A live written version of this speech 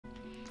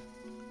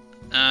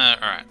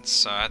Alright,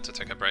 so I had to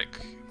take a break.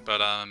 But,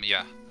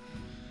 yeah.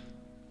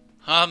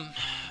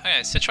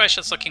 Okay,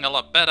 situation's looking a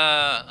lot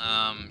better.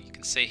 You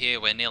can see here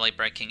we're nearly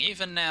breaking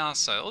even now,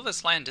 so all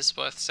this land is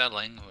worth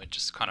selling. We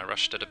just kind of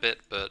rushed it a bit,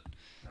 but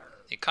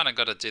you kind of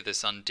got to do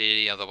this on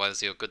Deity,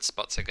 otherwise your good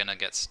spots are going to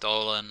get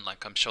stolen.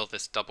 Like, I'm sure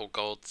this double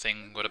gold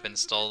thing would have been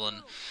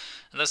stolen.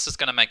 And this is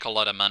going to make a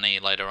lot of money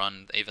later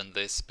on, even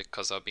this,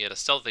 because I'll be able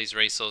to sell these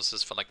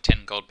resources for like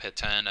 10 gold per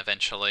turn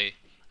eventually.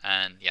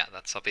 And yeah,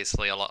 that's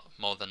obviously a lot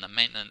more than the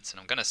maintenance. And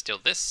I'm going to steal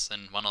this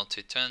in 1 or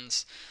 2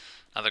 turns.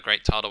 Another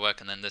great tile to work,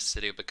 and then this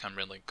city will become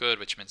really good,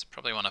 which means I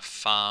probably want to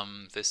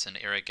farm this and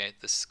irrigate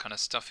this kind of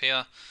stuff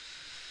here.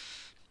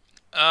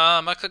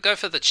 I could go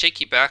for the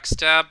cheeky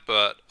backstab,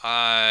 but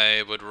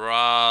I would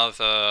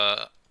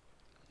rather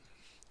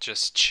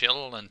just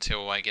chill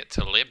until I get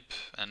to Lib,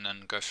 and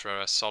then go for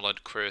a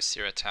solid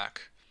cuirassier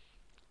attack.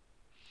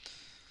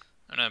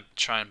 I'm going to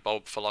try and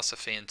bulb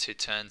philosophy in 2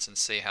 turns and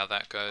see how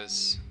that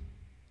goes.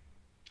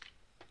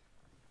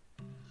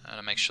 I'm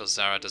going to make sure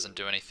Zara doesn't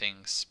do anything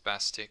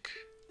spastic.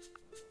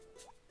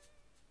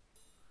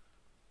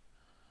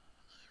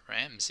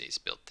 Ramsey's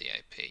built the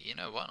AP. You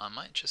know what? I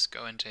might just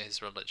go into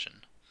his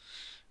religion.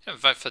 I'm going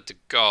to vote for De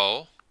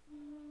Gaulle,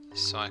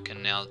 so I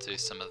can now do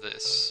some of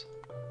this.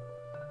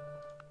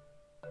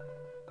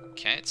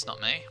 Okay, it's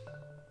not me.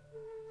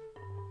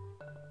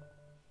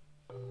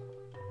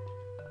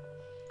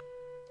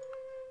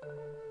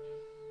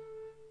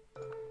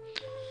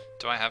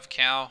 Do I have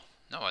cow?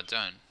 No, I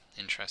don't.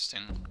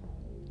 Interesting.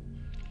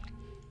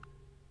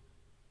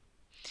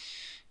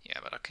 Yeah,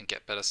 but I can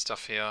get better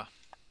stuff here.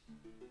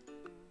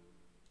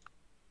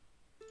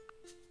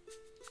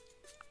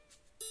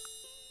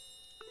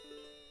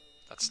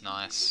 That's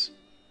nice.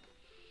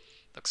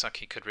 Looks like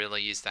he could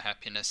really use the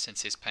happiness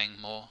since he's paying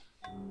more.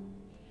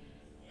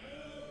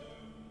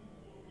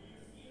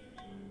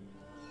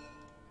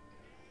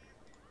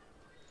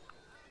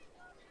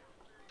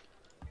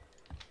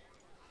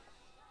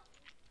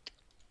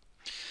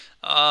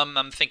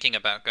 I'm thinking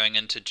about going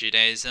into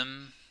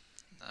Judaism.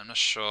 I'm not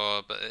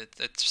sure, but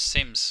it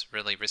seems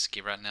really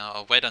risky right now.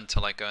 I'll wait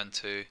until I go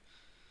into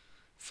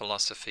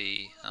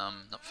philosophy,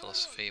 not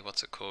philosophy,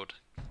 what's it called?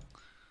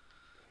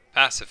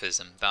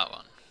 Pacifism, that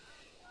one.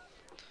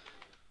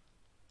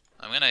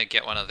 I'm gonna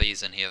get one of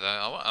these in here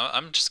though.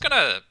 I'm just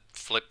gonna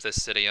flip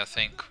this city, I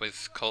think,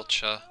 with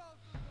culture,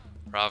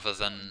 rather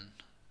than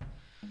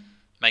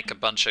make a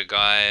bunch of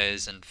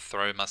guys and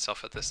throw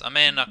myself at this. I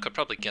mean, I could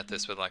probably get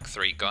this with like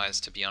 3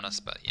 guys, to be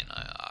honest, but you know,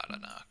 I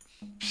don't know.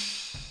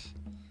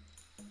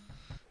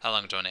 How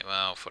long do I need?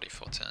 Well,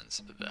 44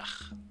 turns. Ugh.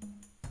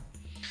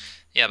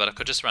 Yeah, but I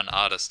could just run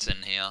artists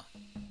in here.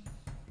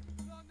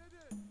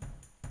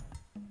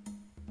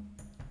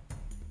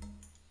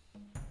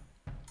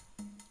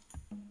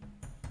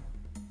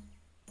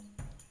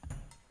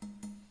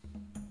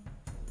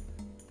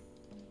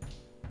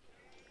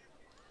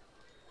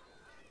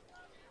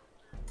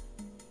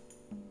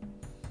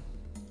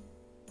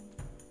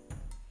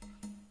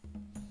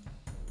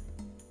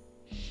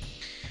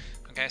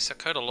 Okay, so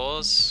code of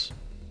laws.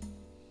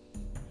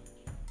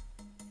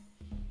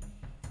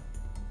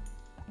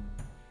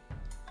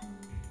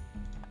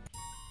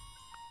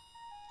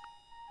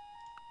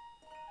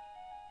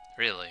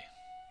 Really?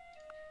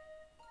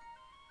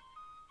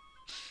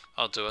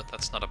 I'll do it,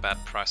 that's not a bad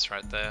price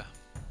right there.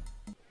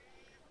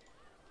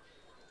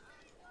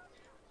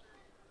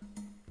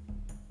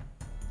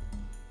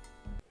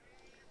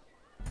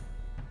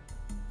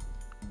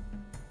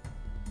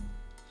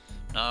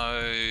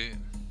 No.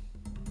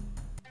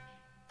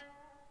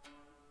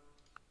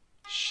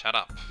 Shut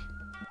up.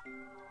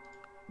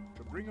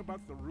 To bring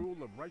about the rule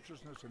of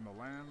righteousness in the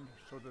land,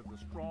 so that the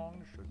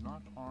strong should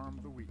not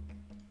harm the weak.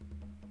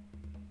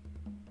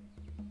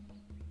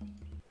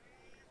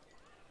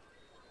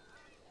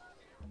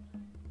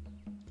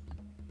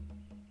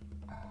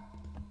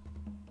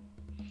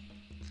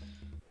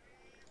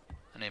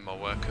 I need more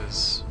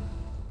workers.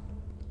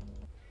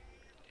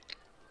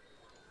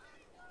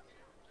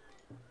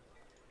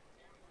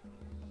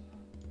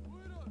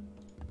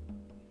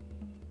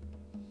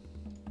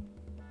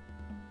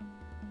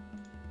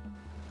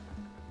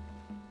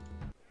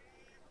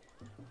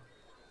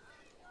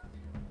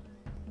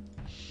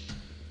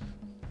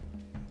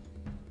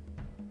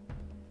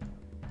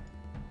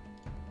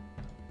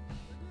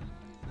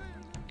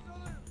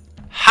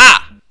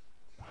 Ha!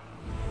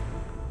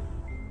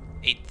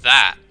 Eat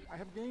that. I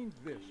have gained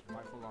this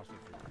by philosophy,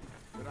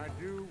 that I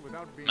do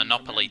without being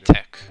Monopoly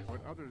commanded, tech. what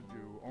others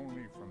do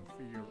only from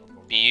fear of the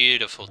law.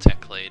 Beautiful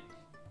tech lead.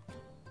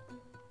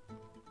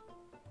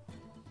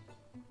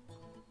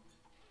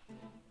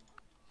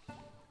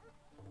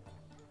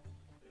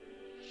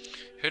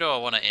 Who do I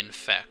want to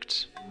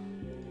infect?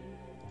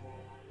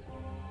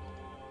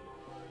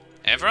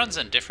 Everyone's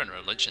in different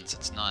religions,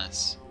 it's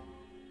nice.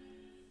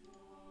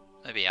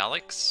 Maybe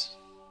Alex?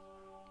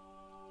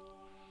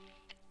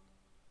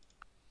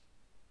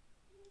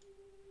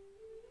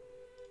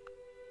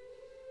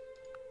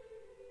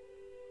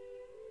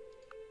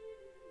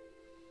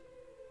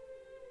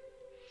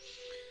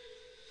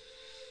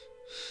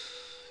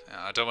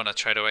 I don't want to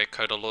trade away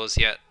Code of Laws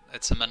yet.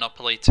 It's a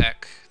monopoly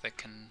tech. They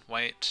can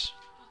wait.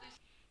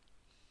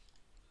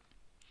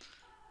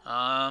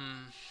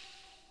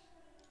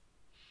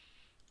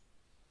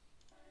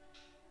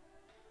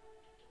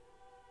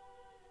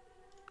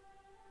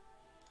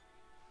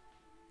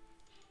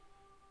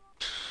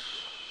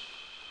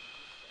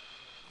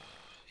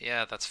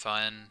 Yeah, that's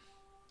fine.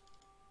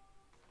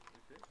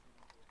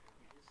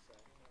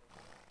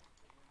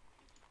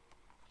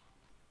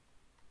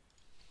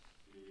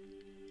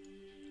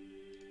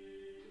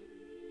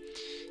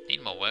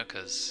 Need more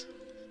workers.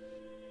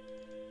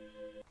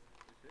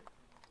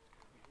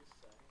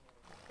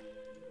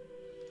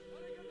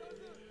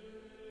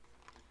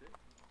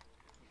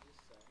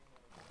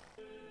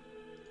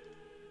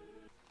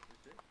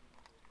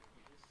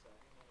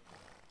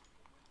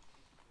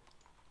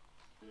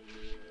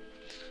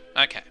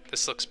 Okay,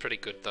 this looks pretty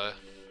good though.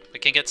 We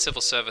can get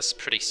civil service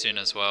pretty soon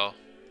as well.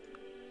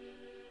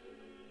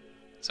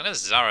 As long as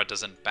Zara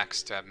doesn't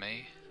backstab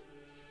me.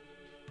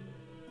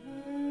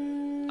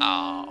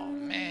 Oh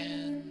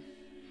man.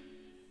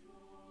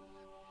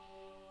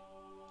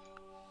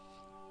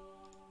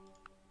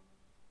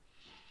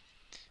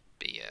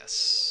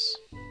 BS.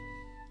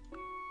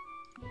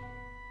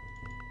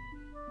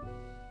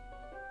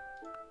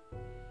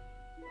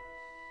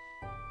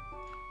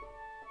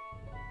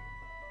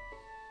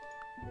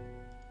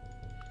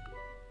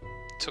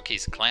 Took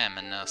his clam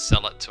and now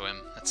sell it to him.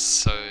 That's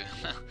so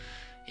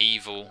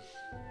evil.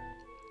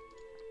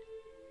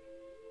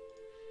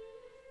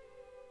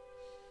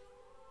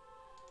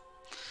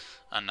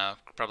 I know,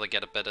 probably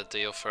get a better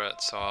deal for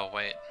it, so I'll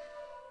wait.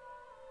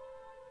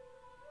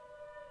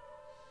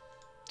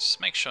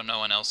 Just make sure no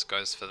one else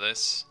goes for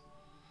this.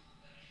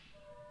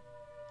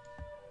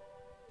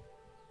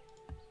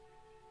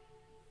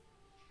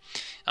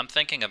 I'm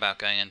thinking about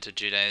going into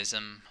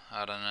Judaism.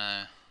 I don't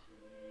know.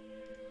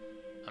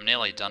 I'm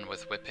nearly done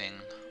with whipping.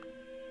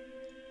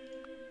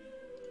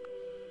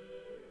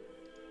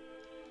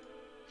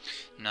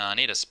 No, I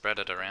need to spread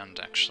it around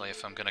actually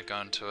if I'm gonna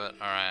go into it.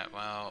 Alright,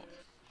 well,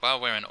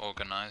 while we're in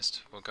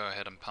organized, we'll go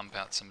ahead and pump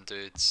out some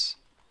dudes.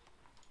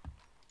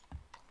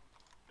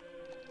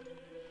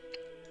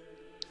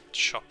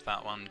 Chop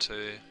that one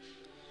too.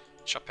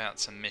 Chop out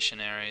some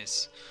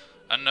missionaries.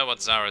 I don't know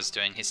what Zara's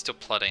doing. He's still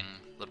plotting,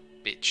 little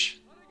bitch.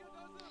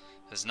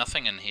 There's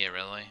nothing in here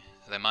really.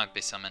 There might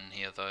be some in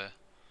here though.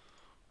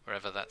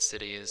 Wherever that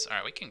city is.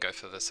 Alright, we can go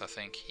for this I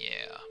think.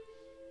 Yeah.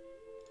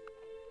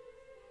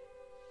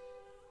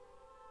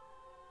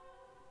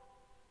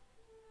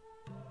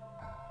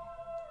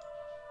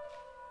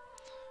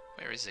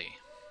 Where is he?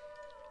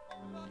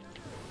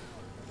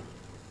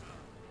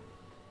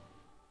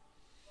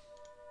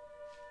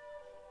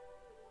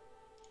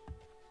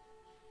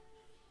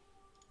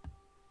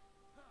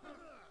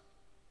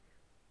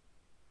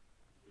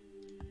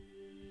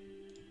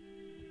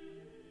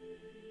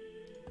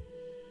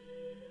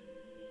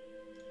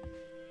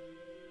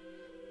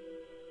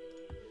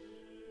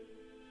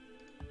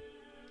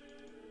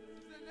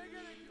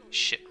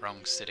 Shit,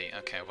 wrong city.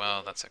 Okay,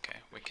 well, that's okay.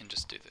 We can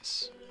just do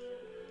this.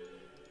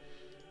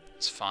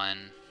 It's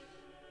fine.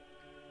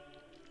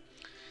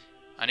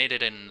 I need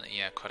it in,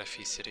 yeah, quite a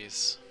few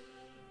cities.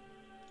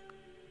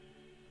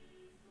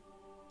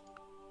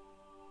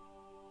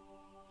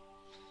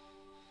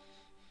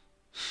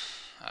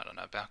 I don't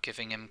know about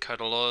giving him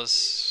Code of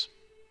Laws.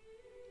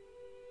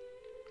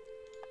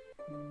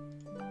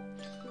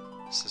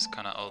 This is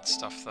kind of old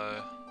stuff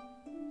though.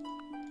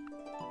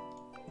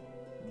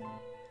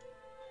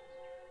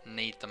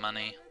 Need the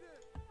money.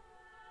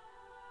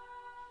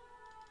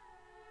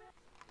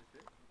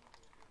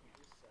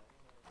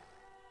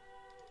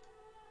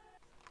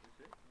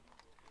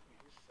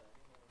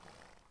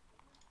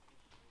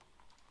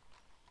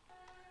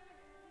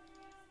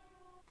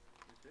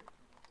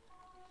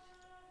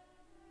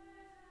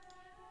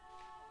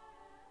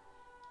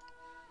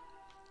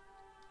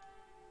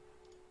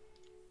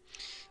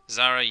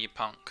 Zara, you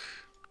punk.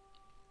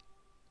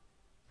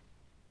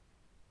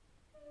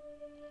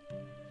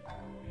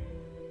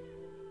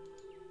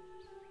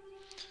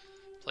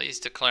 Please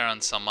declare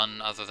on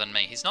someone other than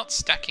me. He's not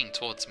stacking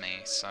towards me,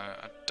 so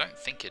I don't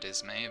think it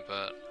is me,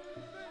 but,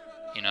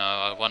 you know,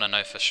 I want to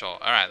know for sure.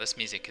 Alright, this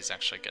music is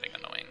actually getting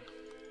annoying.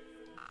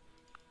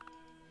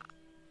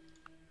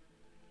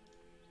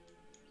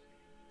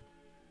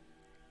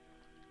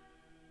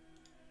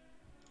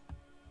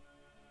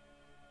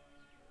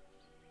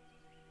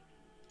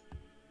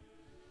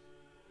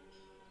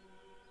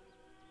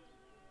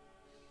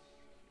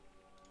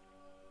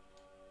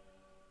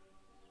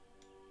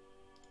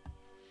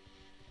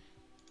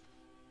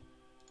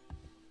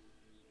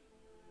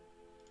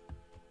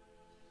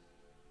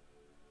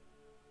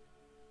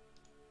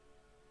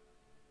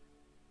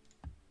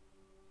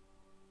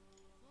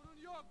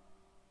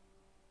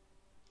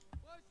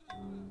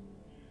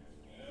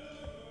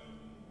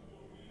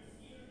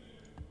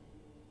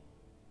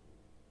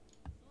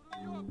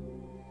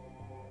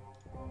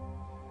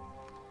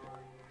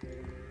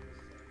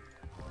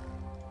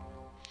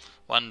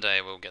 One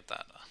day we'll get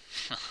that.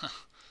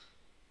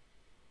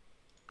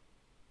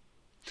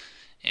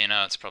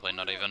 know it's probably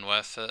not even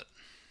worth it.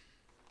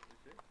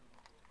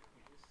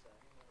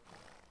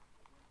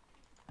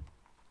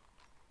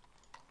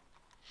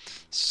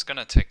 It's just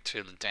gonna take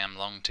too damn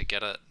long to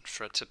get it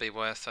for it to be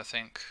worth, I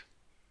think.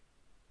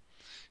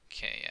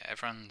 Okay, yeah,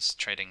 everyone's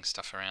trading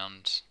stuff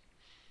around.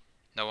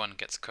 No one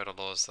gets Coda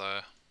Laws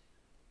though.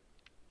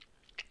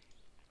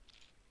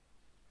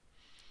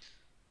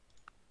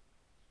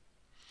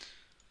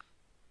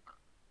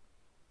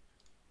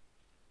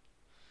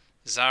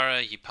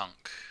 Zara, you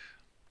punk.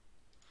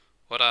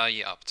 What are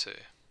you up to?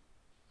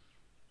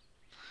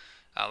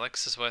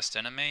 Alex's worst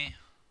enemy?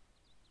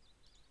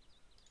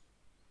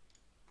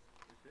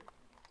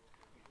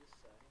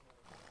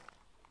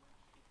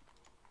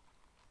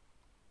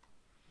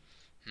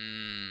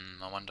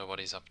 I wonder what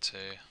he's up to.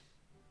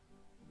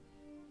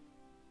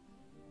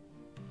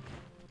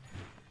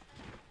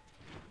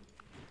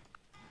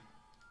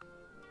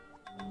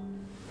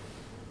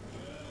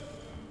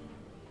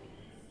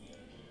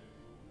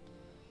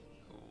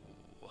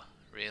 Ooh,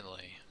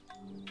 really?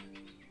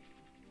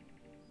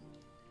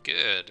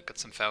 Good, got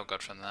some Foul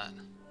God from that.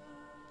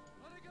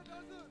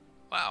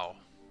 Wow,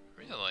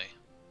 really?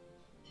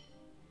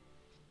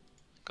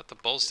 Got the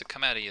balls to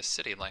come out of your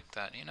city like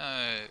that. You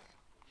know,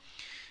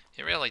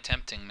 you're really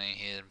tempting me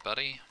here,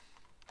 buddy.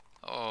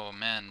 Oh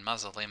man,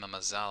 Mausolema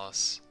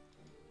Mazalis.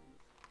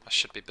 I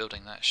should be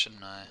building that,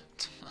 shouldn't I?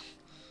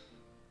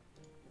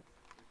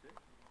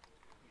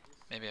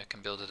 Maybe I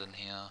can build it in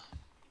here.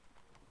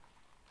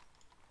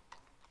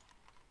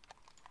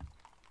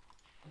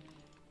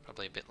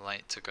 Probably a bit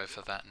late to go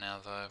for that now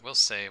though. We'll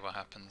see what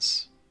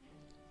happens.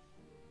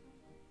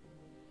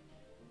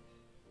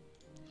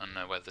 I don't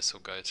know where this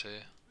will go to.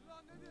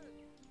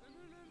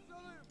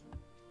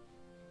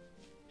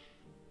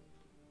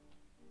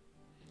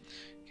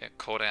 Get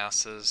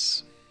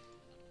courthouses.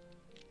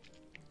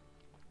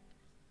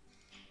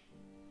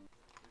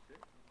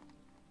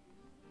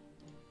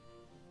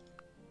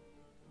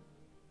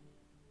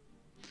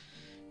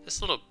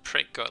 This little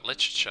prick got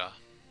literature.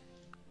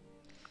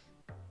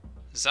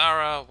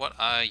 Zara, what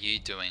are you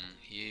doing,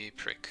 you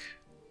prick?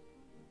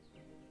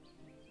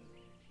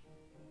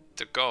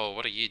 De Gaulle,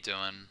 what are you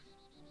doing?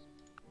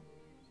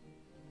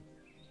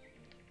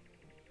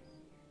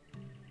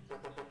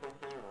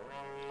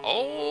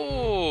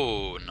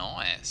 Oh,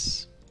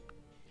 nice.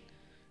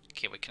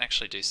 Okay, we can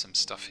actually do some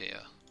stuff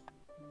here.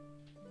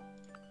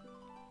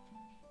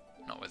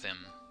 Not with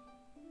him.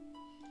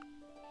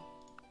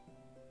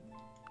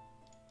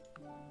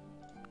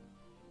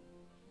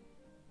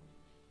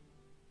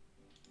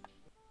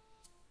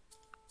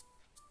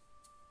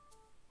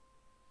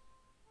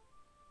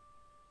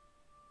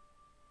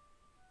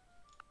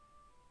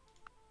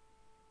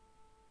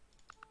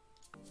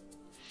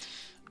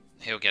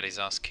 He'll get his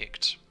ass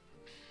kicked.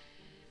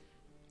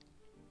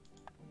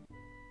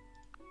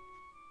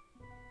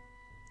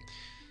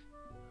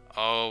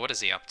 Oh, what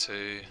is he up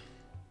to?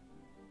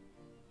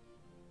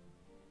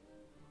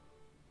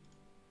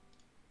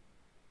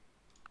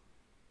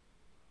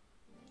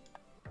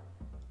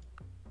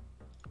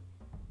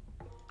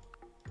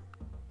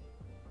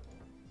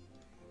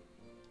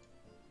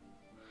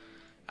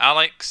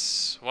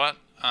 Alex, what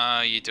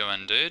are you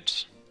doing, dude?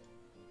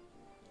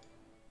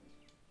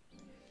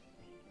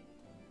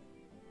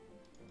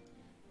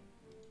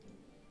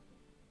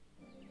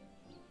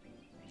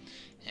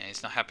 Yeah,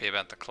 he's not happy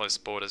about the close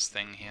borders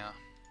thing here.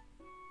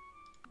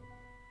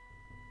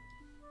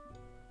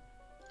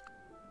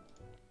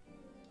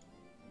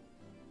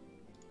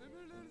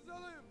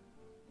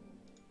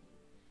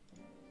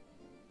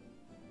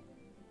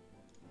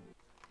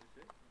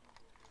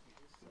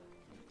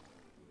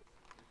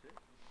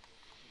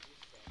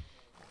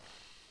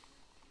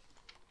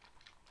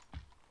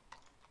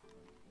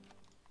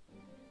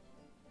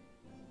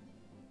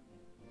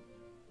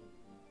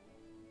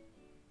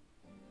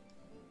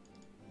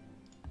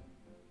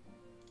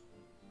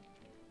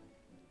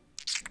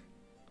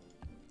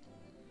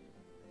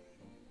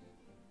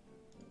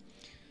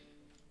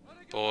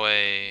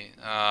 Boy,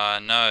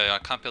 no, I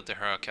can't build the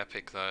heroic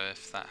epic though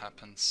if that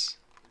happens.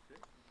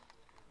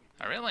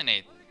 I really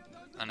need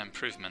an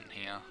improvement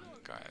here,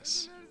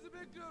 guys.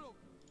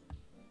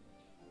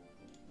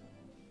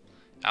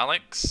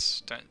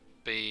 Alex, don't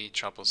be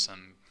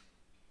troublesome,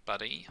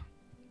 buddy.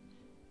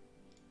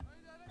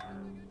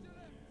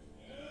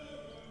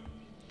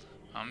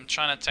 I'm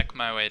trying to take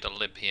my way to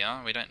Lib here.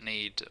 We don't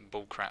need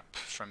bullcrap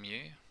from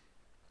you.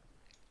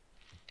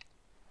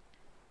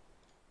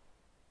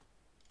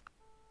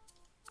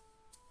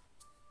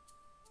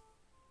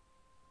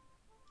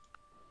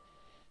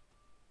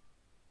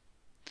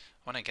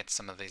 I want to get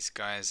some of these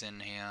guys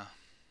in here.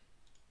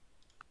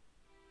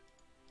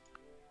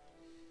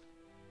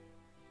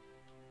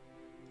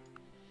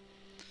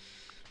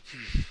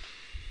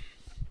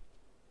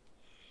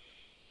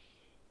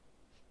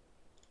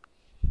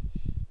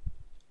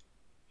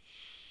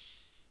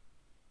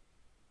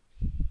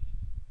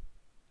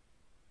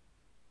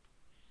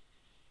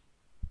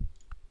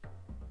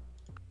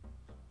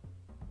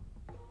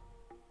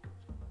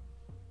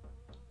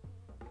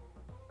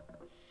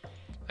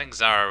 think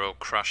Zara will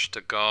crush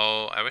to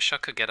go. I wish I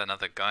could get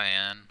another guy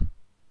in.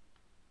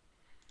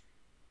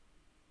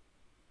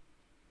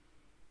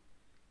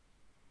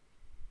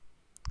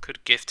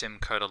 Could gift him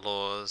Code of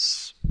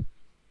Laws.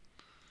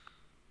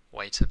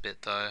 Wait a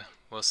bit though.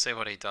 We'll see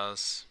what he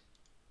does.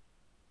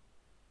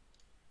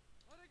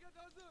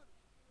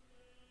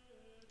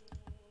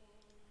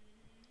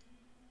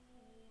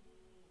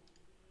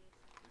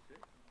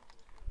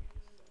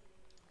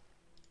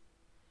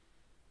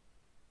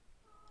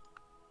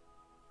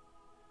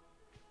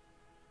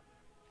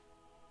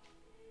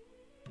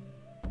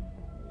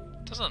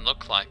 Doesn't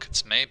look like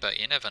it's me, but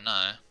you never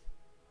know.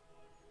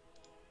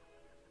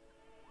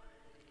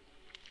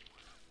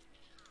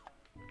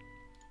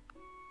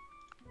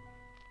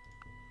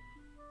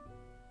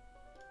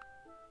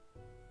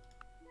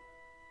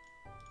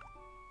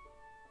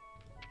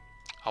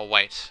 I'll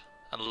wait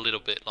a little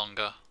bit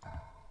longer.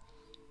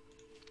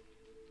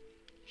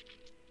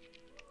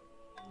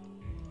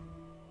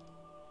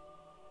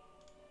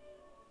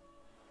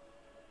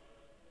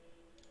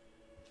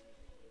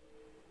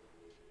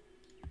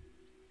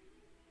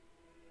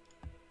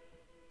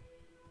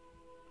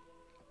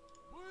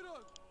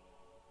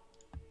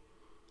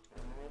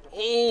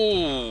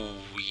 Oh,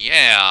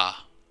 yeah.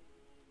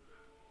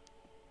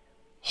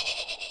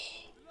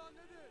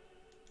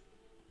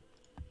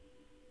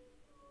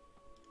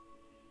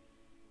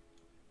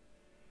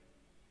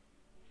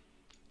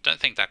 Don't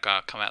think that guy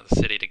will come out of the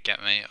city to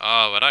get me.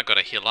 Oh, but I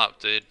gotta heal up,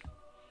 dude.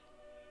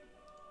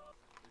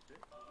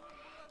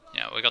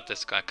 Yeah, we got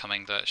this guy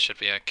coming though. It should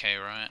be okay,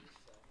 right?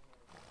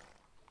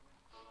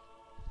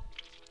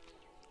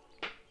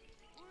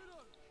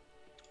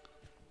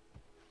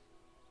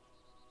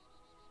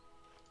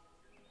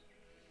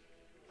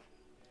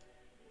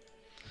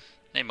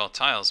 Need more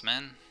tiles,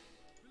 man.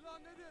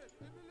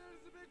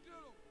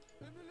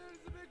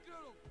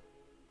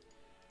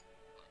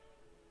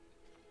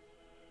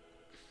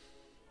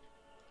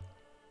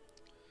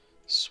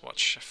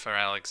 Swatch for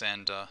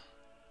Alexander.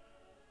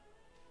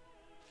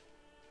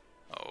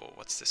 Oh,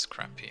 what's this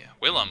crap here?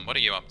 Willem, what are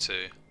you up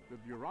to? The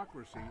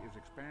bureaucracy is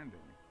expanding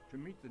to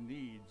meet the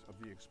needs of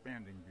the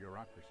expanding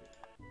bureaucracy.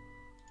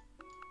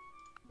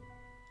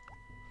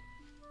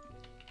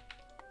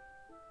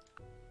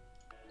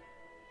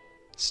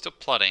 Still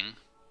plotting.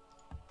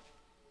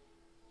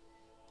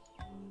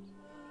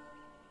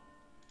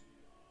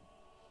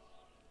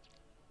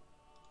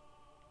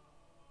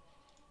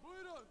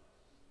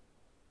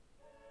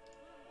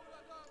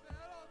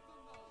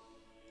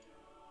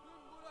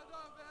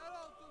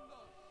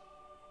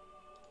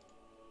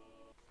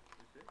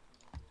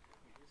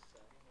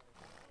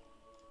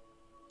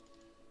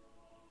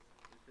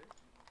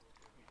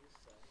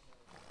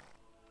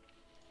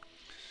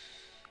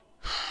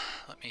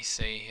 Let me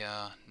see here.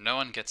 No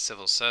one gets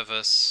civil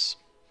service.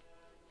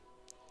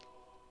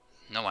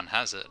 No one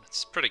has it.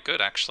 It's pretty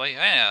good actually.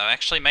 Yeah, I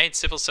actually made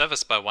civil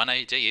service by 1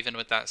 AD even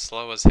with that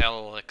slow as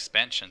hell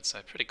expansion, so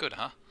pretty good,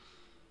 huh?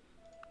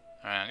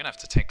 Alright, I'm gonna have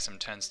to take some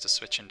turns to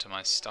switch into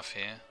my stuff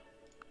here.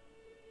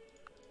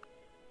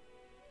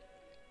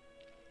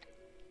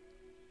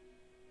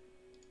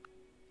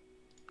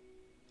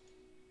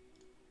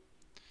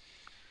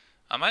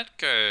 I might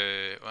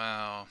go,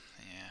 well,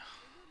 yeah.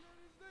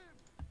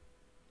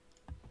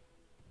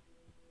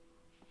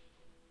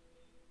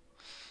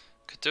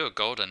 Could do a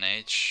golden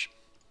age.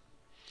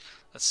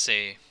 Let's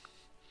see.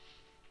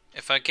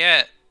 If I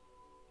get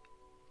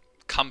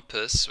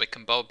compass, we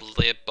can bulb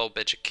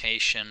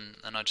education,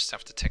 and I just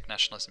have to take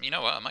nationalism. You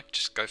know what, I might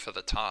just go for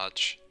the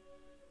Taj.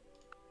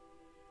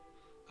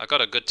 I got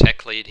a good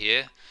tech lead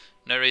here.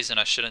 No reason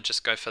I shouldn't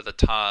just go for the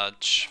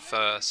Taj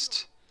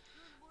first.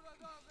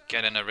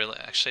 Get in a real...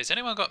 Actually, has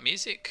anyone got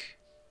music?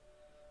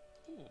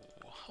 Ooh,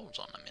 hold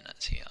on a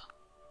minute here.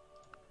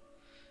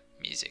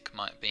 Music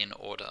might be in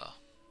order.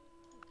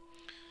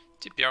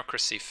 Do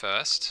bureaucracy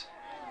first.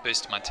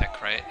 Boost my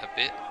tech rate a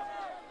bit.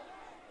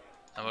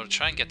 And we'll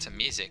try and get to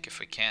music if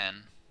we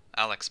can.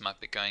 Alex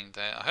might be going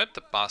there. I hope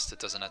the bastard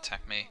doesn't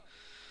attack me.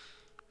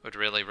 Would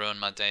really ruin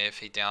my day if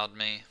he dowed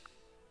me.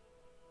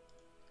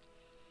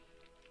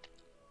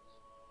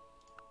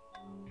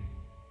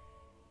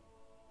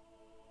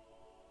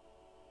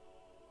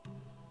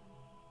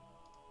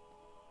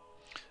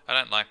 I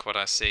don't like what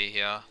I see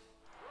here.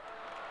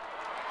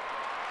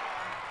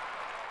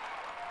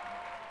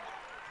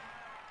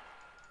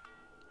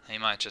 He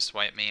might just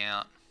wait me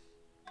out.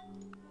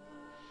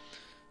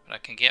 But I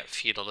can get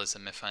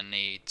feudalism if I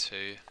need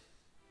to.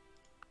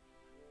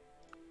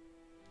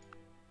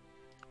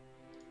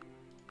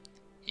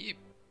 You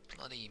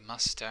bloody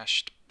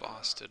mustached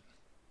bastard.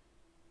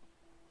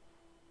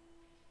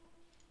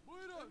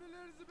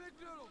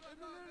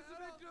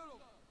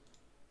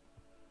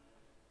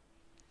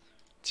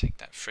 Take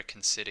that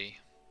frickin' city.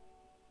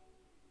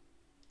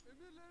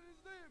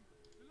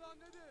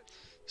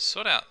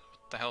 Sort out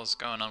what the hell's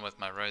going on with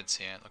my roads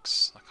here. It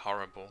looks like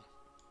horrible.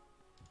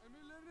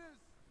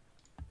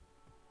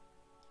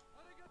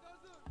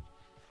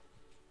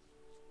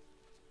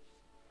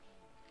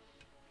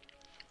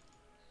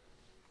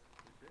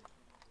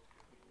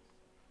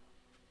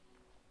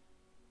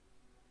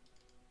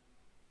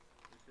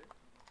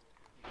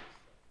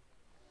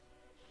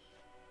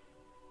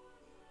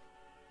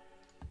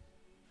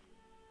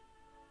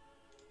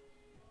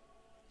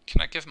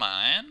 give my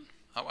iron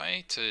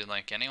away to,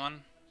 like,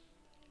 anyone?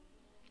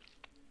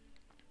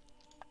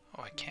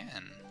 Oh, I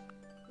can.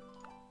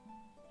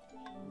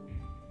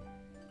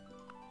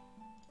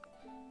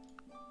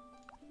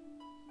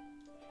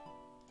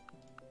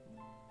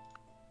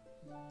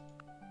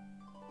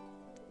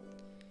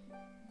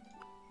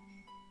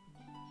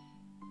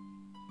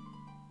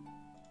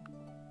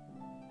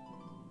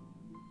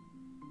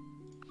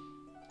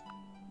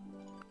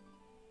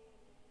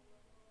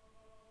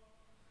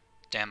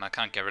 Damn, I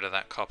can't get rid of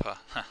that copper.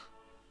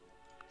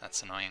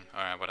 That's annoying.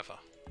 Alright, whatever.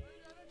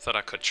 Thought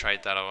I could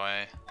trade that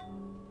away.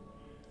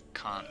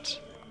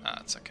 Can't. Ah,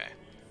 it's okay.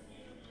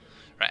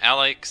 Right,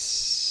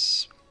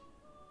 Alex.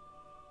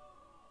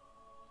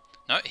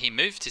 No, he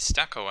moved his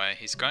stack away.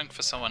 He's going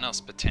for someone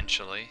else,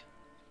 potentially.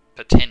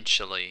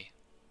 Potentially.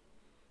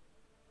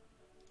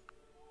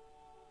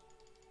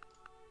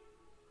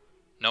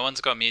 No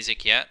one's got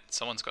music yet.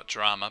 Someone's got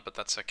drama, but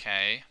that's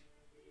okay.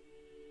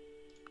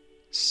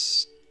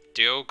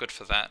 Still good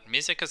for that.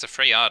 Music is a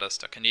free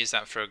artist. I can use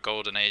that for a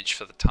golden age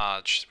for the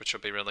Taj, which will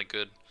be really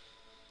good.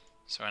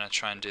 So I'm going to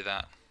try and do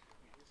that.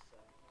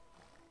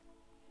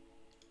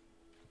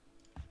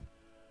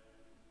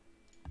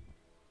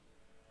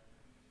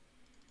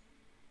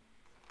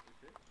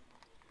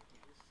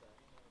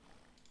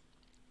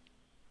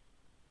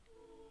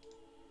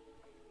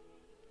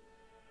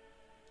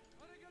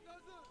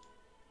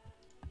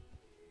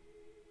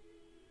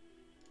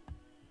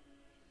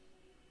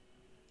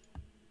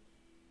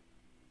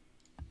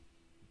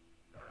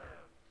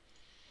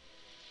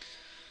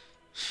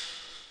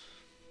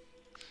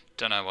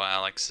 Don't know what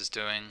Alex is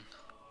doing.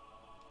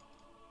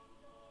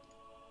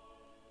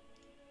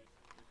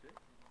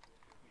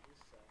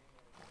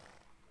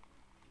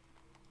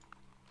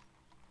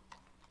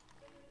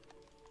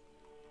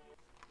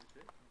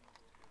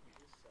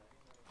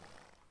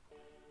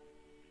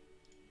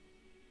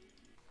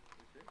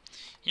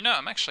 You know,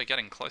 I'm actually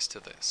getting close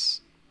to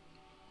this.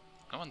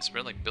 No one's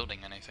really building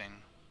anything.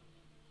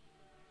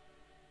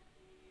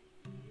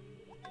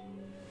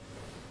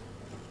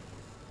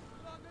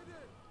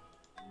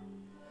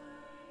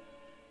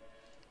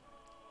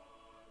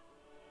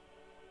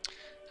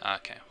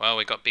 Okay, well,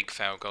 we got big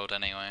fail gold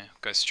anyway.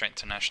 Go straight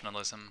to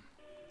nationalism.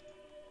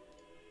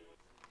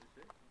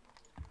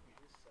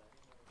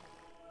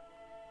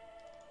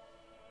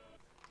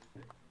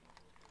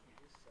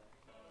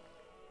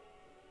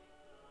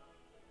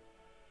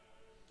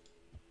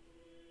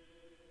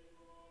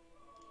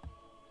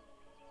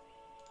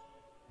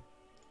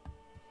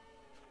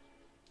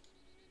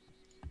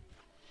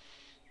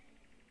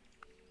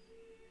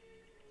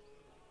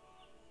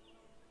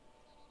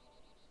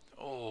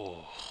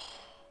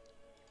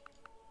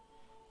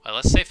 Well,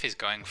 let's see if he's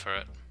going for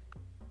it.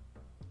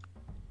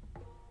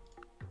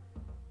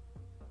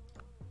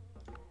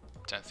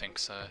 Don't think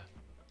so.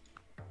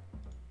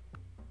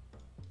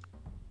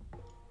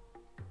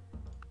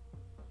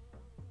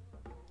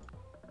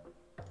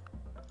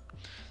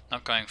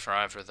 Not going for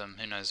either of them.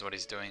 Who knows what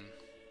he's doing?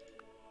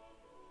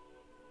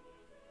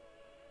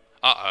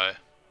 Uh-oh.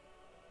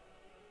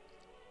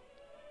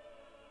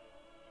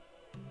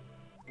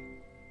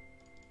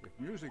 If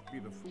music be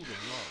the food of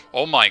love,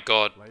 oh my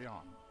god. lay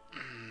on.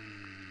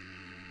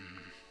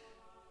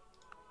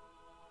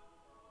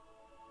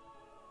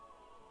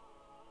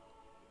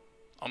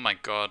 Oh my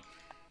god.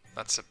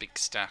 That's a big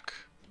stack.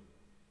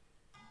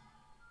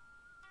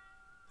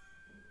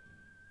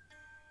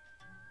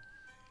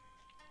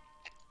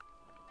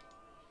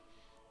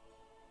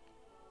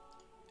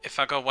 If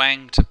I got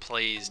Wang to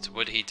pleased,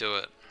 would he do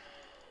it?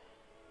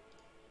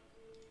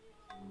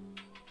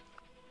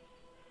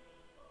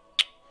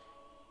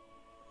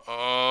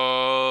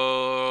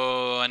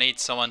 Oh, I need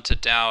someone to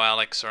dow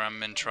Alex or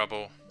I'm in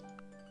trouble.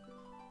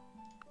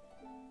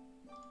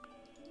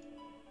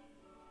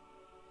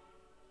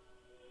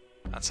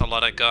 That's a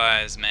lot of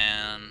guys,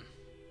 man.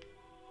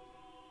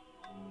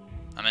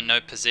 I'm in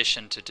no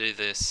position to do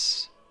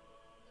this.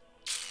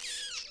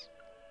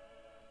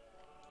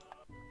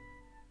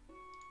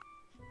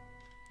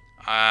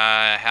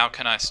 How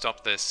can I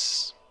stop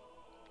this?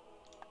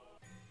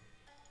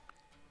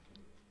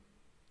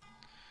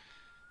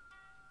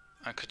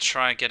 I could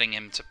try getting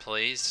him to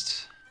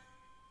pleased.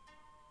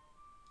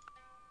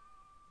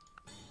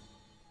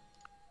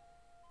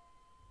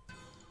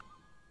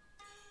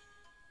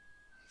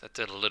 That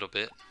did a little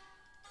bit.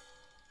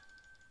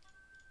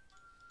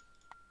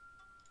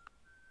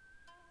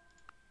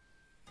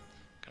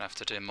 Gonna have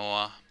to do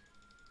more.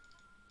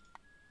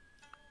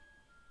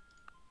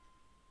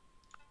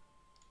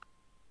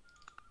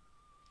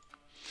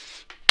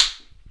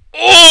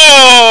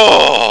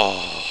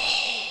 Oh!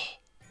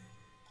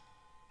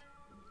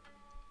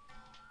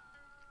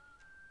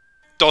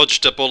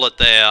 Dodged a bullet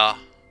there.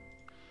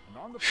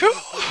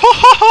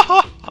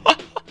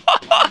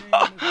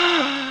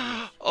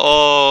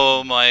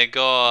 Oh my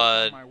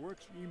god. My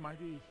works ye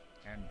mighty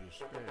and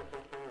despair.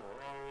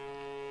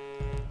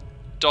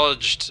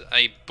 Dodged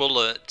a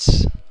bullet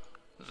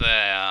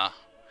there.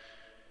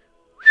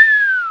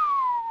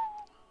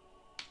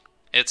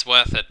 It's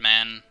worth it,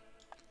 man.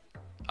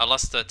 I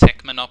lost the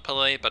tech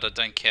monopoly, but I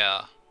don't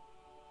care.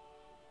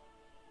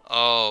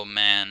 Oh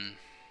man.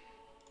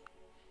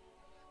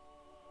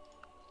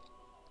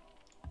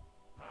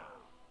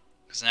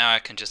 Because now I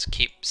can just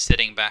keep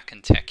sitting back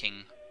and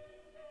teching.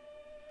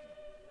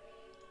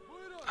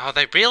 Oh,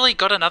 they really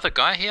got another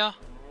guy here?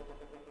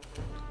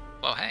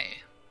 Well, hey.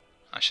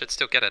 I should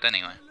still get it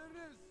anyway.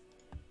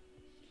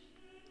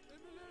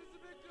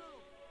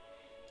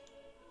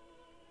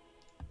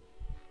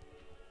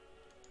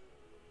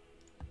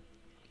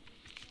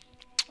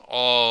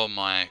 Oh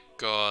my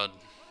god.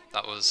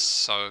 That was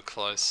so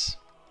close.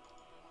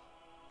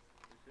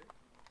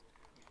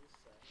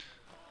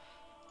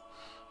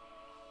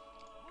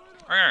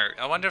 Oh,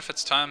 I wonder if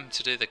it's time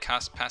to do the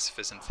cast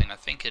pacifism thing. I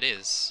think it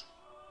is.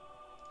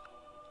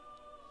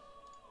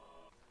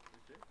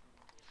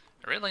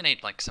 I really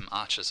need like some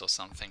archers or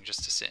something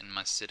just to sit in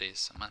my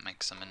cities. I might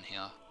make some in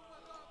here.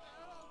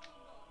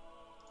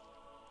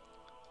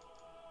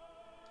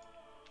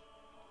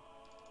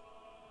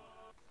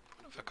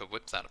 I wonder if I could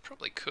whip that. I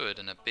probably could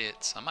in a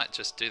bit. I might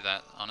just do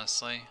that,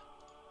 honestly.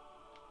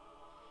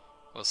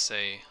 We'll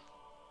see.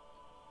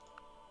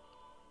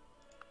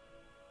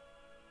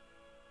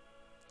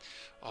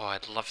 Oh,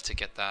 I'd love to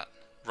get that.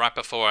 Right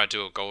before I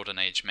do a golden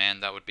age, man,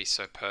 that would be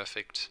so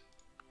perfect.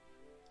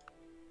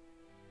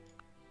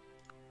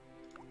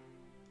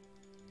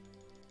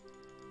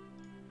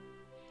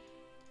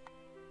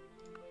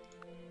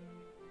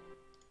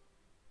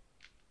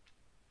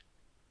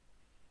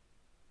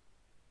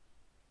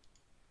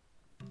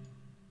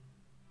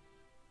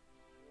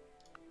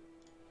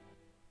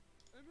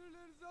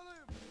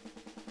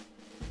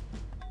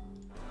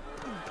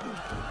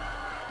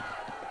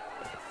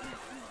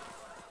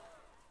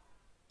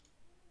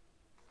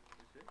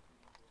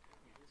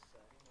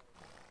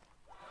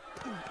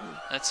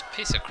 That's a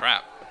piece of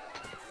crap.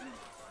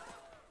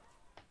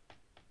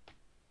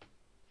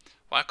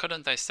 Why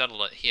couldn't they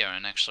settle it here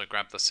and actually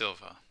grab the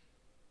silver?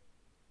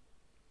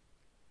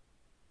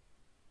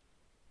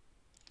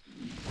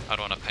 I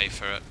don't want to pay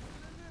for it.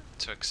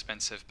 Too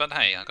expensive. But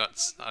hey, I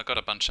got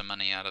a bunch of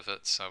money out of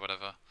it, so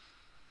whatever.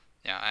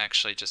 Yeah, I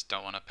actually just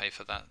don't want to pay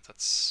for that.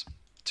 That's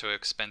too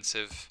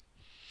expensive.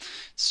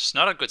 It's just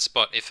not a good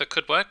spot. If it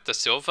could work, the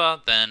silver,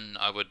 then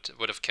I would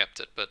have kept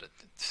it, but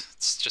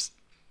it's just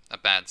a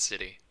bad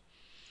city.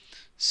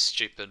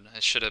 Stupid.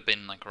 It should have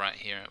been like right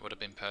here. It would have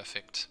been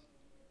perfect.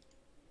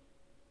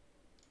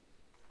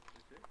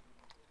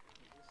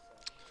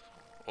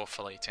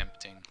 Awfully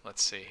tempting.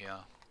 Let's see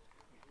here.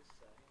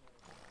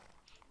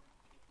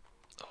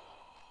 Oh.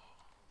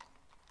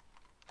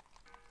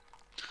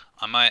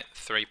 I might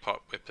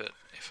 3-pot whip it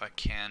if I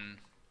can.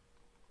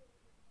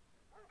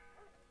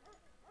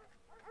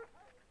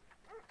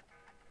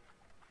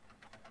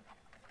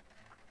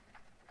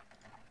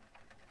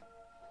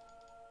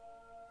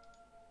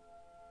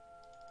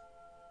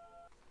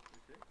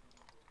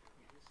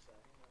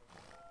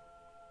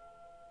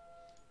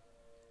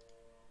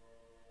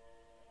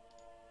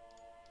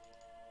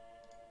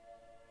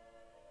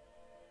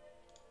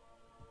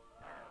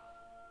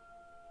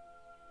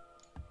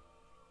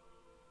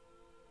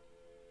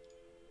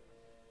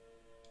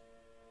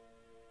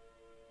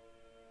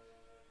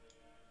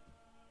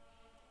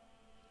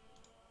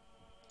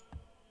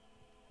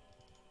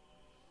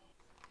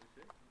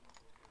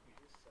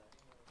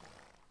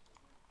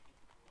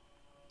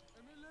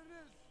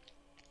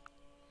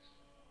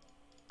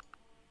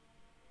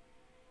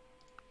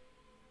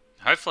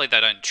 Hopefully they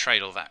don't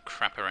trade all that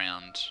crap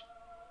around.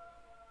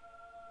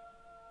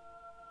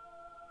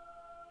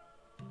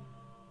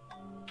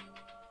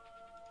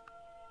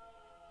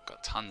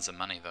 Got tons of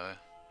money though.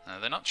 No,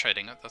 they're not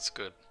trading it, that's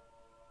good.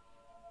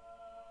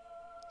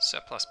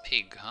 Surplus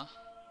pig, huh?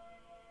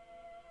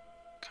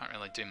 Can't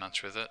really do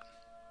much with it.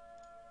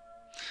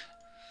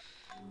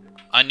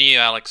 I knew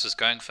Alex was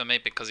going for me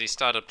because he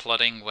started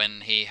plotting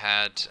when he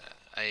had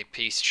a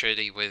peace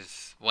treaty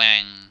with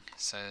Wang,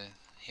 so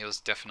he was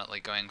definitely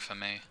going for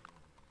me.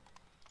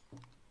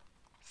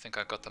 I think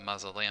I got the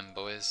mausoleum,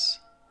 boys.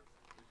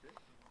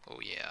 Oh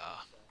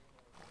yeah.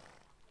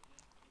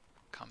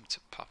 Come to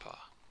Papa.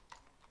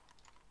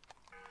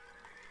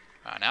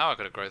 Right, now I've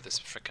got to grow this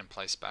frickin'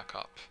 place back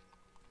up.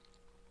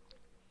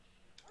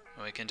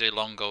 We can do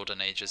long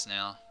golden ages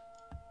now.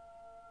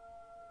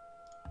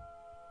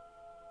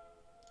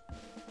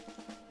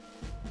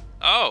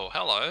 Oh,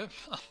 hello.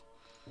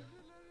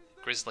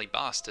 Grizzly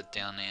bastard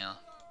down here.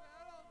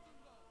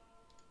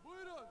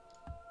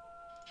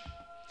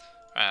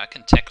 Right, I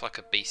can tech like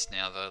a beast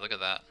now though, look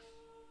at that.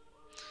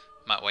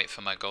 Might wait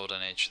for my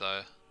golden age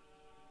though.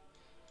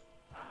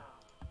 I'm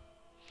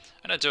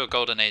gonna do a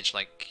golden age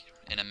like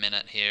in a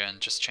minute here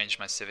and just change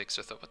my civics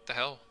with it. What the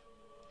hell?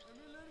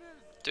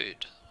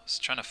 Dude, I was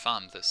trying to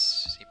farm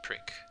this, you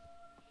prick.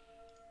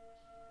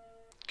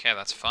 Okay,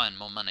 that's fine,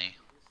 more money.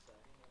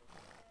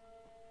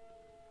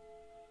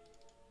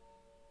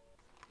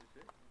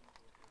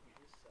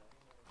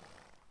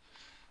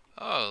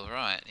 Oh,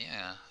 right,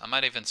 yeah. I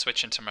might even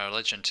switch into my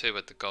religion too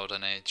with the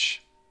golden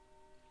age.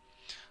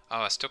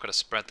 Oh, I still gotta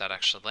spread that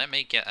actually. Let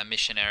me get a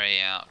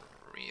missionary out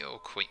real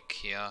quick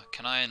here.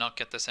 Can I not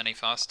get this any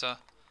faster?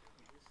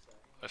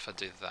 What if I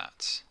do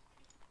that?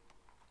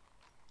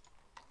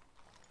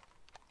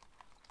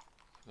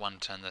 One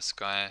turn this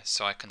guy,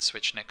 so I can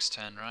switch next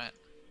turn, right?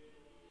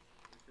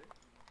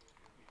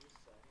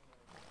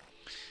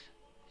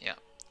 Yeah.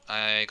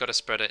 I gotta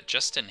spread it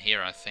just in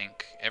here, I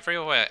think.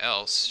 Everywhere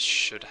else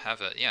should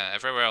have it. Yeah,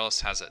 everywhere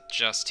else has it.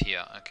 Just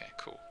here. Okay,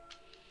 cool.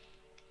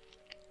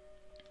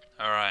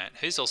 Alright,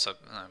 who's also...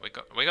 No,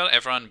 we got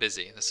everyone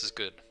busy. This is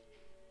good.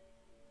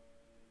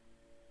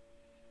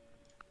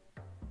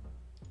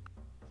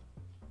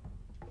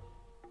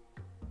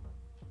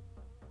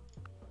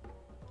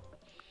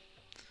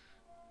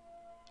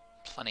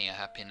 Plenty of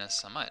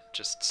happiness. I might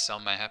just sell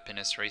my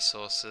happiness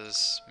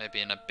resources. Maybe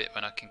in a bit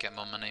when I can get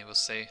more money, we'll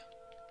see.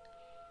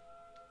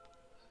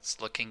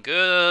 It's looking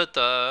good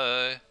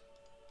though.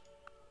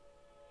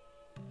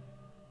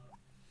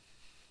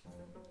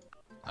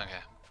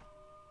 Okay.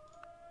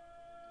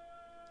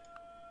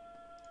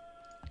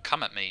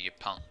 Come at me, you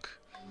punk.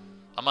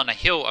 I'm on a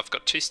hill, I've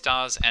got 2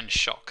 stars and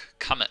shock.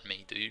 Come at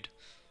me, dude.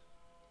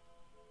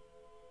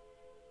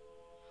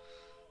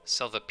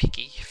 Sell the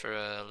picky for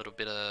a little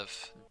bit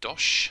of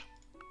dosh.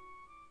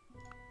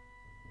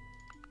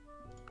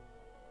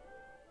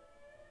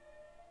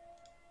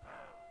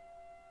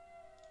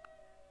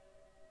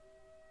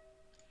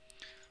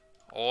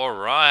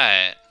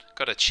 Alright.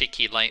 Got a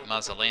cheeky late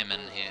mausoleum in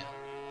here.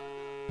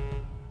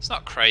 It's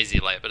not crazy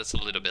late, but it's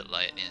a little bit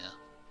late, yeah.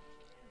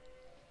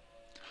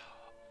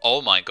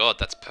 Oh my god,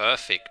 that's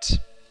perfect.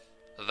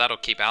 That'll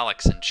keep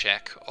Alex in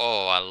check.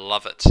 Oh, I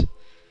love it.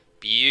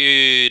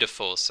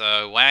 Beautiful.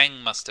 So Wang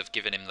must have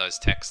given him those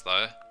texts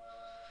though.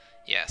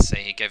 Yeah, see,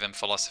 he gave him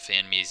philosophy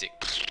and music.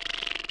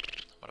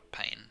 What a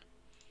pain.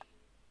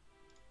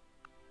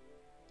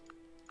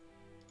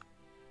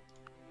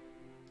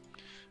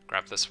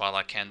 Grab this while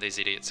I can. These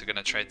idiots are going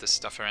to trade this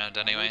stuff around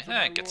anyway.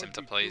 It gets him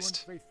to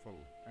pleased.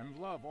 And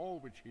love all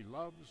which he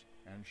loves,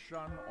 and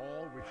shun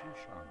all which he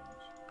shuns.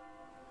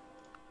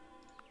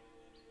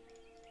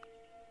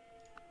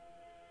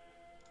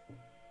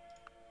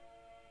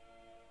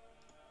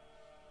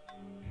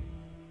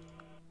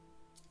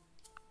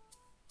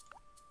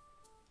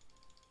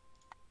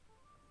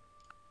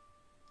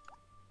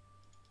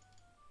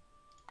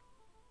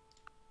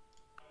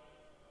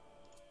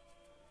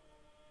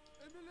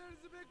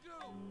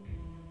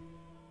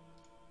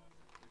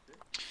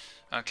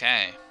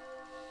 Okay.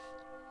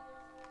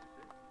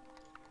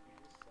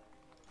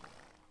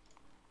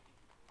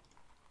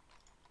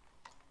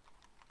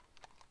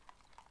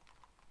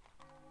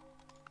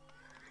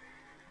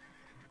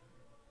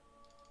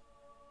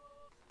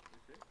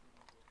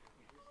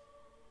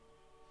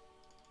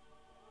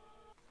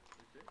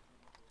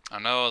 I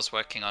know I was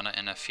working on it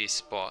in a few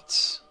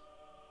spots.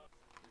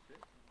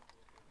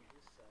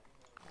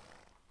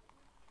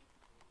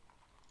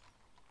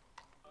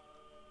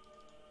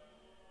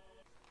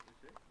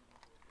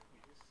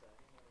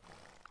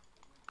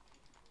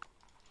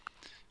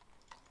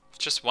 If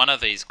just one of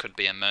these could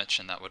be a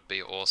merchant, that would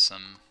be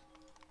awesome.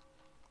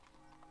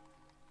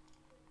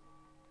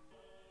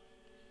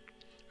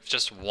 If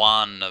just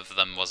one of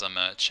them was a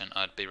merchant,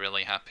 I'd be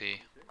really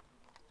happy.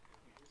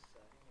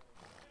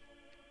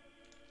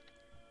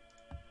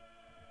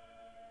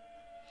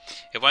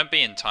 It won't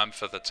be in time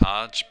for the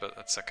Taj, but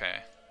that's okay.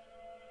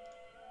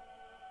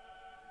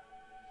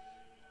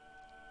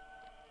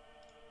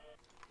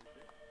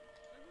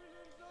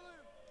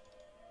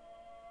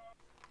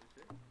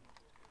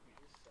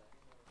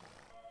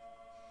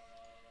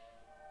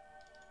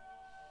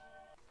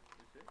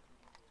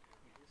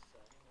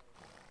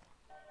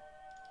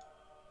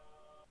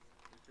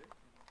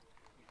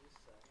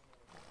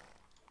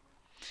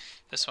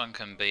 This one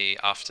can be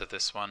after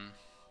this one.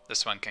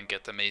 This one can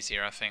get them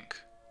easier, I think.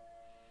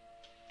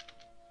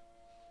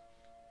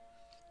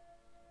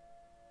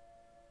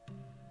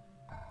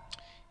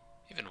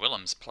 Even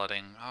Willem's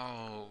plotting.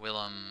 Oh,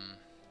 Willem.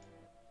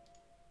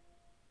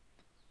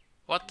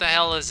 What the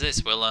hell is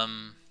this,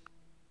 Willem?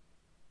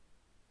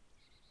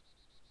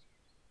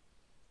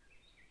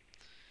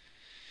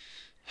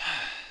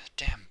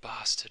 Damn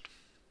bastard.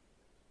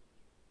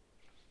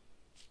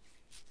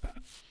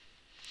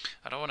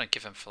 I don't want to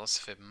give him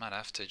philosophy, but I might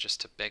have to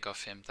just to beg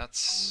off him.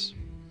 That's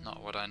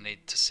not what I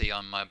need to see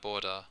on my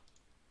border.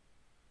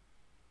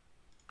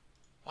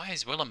 Why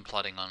is Willem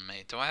plotting on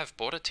me? Do I have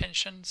border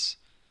tensions?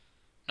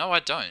 No, I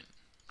don't.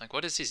 Like,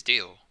 what is his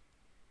deal?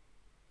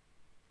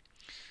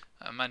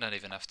 I might not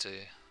even have to...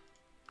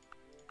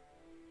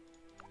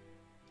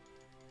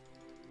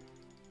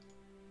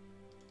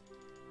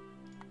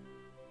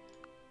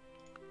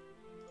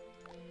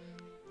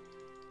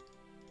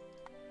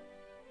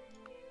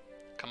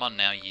 Come on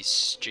now, you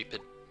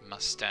stupid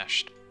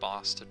mustached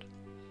bastard.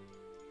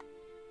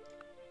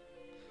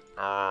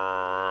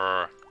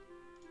 Arrgh.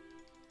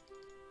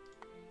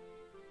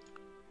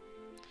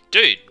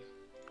 Dude!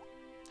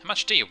 How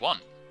much do you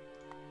want?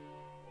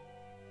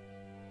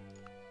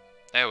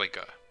 There we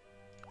go.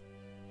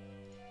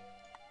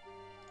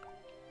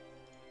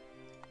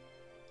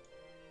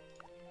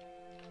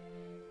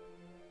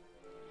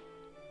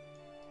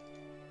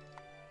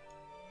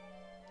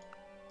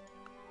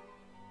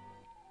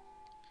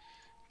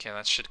 Okay,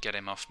 that should get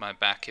him off my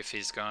back if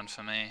he's going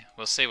for me.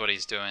 We'll see what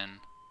he's doing.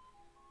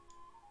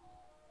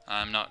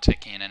 I'm not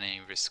taking any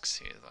risks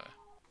here though.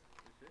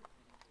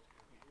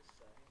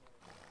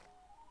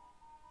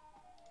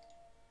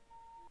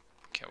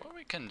 Okay, what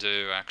we can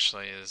do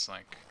actually is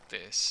like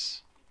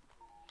this.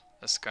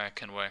 This guy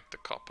can work the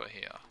copper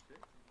here.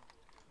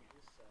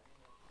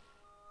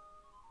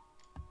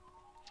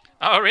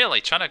 Oh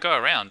really? Trying to go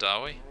around,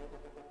 are we?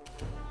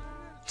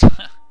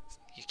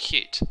 You're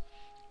cute.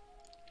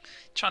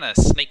 Trying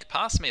to sneak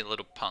past me,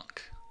 little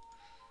punk.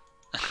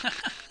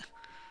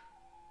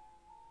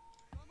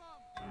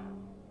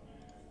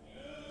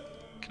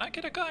 Can I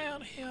get a guy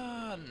out here?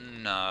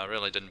 No, I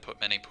really didn't put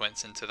many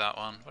points into that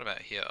one. What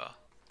about here?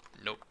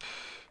 Nope.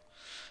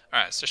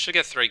 Alright, so should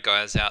get 3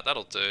 guys out.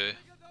 That'll do.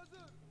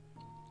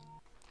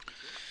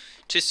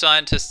 2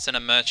 scientists and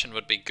a merchant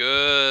would be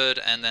good,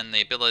 and then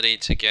the ability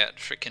to get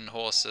frickin'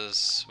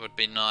 horses would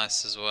be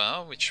nice as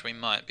well, which we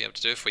might be able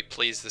to do if we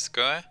please this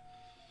guy.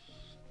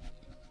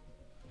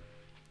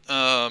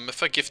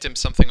 If I gift him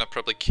something, I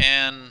probably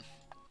can.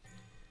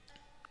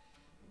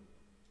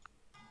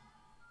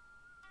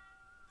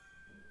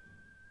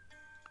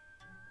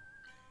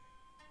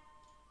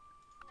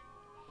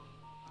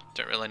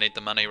 Don't really need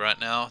the money right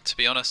now, to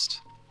be honest.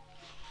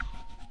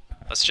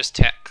 Let's just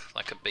tech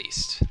like a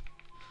beast.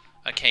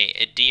 Okay,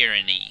 a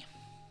Deity.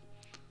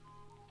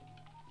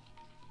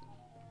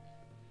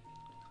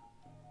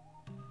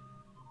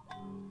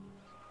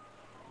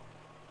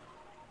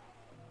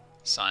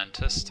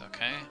 Scientist,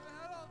 okay.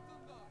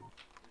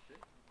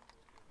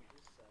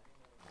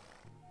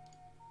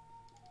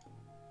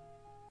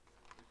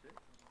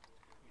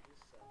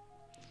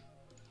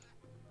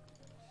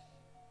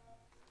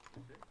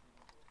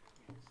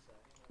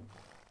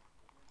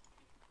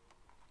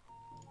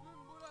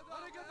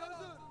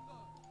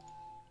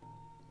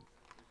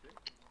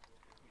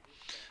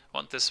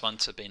 Want this one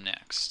to be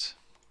next.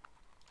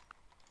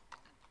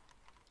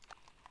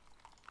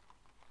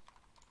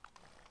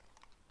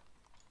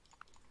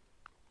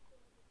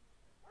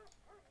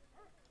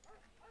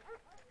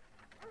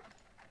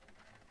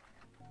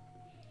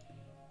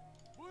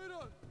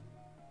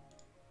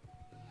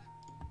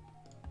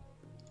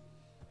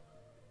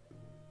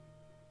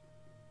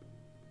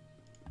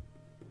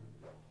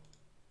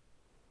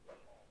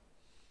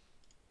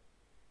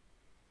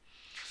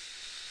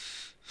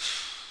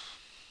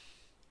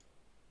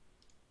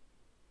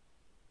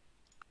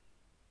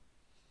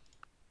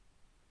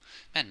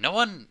 Man, no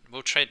one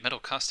will trade metal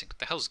casting. What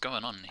the hell's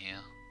going on here?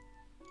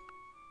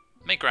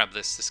 Let me grab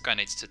this. This guy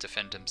needs to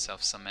defend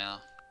himself somehow.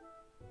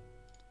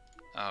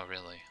 Oh,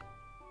 really?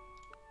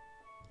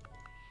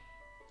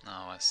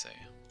 Oh, I see.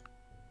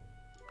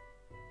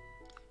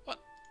 What?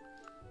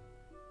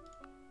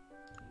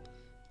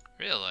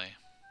 Really?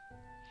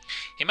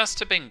 He must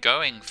have been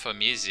going for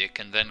music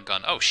and then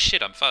gone, oh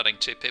shit, I'm fighting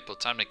 2 people,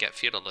 time to get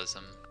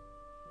feudalism.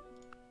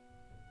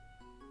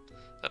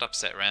 That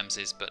upset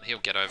Ramses, but he'll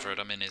get over it.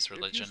 I'm in his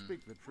religion. If you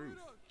speak the truth,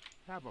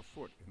 have a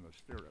foot in the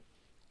stirrup.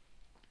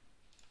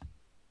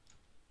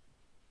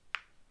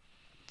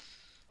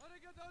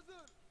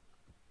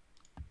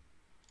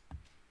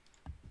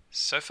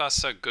 So far,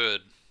 so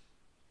good.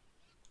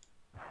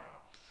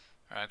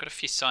 Alright, I've got a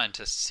few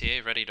scientists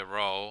here ready to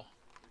roll.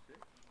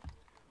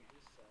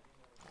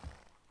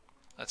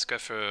 Let's go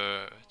for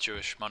a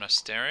Jewish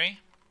monastery.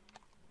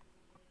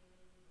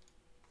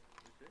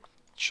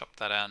 Chop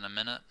that out in a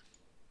minute.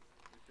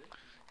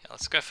 Yeah,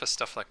 let's go for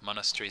stuff like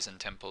monasteries and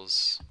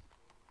temples.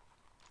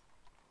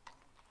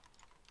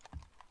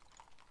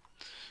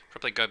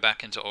 Probably go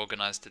back into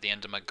organized at the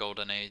end of my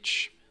golden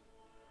age.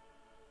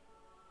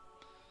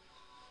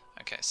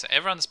 Okay, so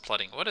everyone's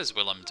plotting. What is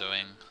Willem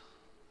doing?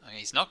 Okay,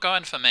 he's not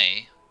going for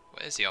me.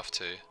 Where is he off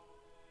to?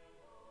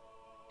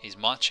 He's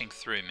marching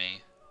through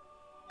me.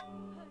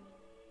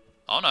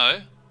 Oh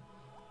no!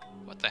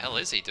 What the hell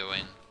is he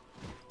doing?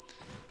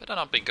 Better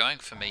not be going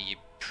for me, you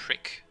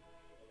prick.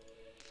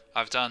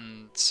 I've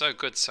done so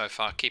good so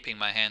far keeping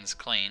my hands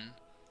clean.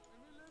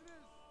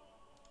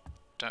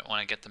 Don't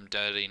want to get them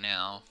dirty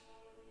now.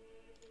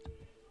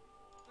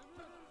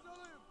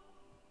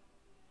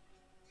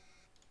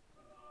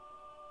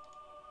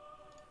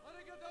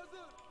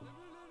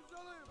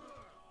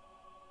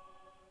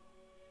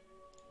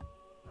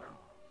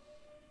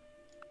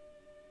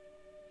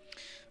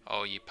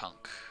 Oh, you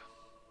punk.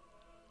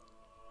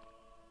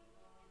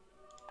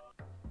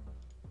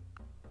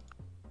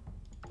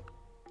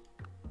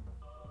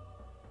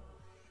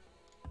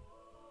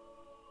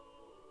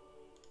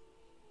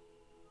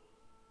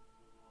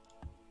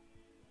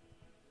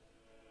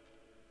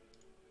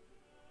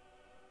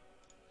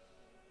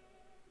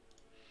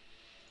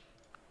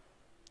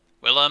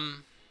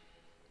 Willem,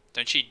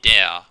 don't you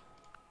dare.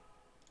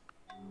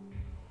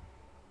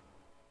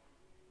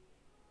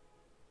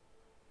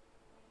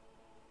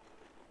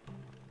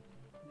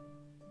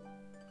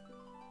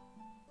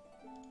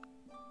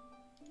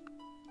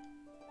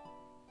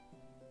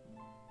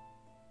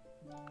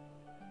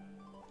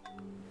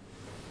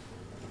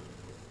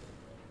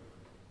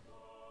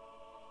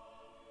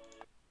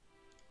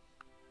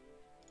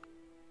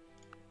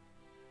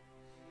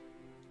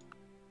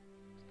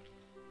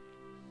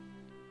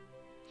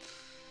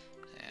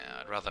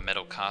 rather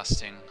metal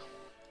casting.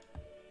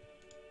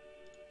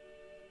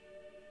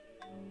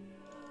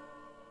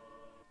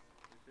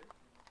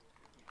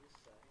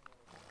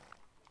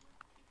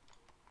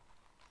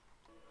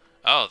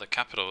 Oh, the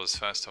capital was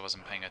first, I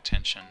wasn't paying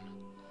attention.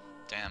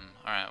 Damn.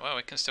 Alright, well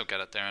we can still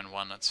get it there in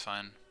one, that's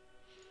fine.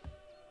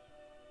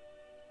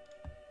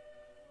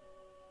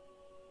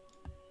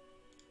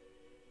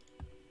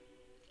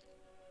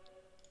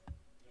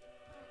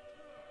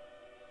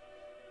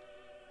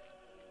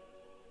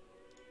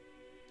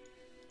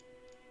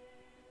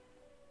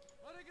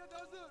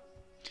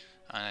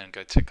 I'm gonna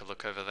go take a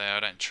look over there, I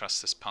don't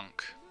trust this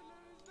punk.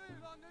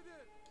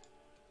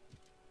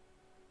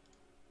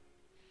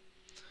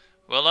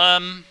 Well,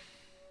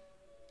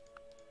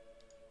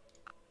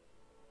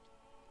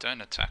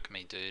 don't attack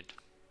me, dude.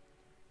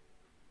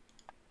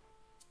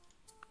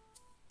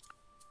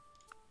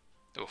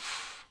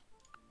 Oof.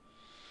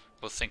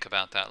 We'll think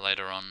about that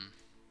later on.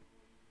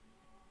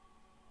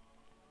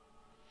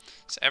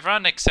 So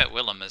everyone except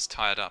Willem is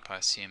tied up, I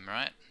assume,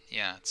 right?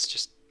 Yeah, it's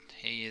just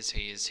he is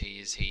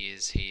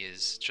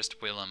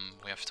just Willem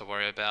we have to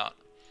worry about.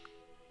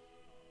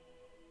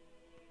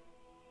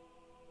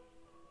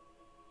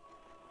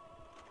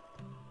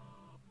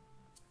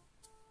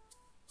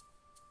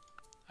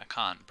 I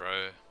can't,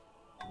 bro.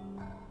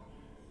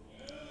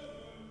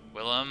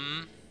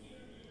 Willem.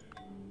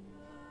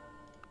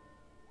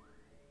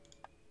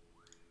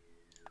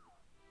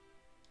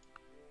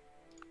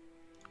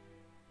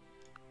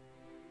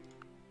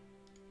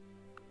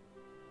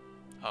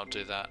 I'll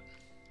do that.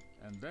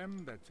 And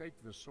them that take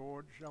the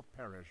sword shall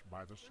perish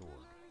by the sword.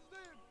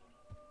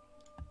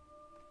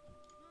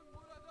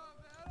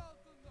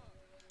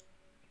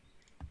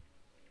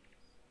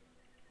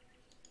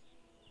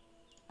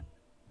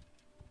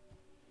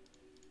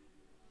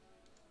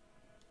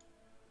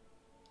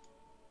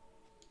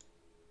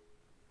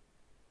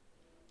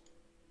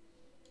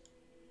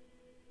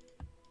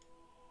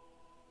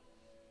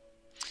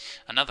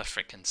 Another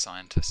frickin'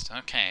 scientist.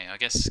 Okay, I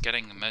guess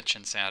getting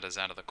merchants out is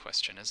out of the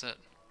question, is it?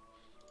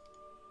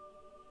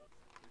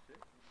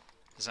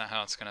 Is that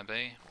how it's gonna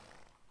be?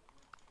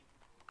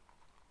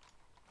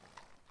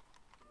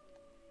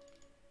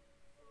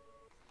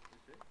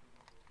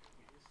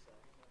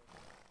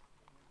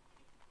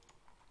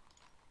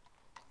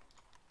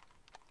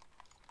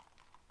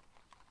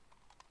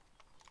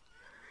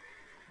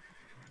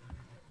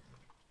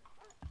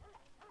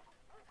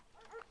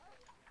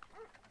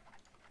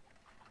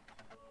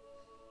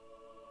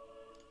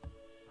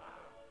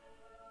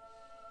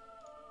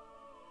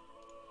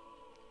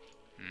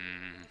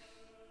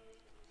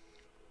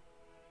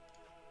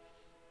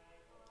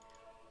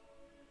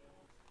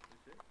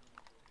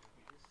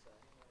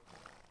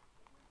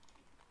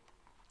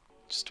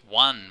 Just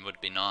one would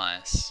be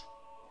nice.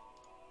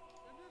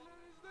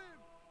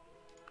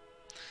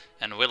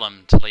 And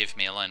Willem to leave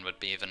me alone would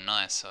be even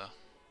nicer.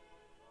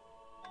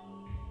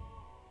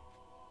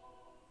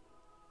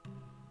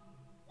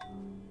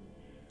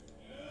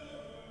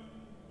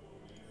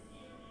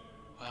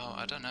 Well,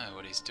 I don't know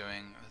what he's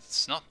doing.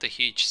 It's not the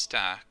huge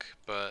stack,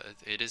 but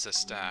it is a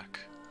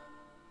stack.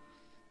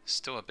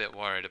 Still a bit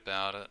worried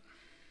about it.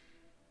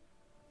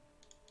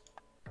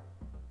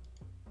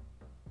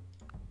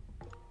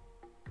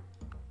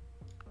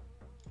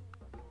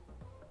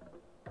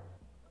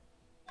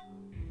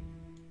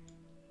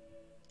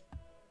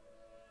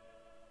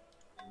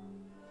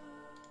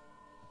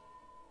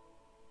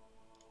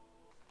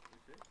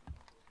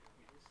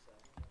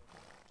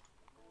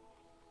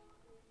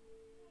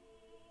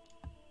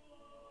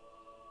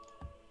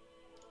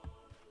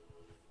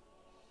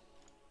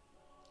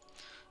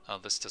 Oh,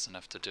 this doesn't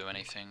have to do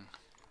anything.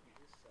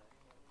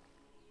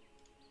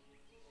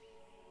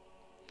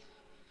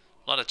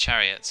 A lot of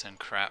chariots and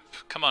crap.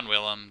 Come on,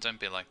 Willem, don't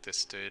be like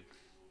this, dude.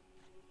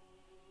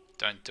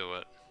 Don't do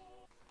it.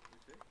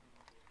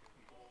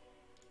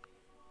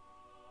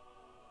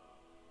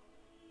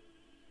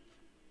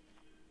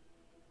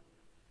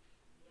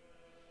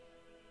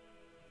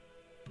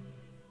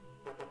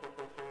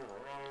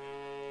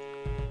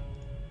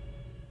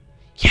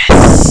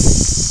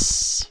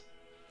 Yes!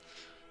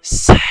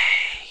 Safe!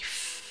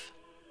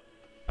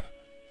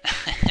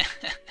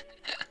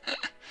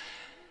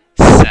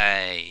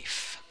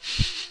 Safe.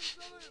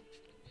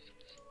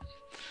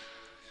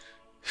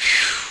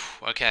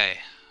 Phew, okay.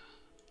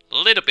 A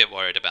little bit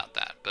worried about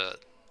that,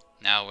 but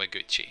now we're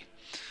Gucci.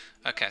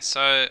 Okay,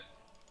 so...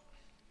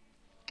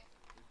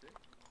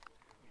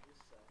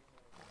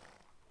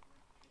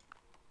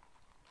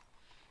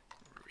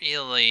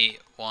 really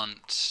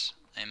want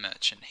a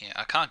merchant here.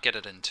 I can't get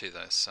it in 2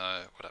 though,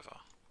 so whatever.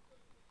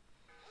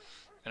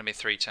 Gonna be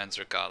 3 turns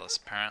regardless,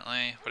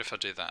 apparently. What if I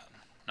do that?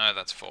 No,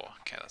 that's 4.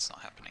 Okay, that's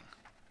not happening.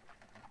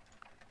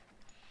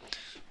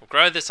 We'll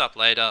grow this up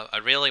later. I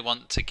really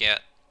want to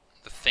get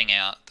the thing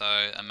out,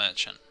 though, a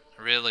merchant.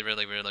 I really,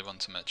 really, really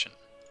want a merchant.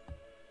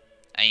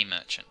 A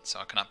merchant, so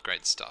I can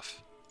upgrade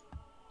stuff.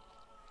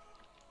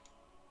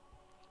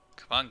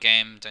 Come on,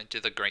 game, don't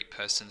do the great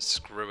person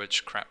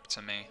screwage crap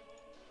to me.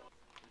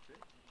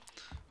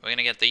 We're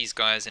gonna get these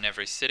guys in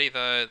every city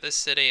though. This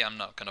city I'm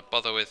not gonna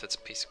bother with, it's a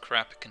piece of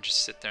crap, it can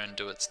just sit there and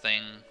do its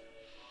thing.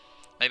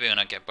 Maybe when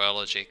I get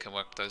biology it can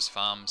work those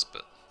farms,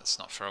 but that's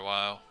not for a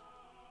while.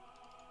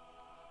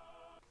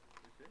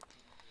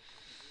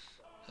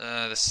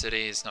 The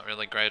city is not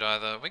really great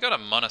either. We got a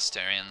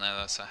monastery in there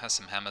though, so it has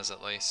some hammers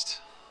at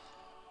least.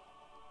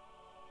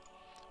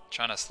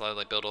 Trying to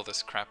slowly build all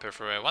this crap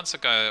everywhere. Once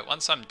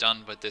I'm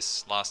done with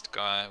this last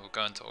guy, we'll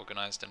go into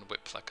organized and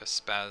whip like a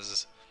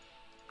spaz.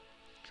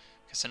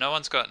 Okay, so no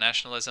one's got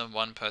nationalism,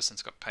 one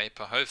person's got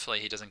paper.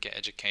 Hopefully he doesn't get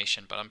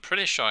education, but I'm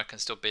pretty sure I can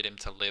still beat him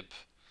to lib.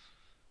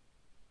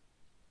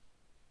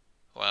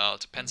 Well,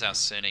 it depends how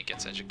soon he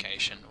gets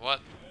education.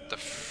 What the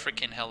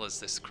freaking hell is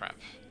this crap?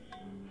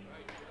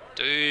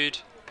 Dude.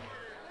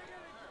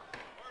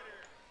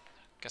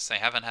 Guess they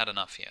haven't had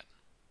enough yet.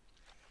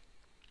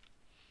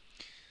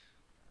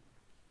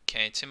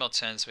 Okay, 2 more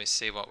turns, we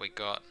see what we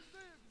got.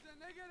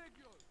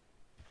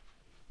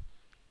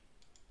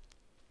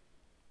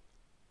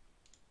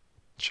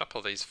 Chop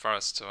all these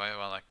forests away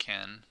while I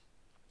can,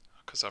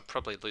 because I'll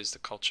probably lose the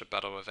culture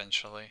battle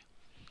eventually.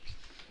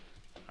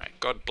 Alright,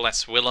 God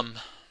bless Willem.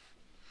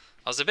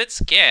 I was a bit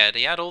scared,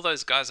 he had all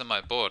those guys on my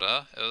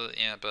border,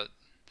 yeah, but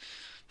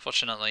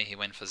fortunately he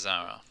went for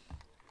Zara.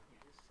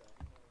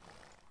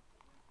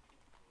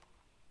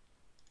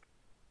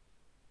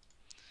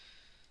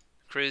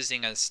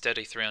 Cruising a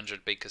steady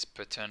 300 beakers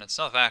per turn. It's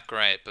not that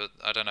great, but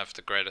I don't have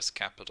the greatest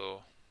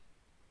capital.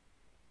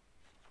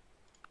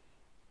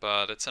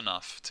 But it's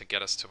enough to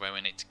get us to where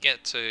we need to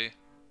get to.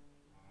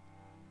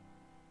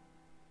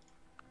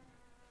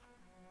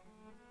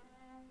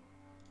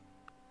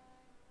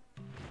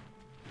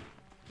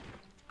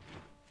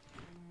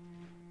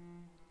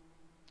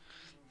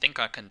 Think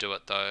I can do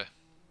it though.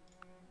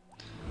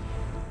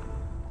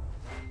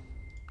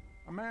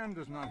 A man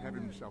does not have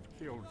himself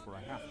killed for a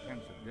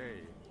halfpence a day,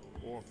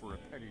 or for a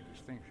petty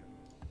distinction.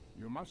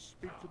 You must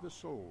speak to the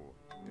soul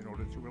in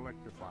order to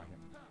electrify him.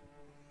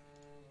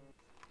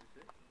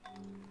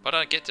 What did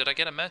I get? Did I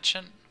get a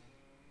merchant?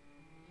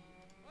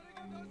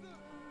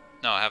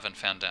 No, I haven't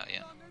found out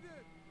yet.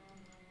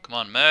 Come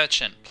on,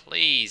 merchant,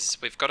 please.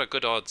 We've got a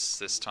good odds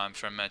this time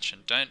for a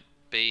merchant. Don't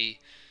be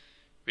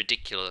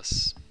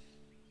ridiculous.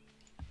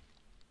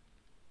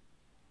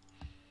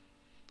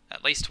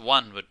 At least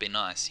one would be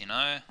nice, you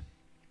know?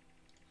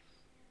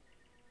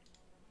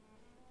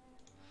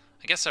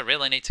 I guess I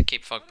really need to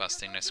keep fog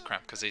busting this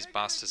crap, because these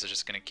bastards are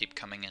just going to keep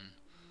coming in.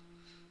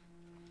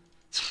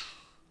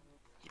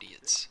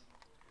 Idiots.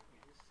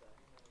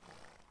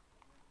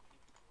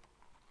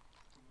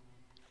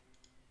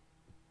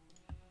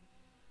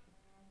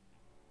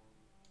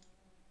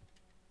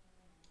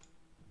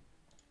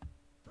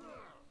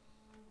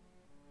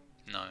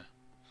 No.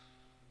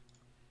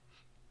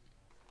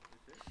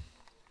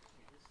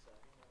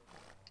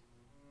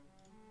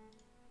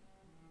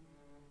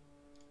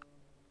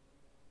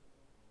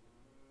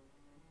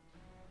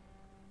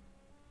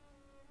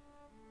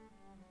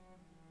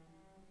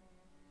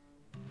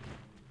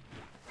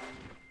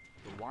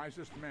 The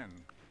wisest men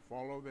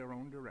follow their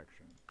own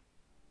direction.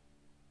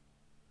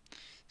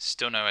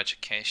 Still no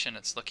education.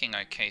 It's looking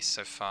okay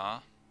so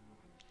far.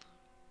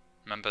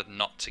 Remember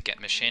not to get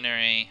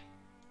machinery.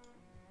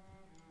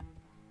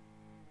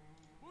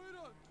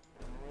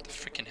 What the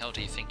freaking hell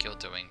do you think you're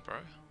doing, bro?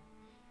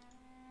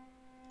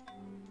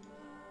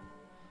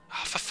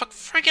 Oh, for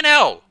freaking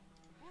hell!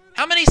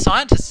 How many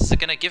scientists is it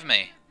gonna give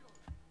me?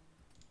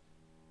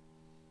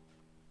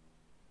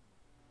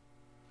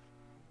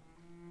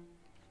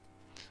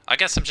 I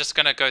guess I'm just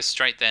gonna go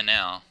straight there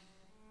now.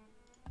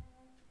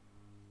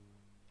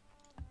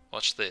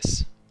 Watch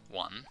this.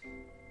 1.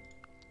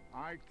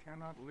 I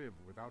cannot live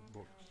without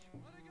books.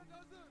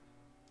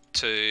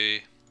 2.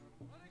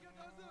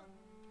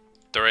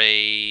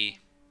 3.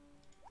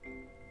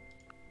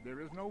 There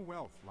is no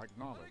wealth like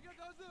knowledge,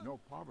 no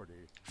poverty.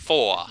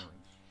 4. Ignorance.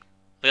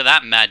 Look at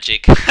that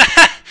magic.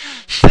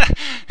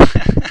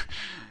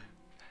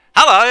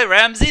 Hello,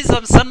 Ramses,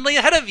 I'm suddenly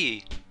ahead of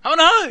you. Oh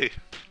no!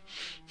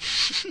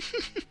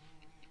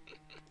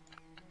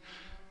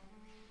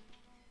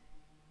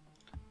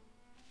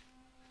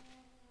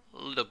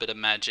 A little bit of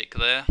magic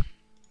there.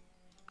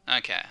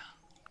 Okay.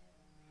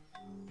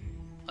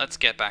 Let's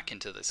get back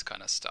into this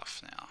kind of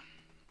stuff now.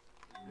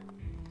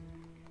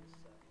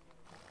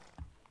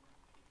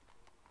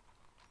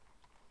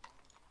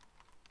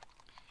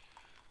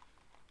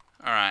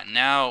 Alright,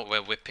 now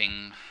we're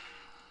whipping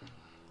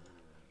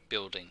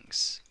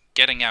buildings.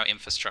 Getting our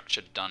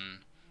infrastructure done.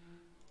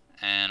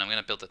 And I'm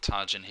going to build the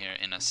Taj in here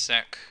in a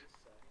sec.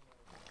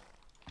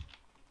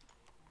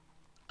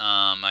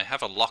 I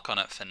have a lock on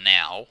it for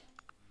now.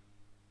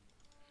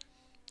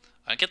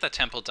 I get the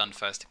temple done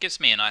first. It gives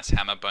me a nice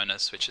hammer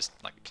bonus, which is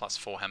like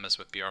 +4 hammers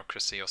with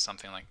bureaucracy or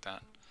something like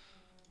that.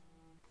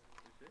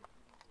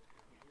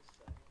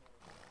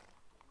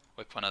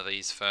 Whip one of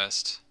these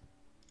first.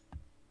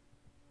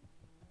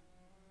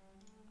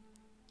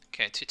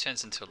 Okay, 2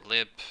 turns into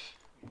lib.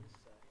 What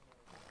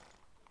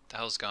the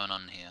hell's going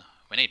on here?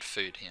 We need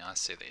food here, I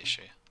see the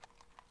issue.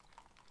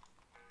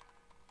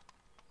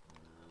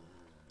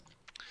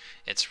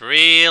 It's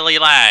really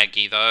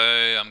laggy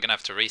though. I'm gonna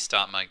have to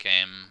restart my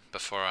game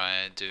before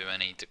I do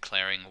any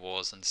declaring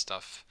wars and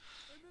stuff.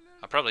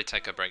 I'll probably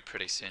take a break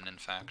pretty soon, in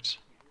fact.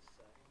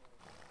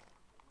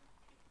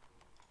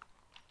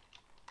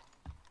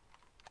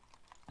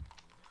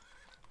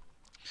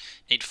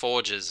 Need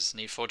forges.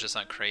 Need forges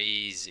like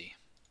crazy.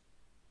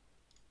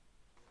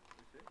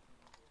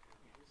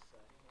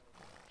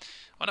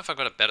 What if I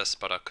got a better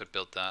spot I could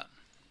build that?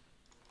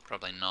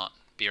 Probably not.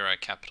 Bureau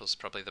capital's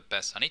probably the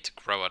best. I need to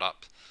grow it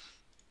up.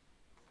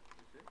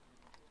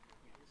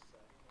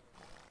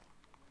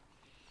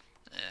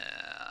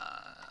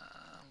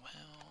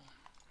 Well,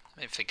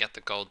 let me forget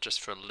the gold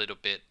just for a little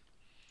bit.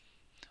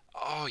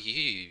 Oh,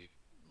 you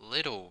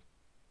little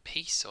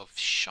piece of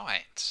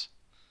shite.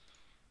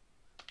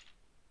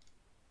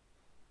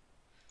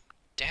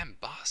 Damn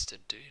bastard,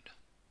 dude.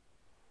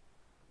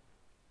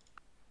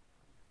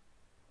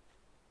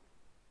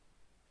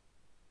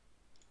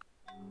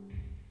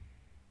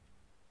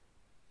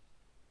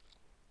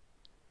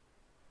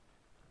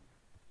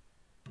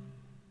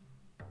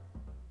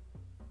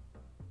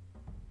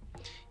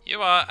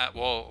 You are at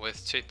war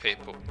with 2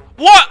 people.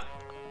 What?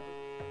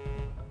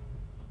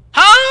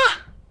 Huh?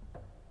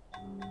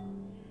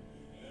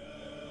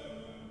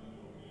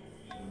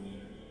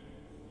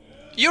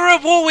 You're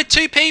at war with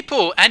 2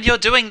 people and you're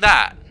doing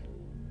that.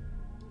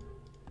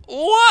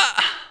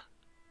 What?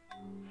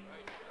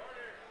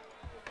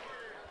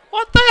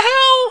 What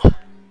the hell?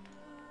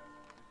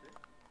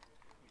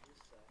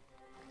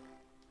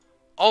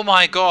 Oh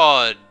my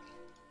god.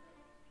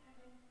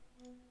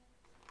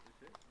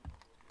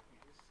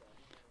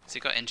 Has he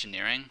got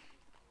engineering?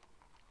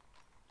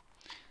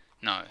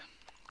 No.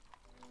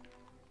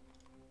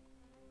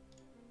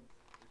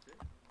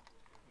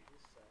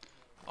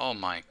 Oh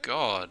my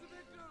god.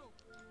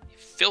 You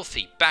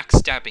filthy,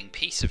 backstabbing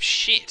piece of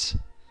shit.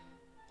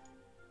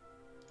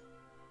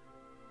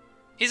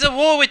 He's at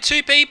war with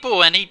 2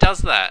 people and he does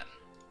that.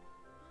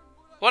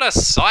 What a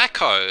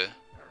psycho.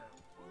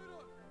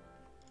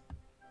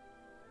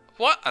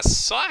 What a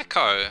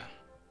psycho.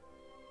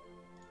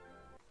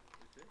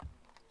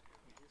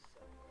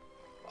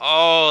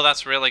 Oh,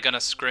 that's really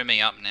gonna screw me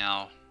up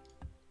now.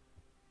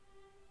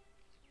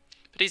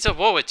 But he's at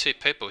war with 2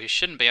 people. He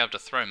shouldn't be able to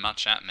throw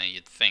much at me,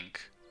 you'd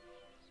think.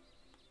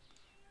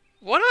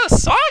 What a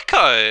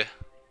psycho!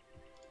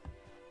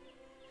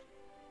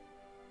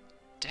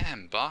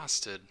 Damn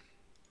bastard.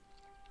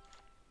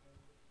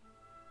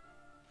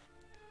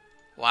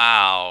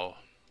 Wow.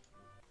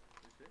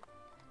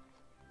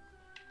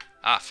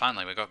 Ah,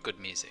 finally we got good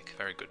music.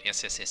 Very good.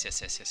 Yes, yes, yes,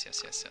 yes, yes, yes,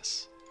 yes, yes,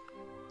 yes.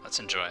 Let's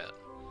enjoy it.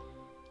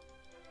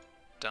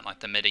 Don't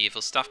like the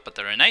medieval stuff, but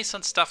the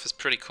Renaissance stuff is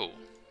pretty cool.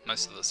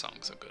 Most of the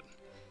songs are good.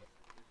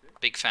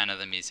 Big fan of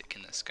the music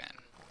in this game.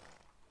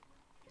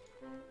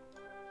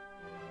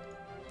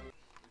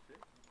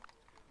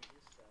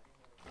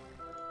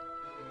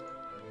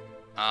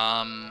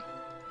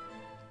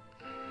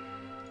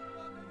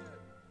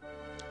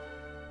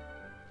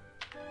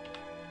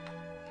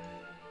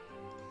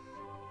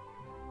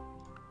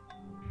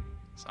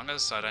 As long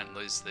as I don't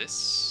lose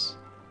this.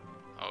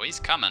 Oh, he's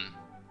coming.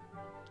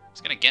 He's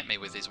gonna get me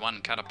with his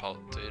 1 catapult,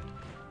 dude.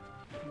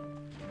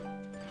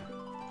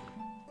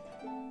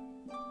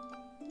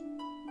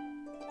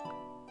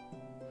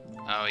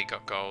 Oh, he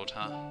got gold,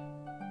 huh?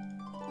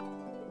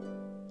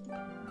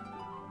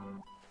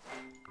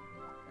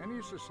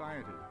 Any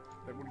society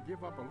that would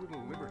give up a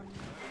little liberty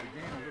to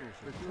gain a little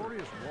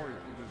victorious warrior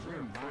to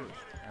reign first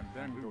and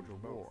then go to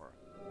war,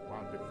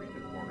 while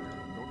defeated warriors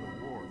go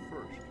to war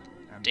first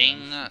and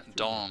Ding then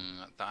dong,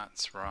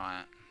 that's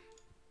right.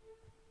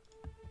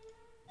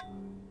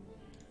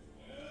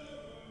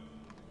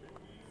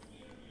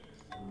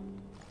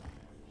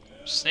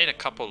 Just need a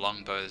couple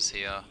longbows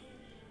here.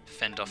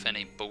 Fend off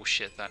any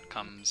bullshit that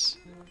comes.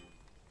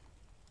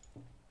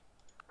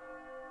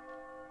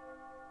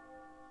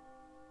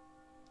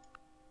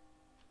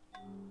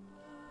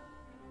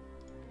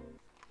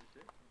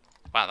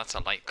 Wow, that's a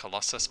lake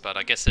Colossus, but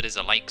I guess it is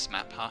a lakes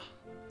map, huh?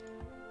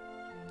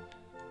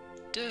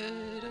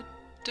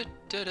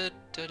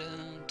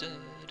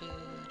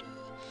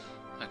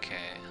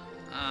 Okay.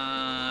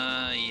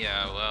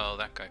 Yeah, well,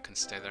 that guy can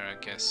stay there, I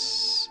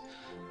guess.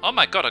 Oh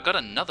my god, I got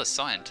another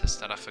scientist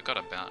that I forgot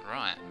about,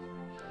 right.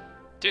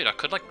 Dude, I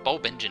could like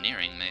bulb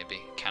engineering,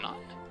 maybe. Can I?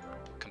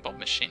 Can bulb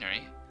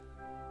machinery?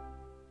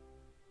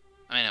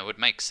 I mean, it would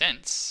make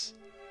sense.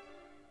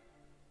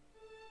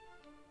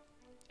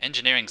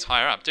 Engineering's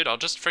higher up. Dude, I'll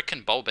just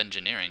frickin' bulb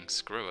engineering.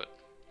 Screw it.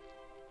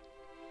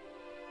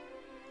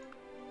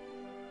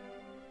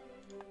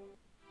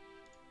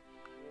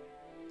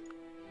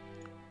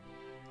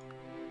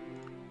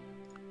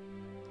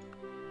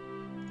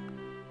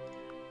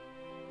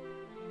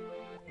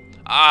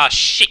 Ah,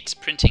 shit!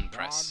 Printing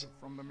press.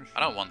 I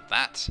don't want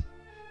that.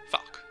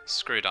 Fuck.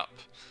 Screwed up.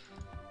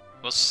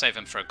 We'll save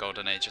him for a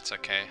golden age, it's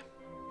okay.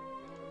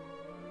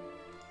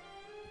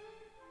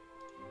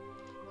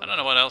 I don't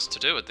know what else to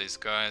do with these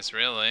guys,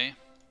 really.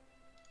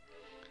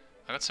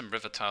 I got some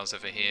river tiles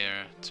over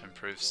here to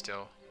improve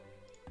still.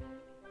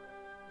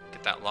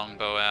 Get that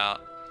longbow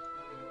out.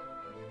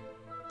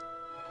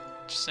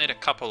 Just need a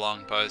couple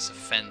longbows to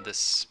fend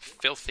this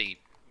filthy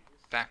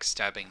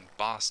backstabbing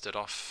bastard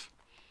off.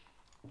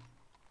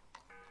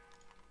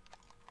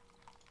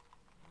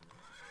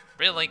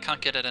 Really?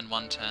 Can't get it in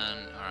one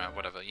turn? Alright,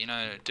 whatever. You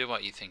know, do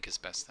what you think is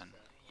best then,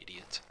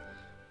 idiot.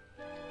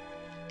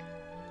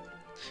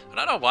 I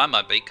don't know why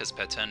my beakers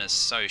per turn is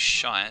so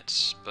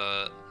shite,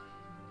 but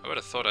I would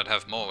have thought I'd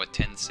have more with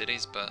 10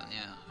 cities, but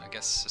yeah, I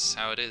guess this is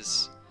how it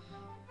is.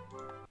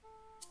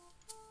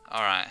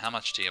 Alright, how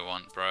much do you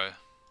want, bro?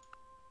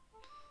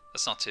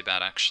 That's not too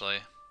bad, actually.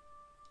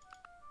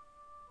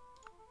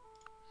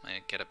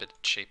 Maybe get a bit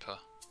cheaper.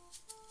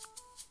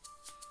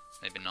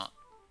 Maybe not.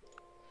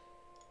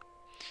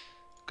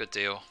 Good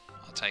deal.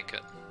 I'll take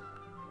it.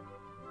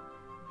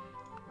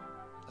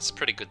 That's a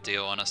pretty good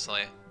deal,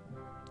 honestly.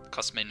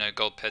 Cost me no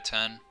gold per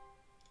turn.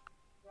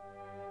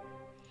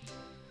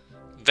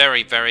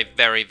 Very, very,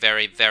 very,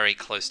 very, very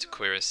close to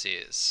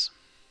cuirassiers.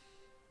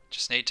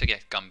 Just need to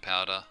get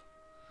gunpowder.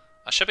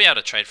 I should be able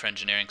to trade for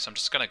engineering, so I'm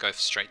just going to go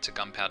straight to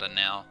gunpowder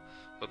now.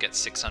 We'll get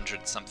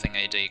 600 something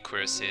AD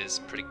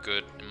cuirassiers. Pretty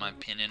good, in my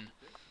opinion.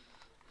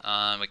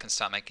 We can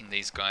start making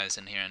these guys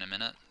in here in a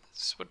minute.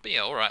 This would be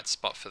an alright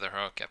spot for the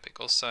heroic epic.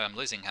 Also, I'm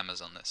losing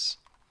hammers on this.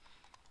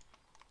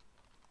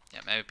 Yeah,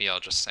 maybe I'll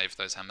just save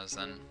those hammers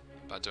then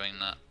by doing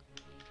that.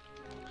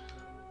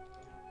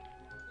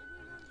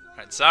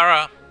 Alright,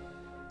 Zara!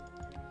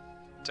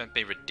 Don't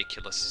be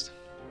ridiculous.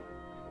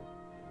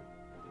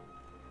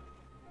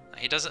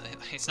 He doesn't.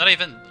 He's not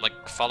even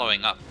like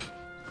following up.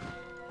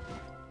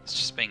 He's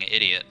just being an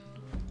idiot.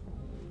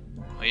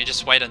 Well, you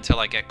just wait until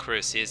I get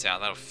cuirassiers out.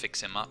 That'll fix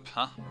him up,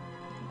 huh?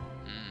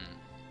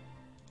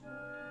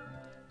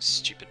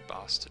 Stupid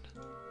bastard.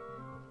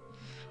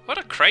 What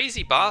a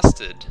crazy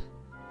bastard.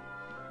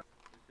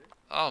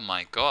 Oh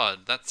my god,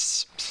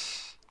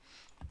 that's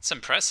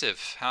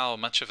impressive how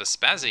much of a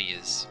spaz he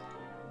is.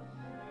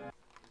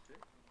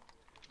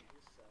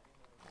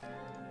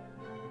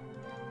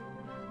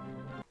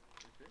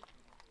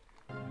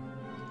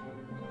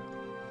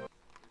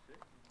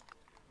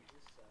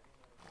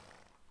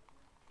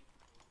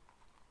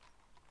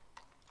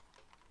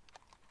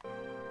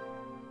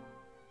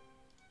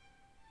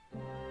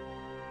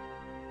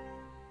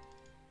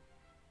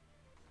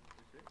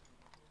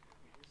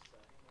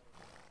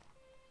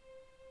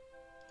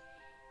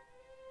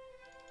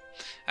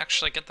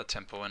 Actually, get the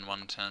temple in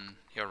 110.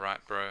 You're right,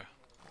 bro.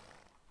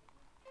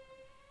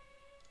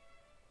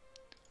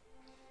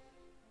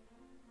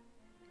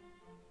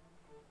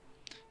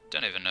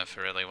 Don't even know if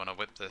I really want to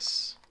whip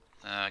this.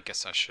 I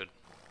guess I should.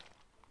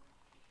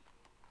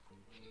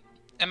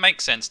 It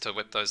makes sense to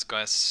whip those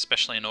guys,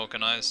 especially in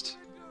organized.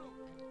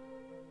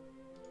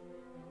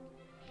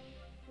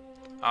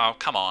 Oh,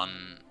 come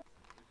on.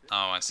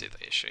 Oh, I see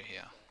the issue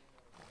here.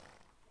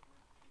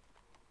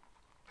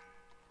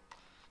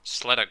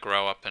 Just let it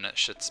grow up and it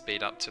should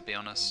speed up, to be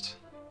honest.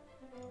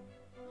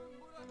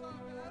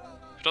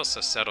 Could also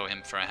settle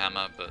him for a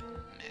hammer, but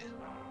meh.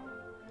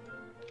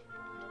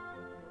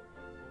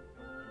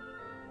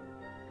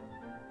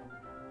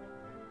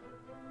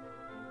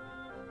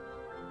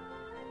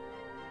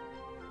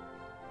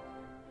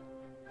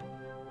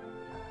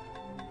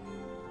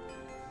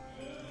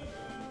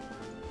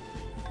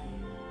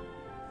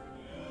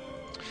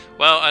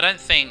 Well, I don't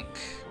think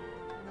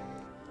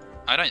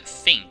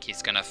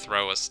he's gonna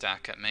throw a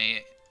stack at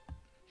me.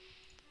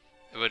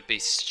 It would be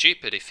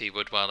stupid if he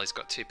would while he's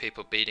got two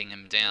people beating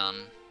him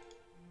down.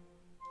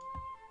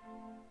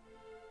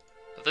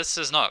 But this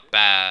is not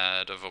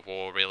bad of a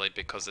war really,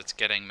 because it's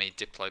getting me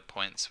Diplo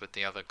points with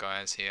the other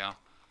guys here.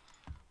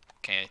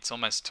 Okay, it's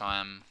almost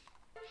time.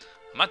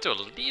 I might do a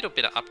little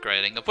bit of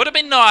upgrading. It would have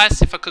been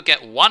nice if I could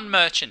get one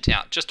merchant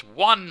out. Just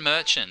one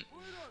merchant.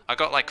 I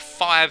got like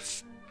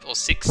 5 or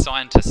 6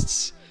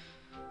 scientists.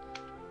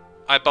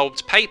 I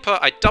bulbed paper,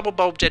 I double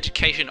bulbed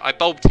education, I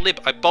bulbed lib,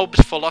 I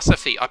bulbed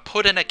philosophy, I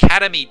put an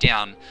academy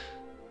down.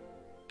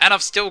 And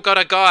I've still got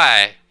a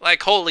guy.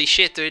 Like, holy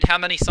shit, dude, how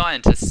many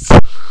scientists?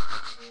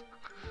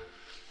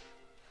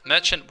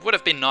 Merchant would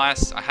have been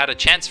nice. I had a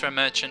chance for a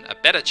merchant, a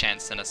better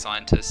chance than a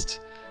scientist.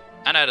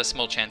 And I had a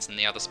small chance in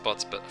the other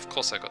spots, but of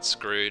course I got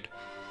screwed.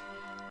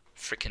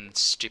 Freaking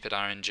stupid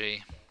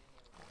RNG.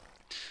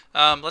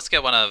 Let's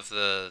get one of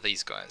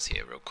these guys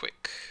here real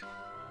quick.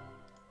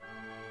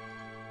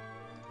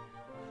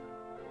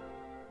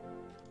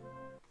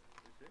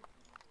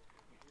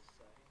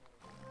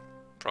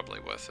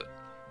 Probably worth it.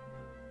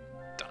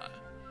 Don't know.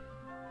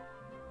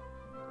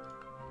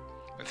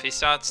 If he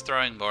starts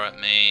throwing more at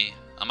me,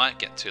 I might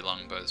get 2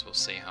 longbows. We'll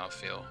see how I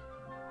feel.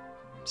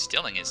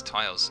 Stealing his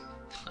tiles.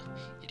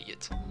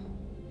 Idiot.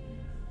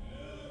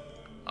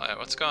 Alright,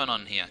 what's going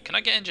on here? Can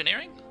I get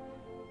engineering?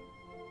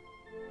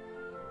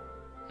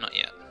 Not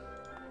yet.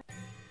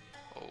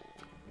 Oh,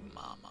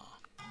 mama.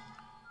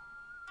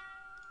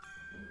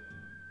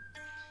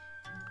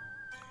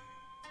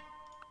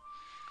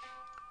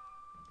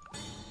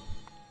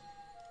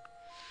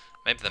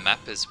 Maybe the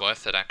map is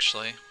worth it,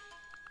 actually.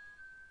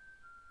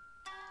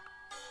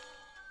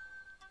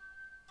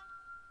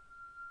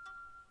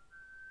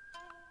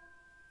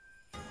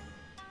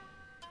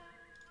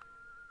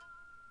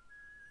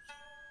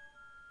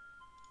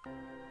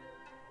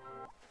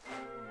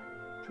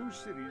 Two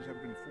cities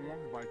have been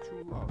formed by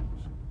two loves.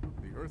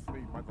 The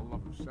earthly by the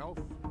love of self,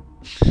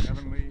 the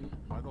heavenly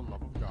by the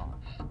love of God.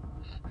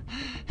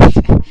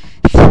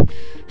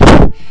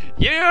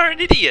 You're an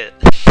idiot!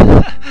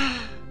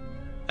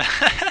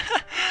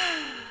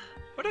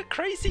 What a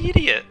crazy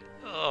idiot!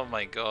 Oh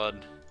my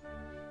god.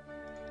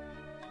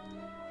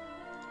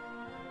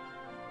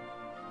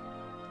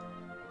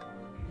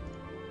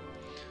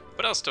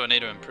 What else do I need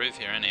to improve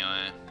here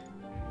anyway?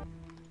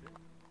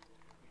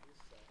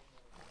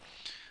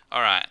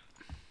 Alright.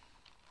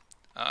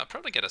 I'll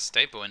probably get a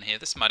stable in here.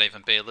 This might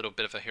even be a little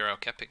bit of a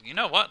heroic epic. You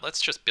know what?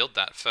 Let's just build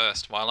that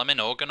first. While I'm in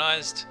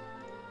organized,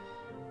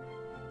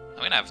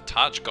 I'm gonna have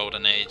Taj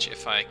Golden Age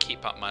if I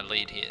keep up my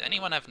lead here.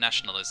 Anyone have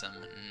nationalism?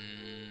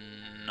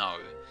 No.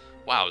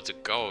 Wow, De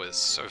Gaulle is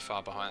so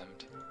far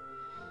behind.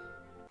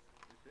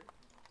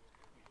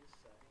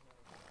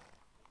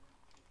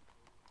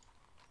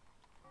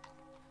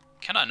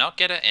 Can I not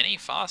get it any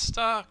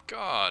faster?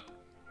 God.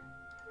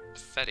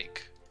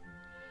 Pathetic.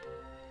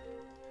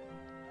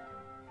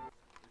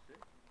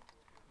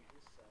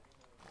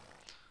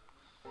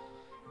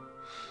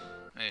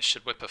 Maybe I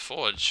should whip a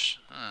forge.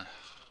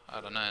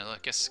 I don't know, I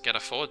guess get a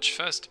forge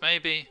first,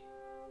 maybe?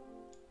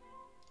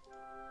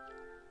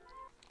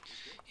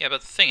 Yeah,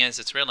 but the thing is,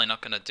 it's really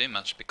not going to do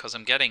much because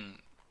I'm getting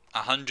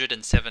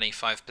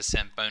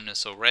 175%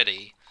 bonus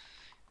already.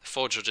 The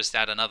forge will just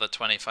add another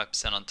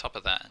 25% on top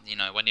of that. You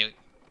know, when you're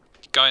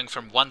going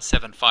from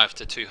 175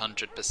 to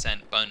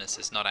 200% bonus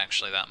is not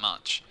actually that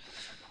much.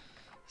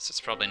 So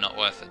it's probably not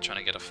worth it trying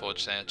to get a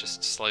forge there.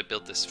 Just slow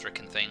build this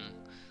frickin' thing.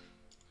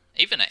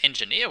 Even an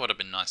engineer would have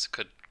been nice. I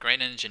could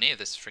great engineer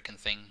this frickin'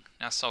 thing.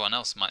 Now someone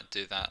else might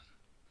do that.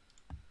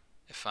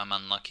 If I'm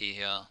unlucky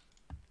here.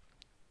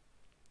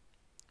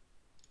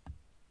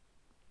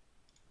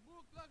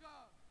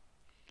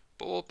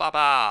 Boo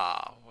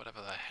baba!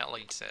 Whatever the hell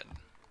he said.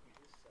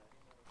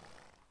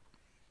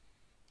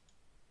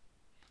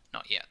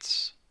 Not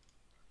yet.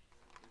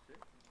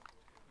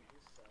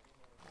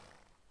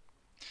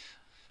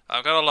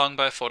 I've got a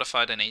longbow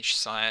fortified in each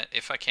site.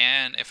 If I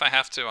can, if I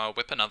have to, I'll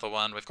whip another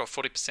one. We've got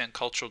 40%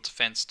 cultural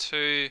defense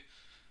too.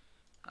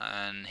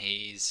 And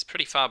he's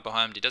pretty far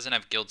behind. He doesn't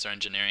have guilds or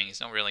engineering. He's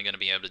not really going to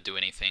be able to do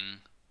anything.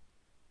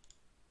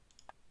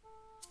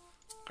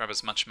 Grab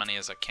as much money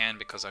as I can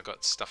because I've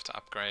got stuff to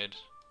upgrade.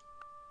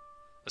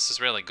 This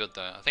is really good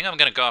though. I think I'm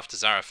going to go after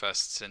Zara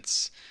first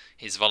since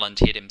he's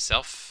volunteered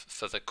himself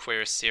for the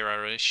cuirassier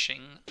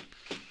rushing.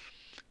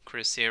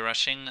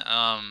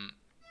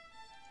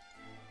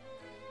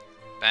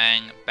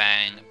 Bang,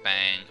 bang,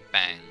 bang,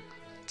 bang.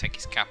 Take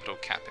his capital,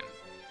 cap him.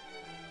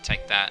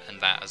 Take that and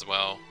that as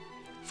well.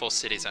 4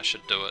 cities, I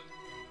should do it.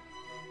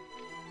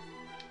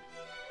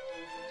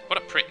 What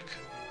a prick.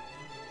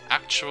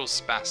 Actual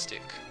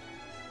spastic.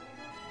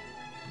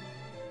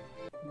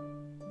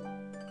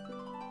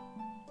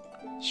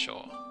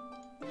 Sure.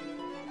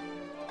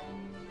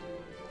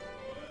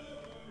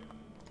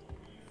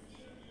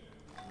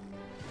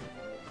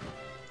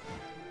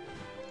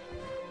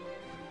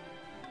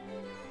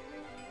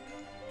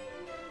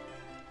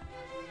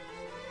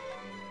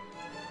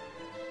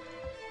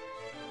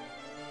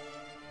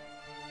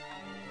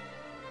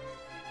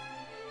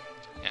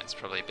 Yeah, it's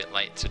probably a bit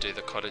late to do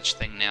the cottage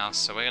thing now,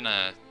 so we're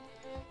gonna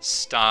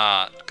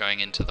start going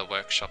into the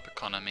workshop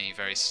economy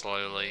very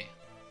slowly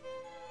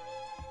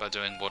by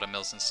doing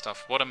watermills and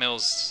stuff.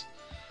 Watermills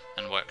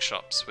and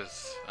workshops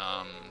with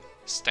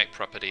state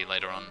property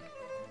later on.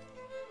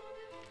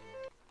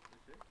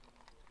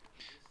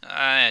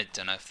 I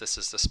don't know if this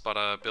is the spot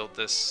I build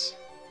this.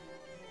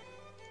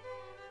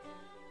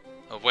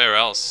 Or where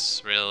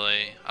else,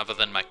 really, other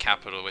than my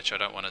capital, which I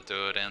don't want to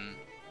do it in.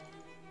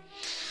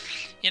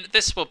 You know,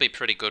 this will be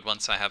pretty good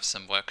once I have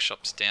some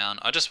workshops down.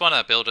 I just want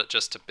to build it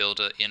just to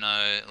build it, you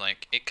know,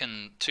 like, it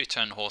can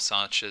 2-turn horse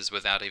archers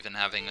without even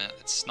having it.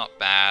 It's not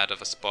bad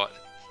of a spot.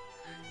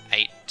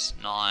 8,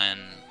 9,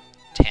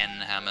 10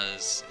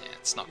 hammers, yeah,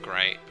 it's not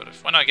great, but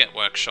when I get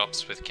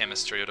workshops with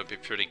chemistry, it'll be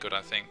pretty good,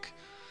 I think.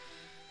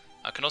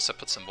 I can also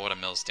put some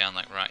watermills down,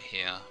 like right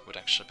here, would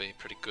actually be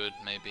pretty good,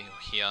 maybe,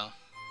 or here.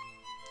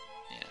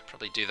 Yeah,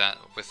 probably do that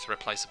with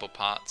replaceable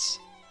parts.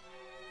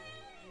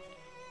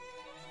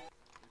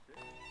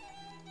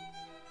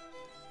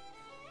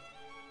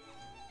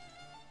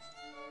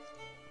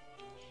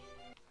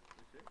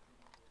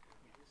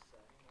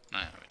 No,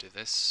 we do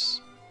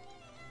this.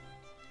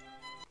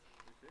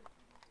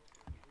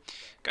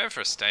 Go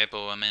for a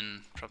stable, I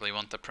mean, probably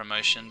want the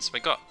promotions. We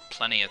got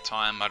plenty of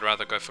time. I'd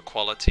rather go for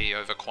quality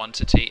over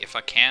quantity if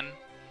I can.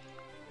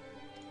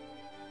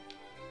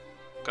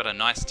 Got a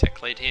nice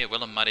tech lead here.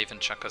 Willem might even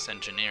chuck us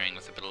engineering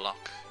with a bit of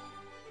luck.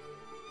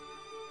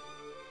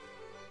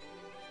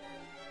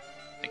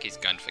 I think he's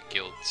going for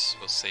guilds.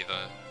 We'll see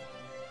though.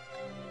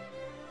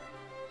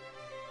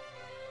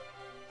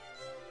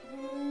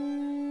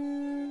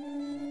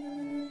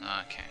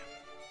 Okay.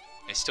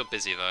 He's still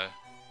busy though.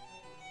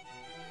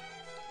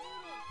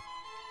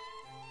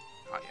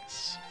 Ah,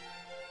 yes.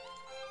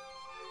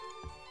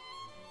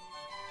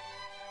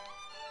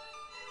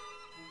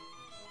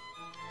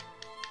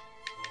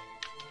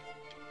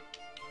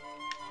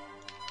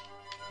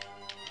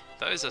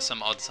 Those are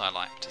some odds I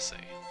like to see.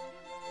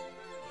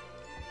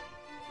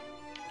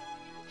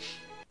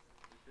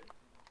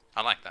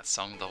 I like that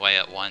song, the way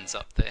it winds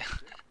up there.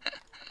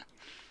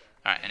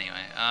 Alright,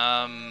 anyway,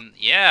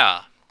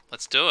 yeah,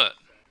 let's do it.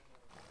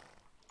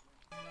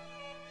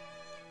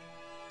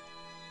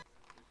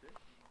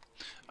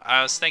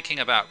 I was thinking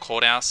about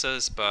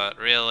courthouses, but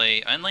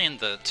really, only in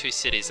the 2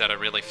 cities that are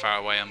really far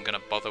away I'm gonna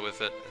bother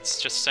with it.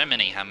 It's just so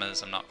many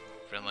hammers, I'm not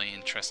really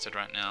interested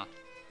right now.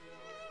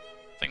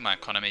 I think my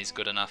economy's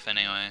good enough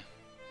anyway.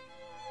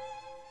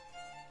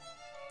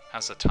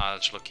 How's the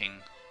Taj looking?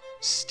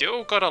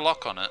 Still got a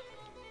lock on it.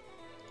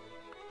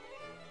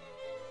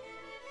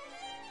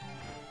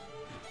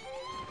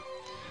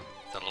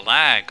 The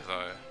lag,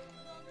 though.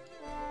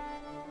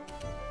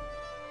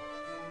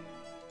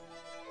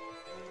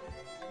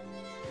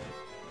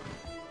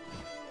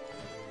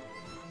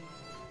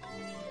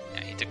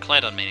 Yeah, he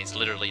declared on me and he's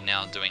literally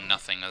now doing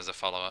nothing as a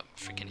follow-up.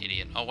 Freaking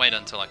idiot. I'll wait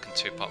until I can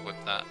 2-pot whip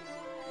that.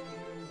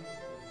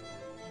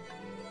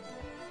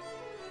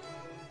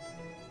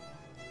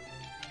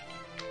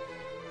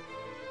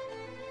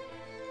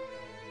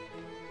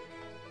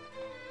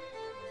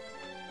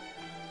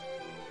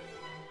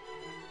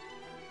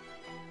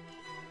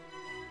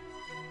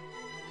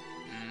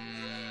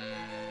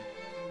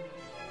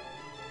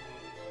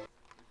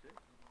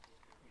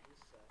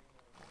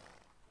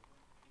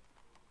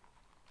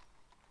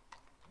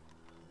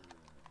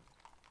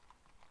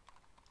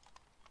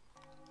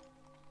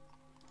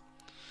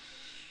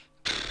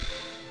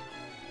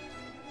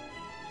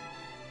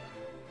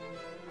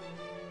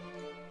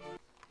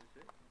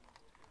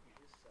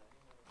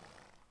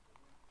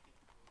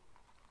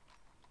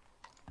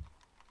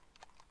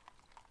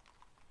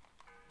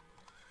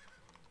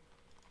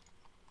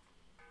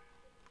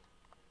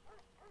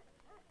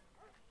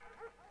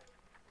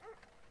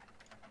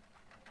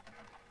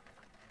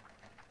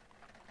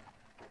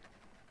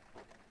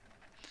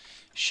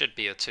 Should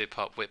be a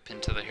 2-pot whip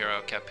into the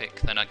heroic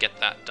epic, then I get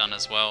that done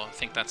as well. I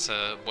think that's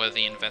a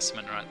worthy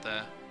investment right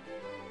there.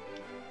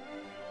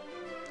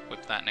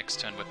 Whip that next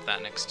turn, whip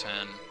that next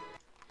turn.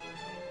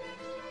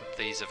 Whip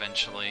these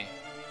eventually.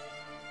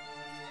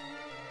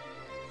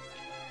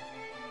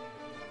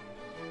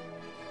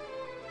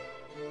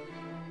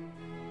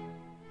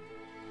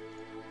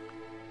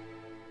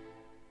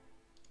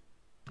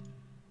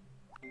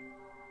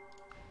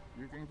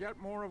 You can get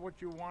more of what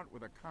you want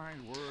with a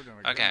kind word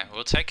and a Okay, gun.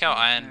 we'll take our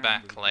iron And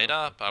back with later,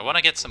 justice. but I want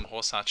to get some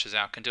horse archers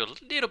out. Can do a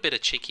little bit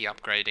of cheeky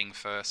upgrading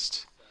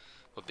first.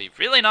 Would be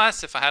really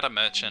nice if I had a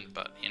merchant,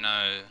 but you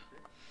know,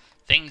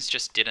 things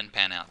just didn't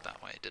pan out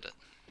that way, did it?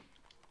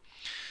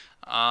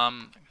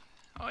 Oh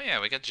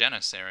yeah, we got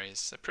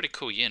Janissaries. A pretty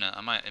cool unit.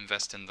 I might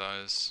invest in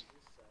those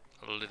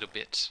a little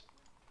bit.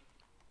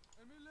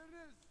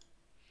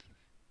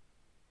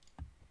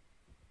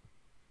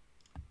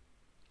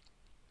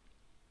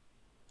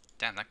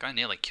 Damn, that guy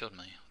nearly killed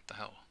me. What the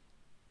hell?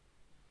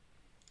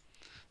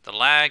 The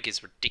lag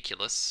is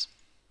ridiculous.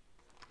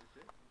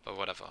 But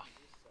whatever.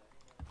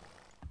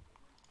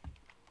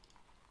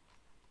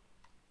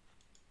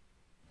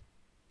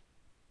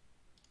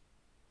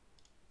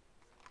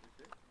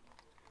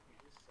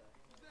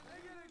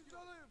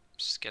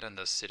 Just get in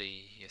the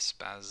city, you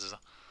spaz.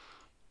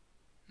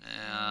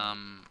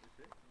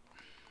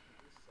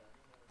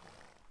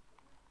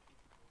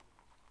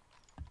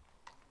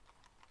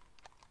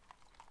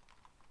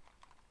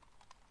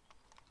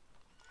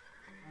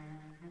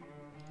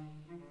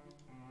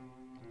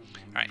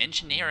 Alright,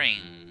 engineering.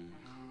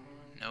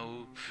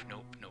 Nope,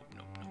 nope, nope,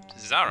 nope, nope.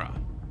 Zara.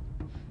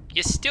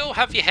 You still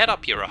have your head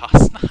up your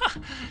ass.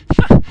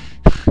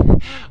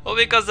 Well,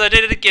 because I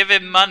didn't give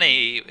him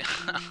money.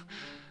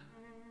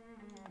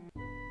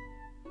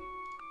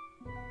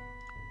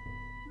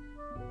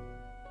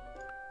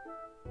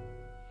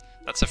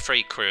 That's a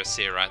free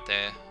cuirassier right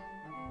there.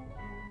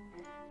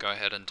 Go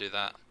ahead and do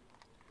that.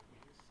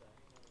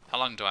 How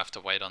long do I have to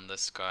wait on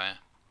this guy?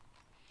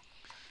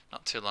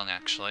 Not too long,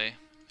 actually.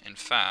 In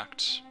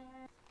fact...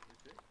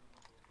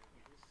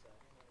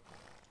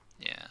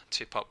 yeah,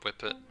 2-pop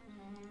whip it.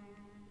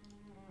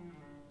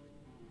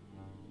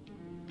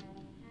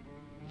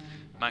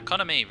 My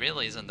economy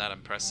really isn't that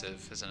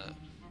impressive, isn't it?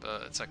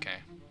 But it's okay.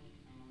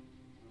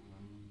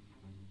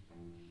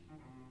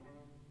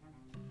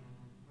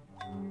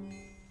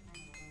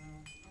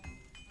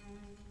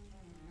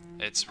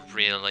 It's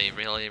really,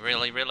 really,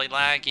 really, really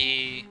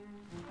laggy.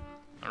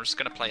 I'm just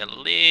gonna play a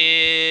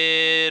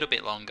little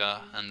bit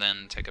longer and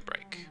then take a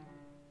break.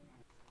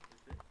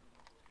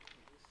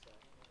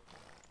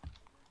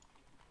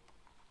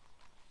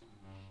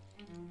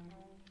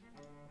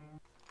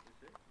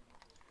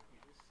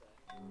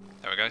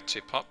 There we go,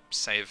 2-pop,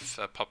 save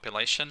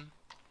population.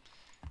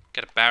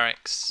 Get a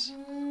barracks.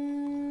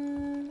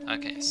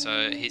 Okay,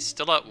 so he's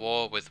still at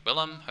war with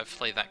Willem.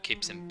 Hopefully that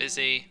keeps him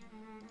busy.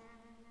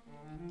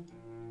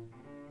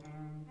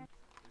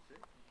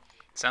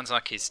 Sounds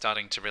like he's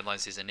starting to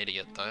realize he's an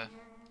idiot, though.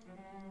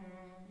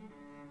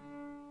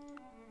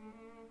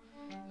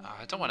 Oh,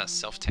 I don't want to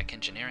self-tech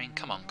engineering.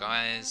 Come on,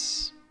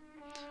 guys.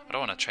 I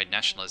don't want to trade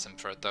nationalism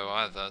for it, though,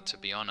 either, to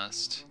be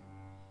honest.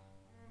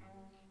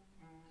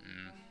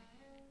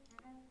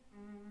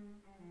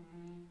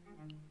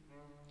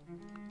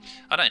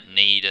 I don't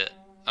need it.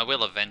 I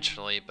will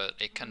eventually, but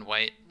it can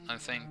wait, I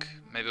think.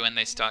 Maybe when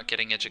they start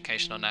getting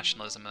educational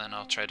nationalism, then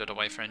I'll trade it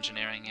away for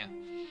engineering, yeah.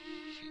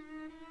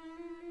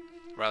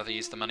 Rather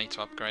use the money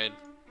to upgrade.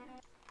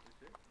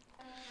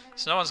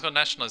 So no one's got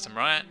nationalism,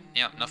 right?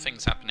 Yep,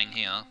 nothing's happening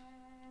here.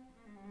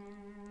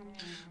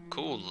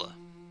 Cool.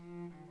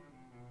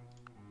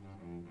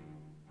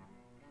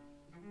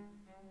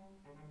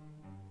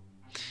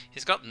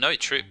 He's got no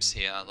troops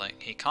here,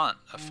 like, he can't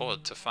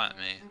afford to fight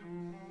me.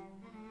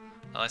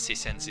 Unless he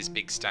sends his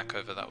big stack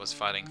over that was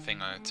fighting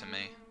Thingo to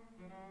me.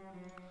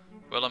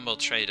 Willem will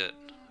trade it.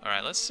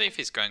 Alright, let's see if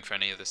he's going for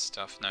any of this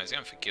stuff. No, he's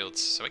going for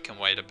guilds, so we can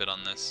wait a bit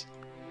on this.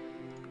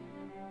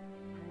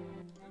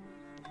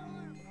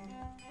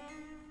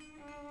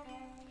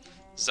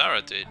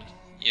 Zara, dude,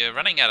 you're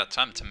running out of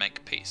time to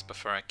make peace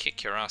before I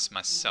kick your ass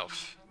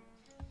myself.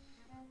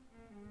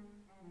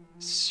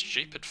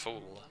 Stupid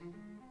fool.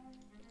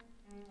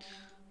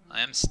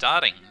 I am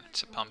starting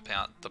to pump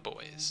out the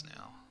boys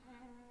now.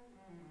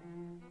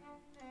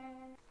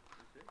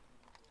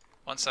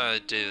 Once I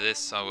do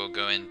this, I will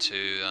go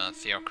into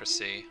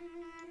theocracy.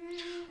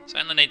 So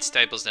I only need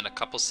stables in a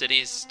couple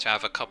cities to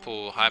have a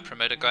couple high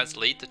promoted guys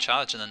lead the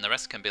charge, and then the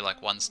rest can be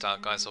like 1-star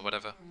guys or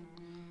whatever.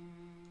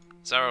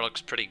 Zara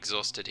looks pretty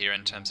exhausted here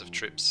in terms of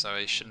troops, so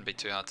he shouldn't be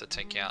too hard to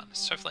take out.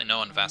 There's hopefully no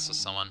one vassals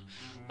someone.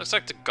 Looks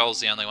like the Gull's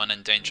the only one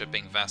in danger of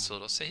being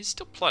vassaled, so he's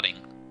still plotting.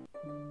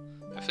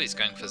 Hopefully he's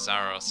going for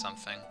Zara or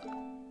something.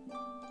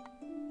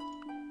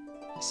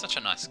 He's such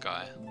a nice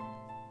guy.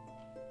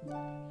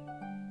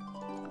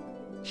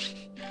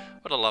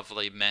 What a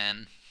lovely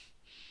man.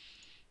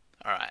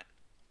 Alright.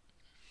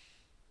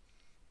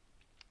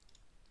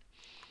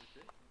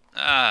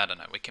 I don't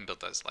know, we can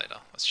build those later.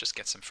 Let's just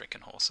get some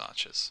freaking horse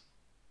archers.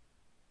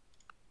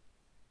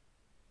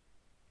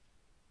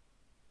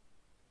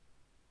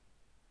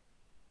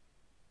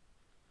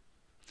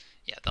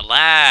 Yeah, the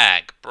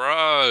lag,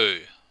 bro!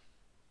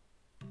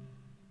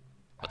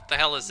 What the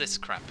hell is this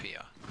crap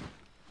here?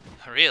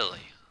 Really?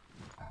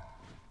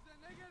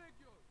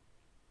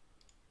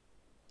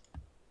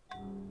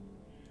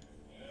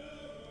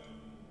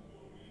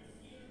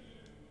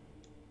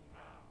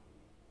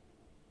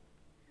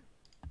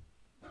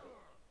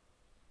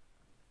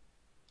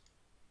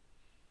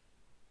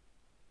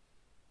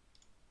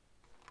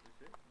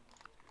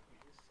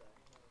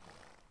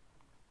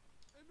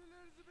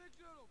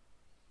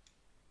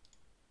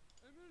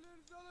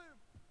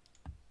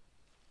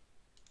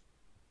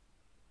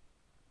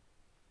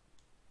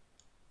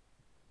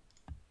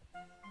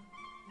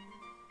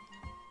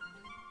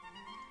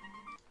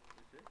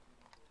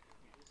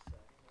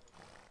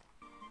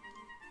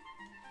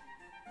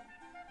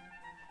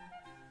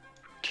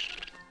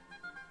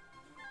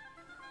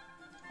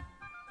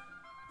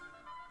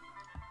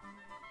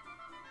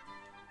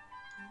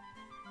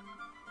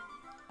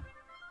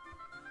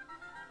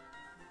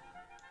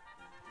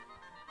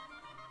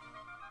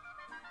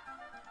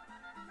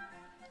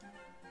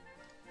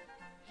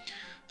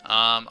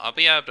 I'll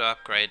be able to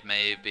upgrade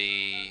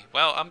maybe...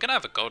 Well, I'm going to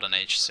have a golden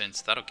age soon,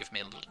 so that'll give me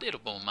a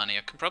little more money.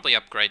 I can probably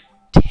upgrade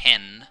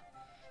 10,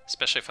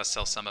 especially if I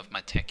sell some of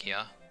my tech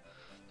here.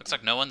 Looks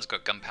like no one's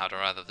got gunpowder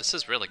either. This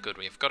is really good.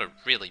 We've got a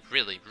really,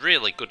 really,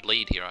 really good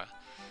lead here. I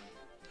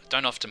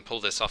don't often pull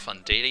this off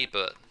on Deity,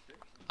 but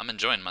I'm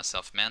enjoying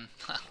myself, man.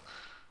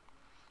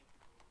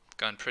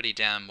 Going pretty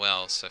damn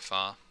well so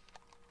far.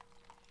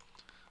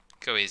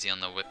 Go easy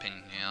on the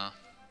whipping, yeah.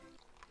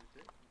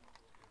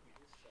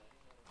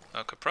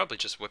 I could probably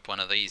just whip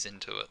one of these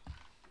into it.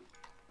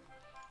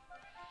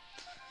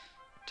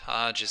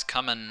 Taj is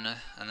coming,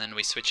 and then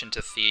we switch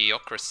into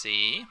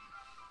theocracy.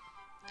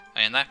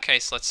 In that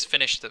case, let's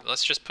finish the.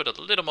 Let's just put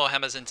a little more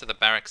hammers into the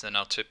barracks, and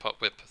I'll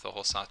two-pot whip the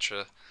horse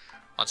archer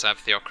once I have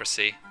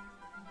theocracy.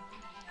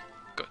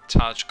 Got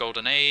Taj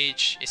Golden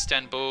Age,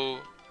 Istanbul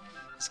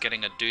is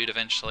getting a dude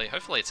eventually.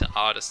 Hopefully it's an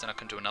artist, and I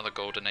can do another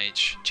Golden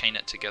Age, chain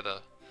it together.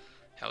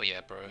 Hell yeah,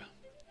 bro.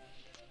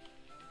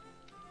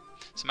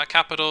 So my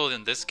capital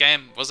in this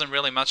game wasn't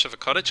really much of a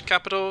cottage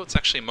capital. It's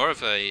actually more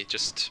of a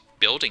just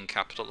building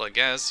capital, I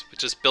guess. We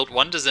just built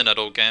wonders in it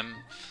all game.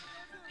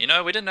 You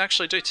know, we didn't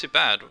actually do too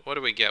bad. What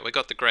do we get? We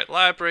got the Great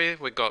Library,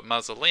 we got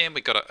Mausoleum,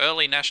 we got an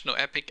early national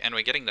epic, and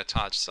we're getting the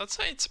Taj. So I'd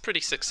say it's a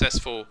pretty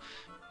successful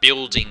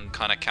building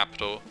kind of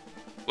capital.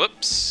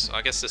 Whoops,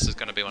 I guess this is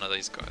going to be one of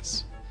these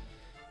guys.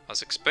 I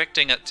was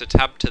expecting it to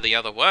tab to the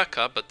other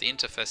worker, but the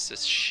interface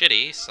is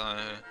shitty, so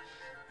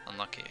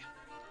unlucky.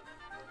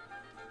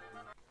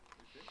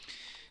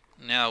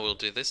 Now we'll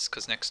do this,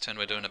 because next turn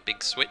we're doing a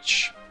big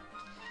switch.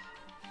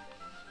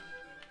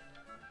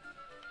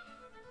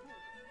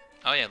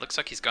 Oh yeah, looks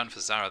like he's gone for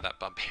Zara, that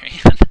barbarian.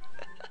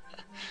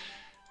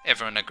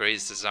 Everyone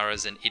agrees that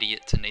Zara's an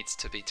idiot and needs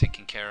to be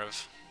taken care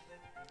of.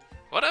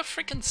 What a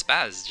freaking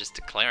spaz, just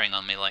declaring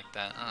on me like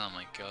that. Oh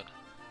my god.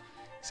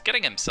 He's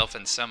getting himself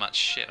in so much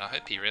shit, I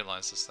hope he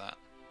realizes that.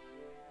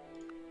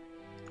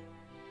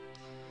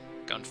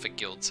 Going for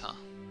guilds, huh?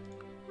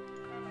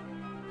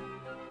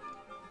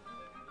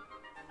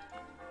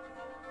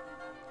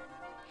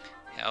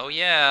 Hell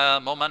yeah,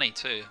 more money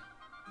too.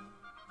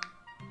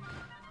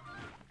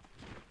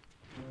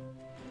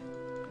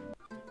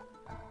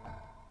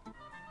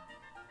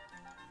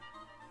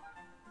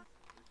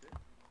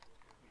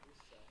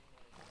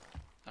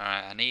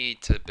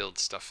 need to build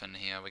stuff in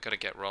here. We gotta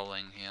get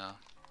rolling here.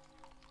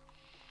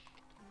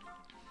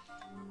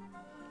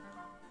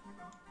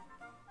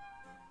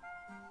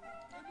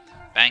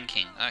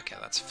 Banking. Okay,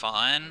 that's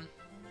fine.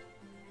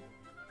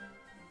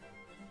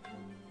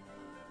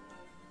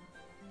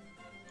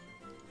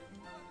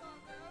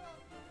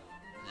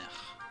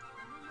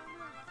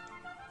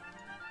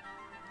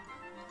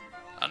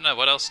 I don't know,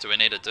 what else do we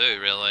need to do,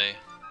 really?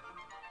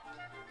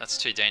 That's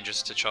too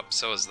dangerous to chop,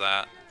 so is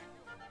that.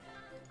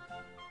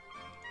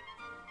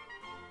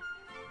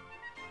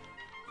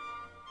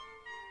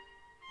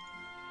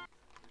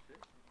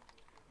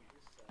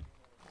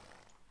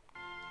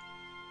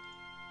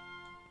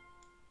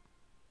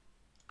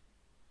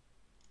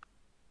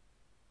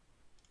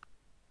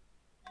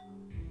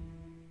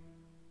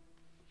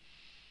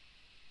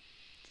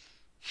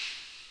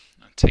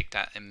 I'll take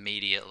that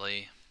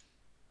immediately.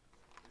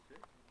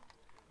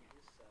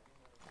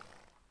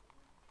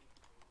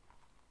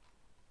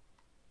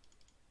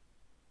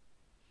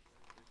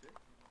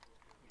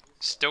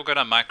 Still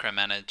gotta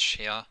micromanage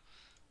here.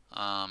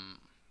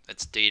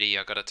 It's Deity,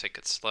 I gotta take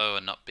it slow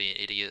and not be an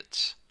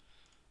idiot.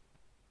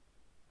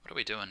 What are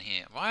we doing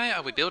here? Why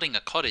are we building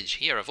a cottage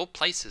here of all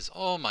places?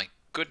 Oh my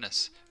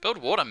goodness. Build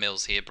water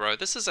mills here, bro.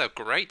 This is a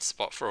great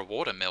spot for a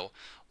water mill.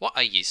 What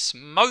are you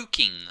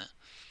smoking?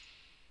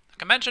 I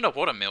can imagine a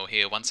water mill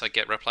here once I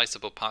get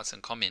replaceable parts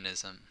in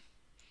communism.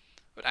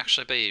 It would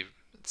actually be...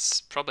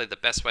 It's probably the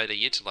best way to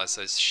utilize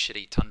those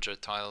shitty tundra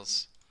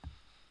tiles.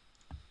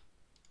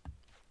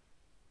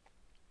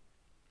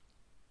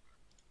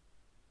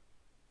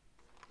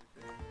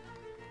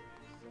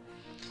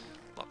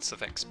 Lots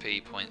of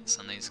XP points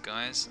on these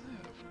guys.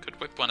 Could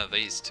whip one of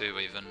these too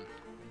even.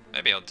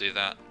 Maybe I'll do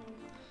that.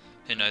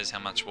 Who knows how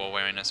much war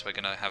weariness we're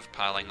gonna have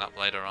piling up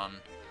later on.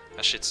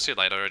 Actually, it's too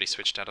late, I already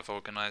switched out of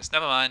organized.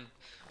 Never mind.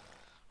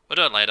 We'll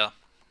do it later.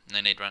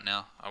 No need right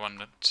now. I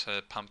wanted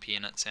to pump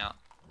units out.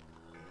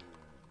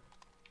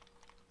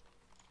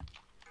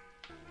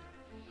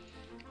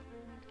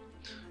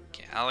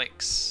 Okay,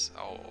 Alex.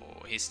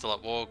 Oh, he's still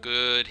at war.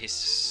 Good.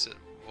 He's...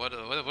 What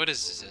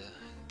is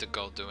the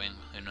goal doing?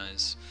 Who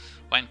knows?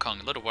 Wang Kong,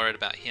 a little worried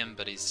about him,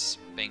 but he's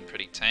being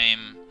pretty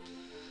tame.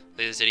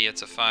 These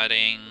idiots are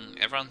fighting.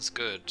 Everyone's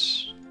good.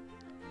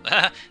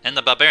 And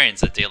the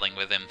barbarians are dealing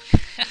with him.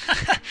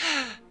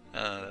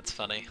 Oh, that's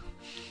funny.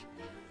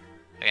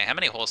 Okay, how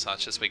many horse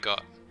archers we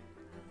got?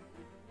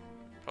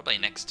 Probably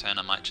next turn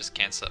I might just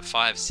cancel it.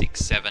 5, 6,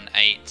 7,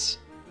 8,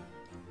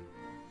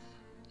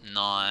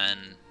 9.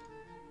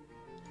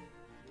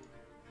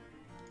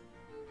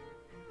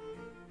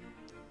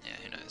 Yeah,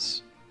 who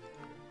knows?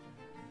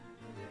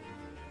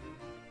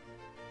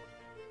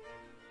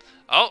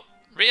 Oh,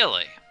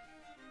 really?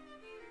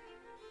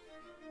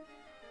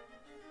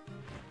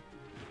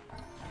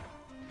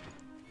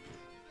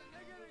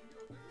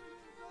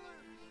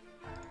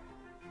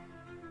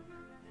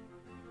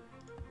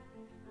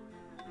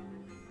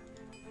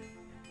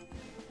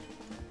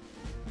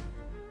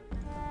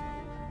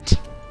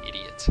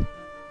 Idiot.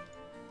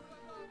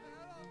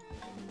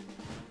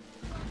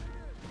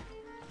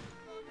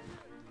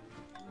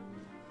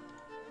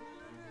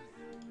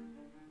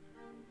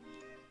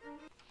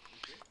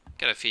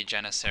 Get a few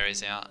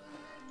Janissaries out.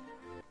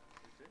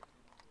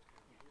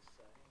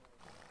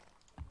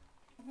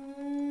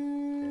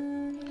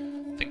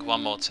 I think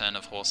one more turn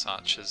of horse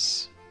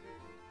archers.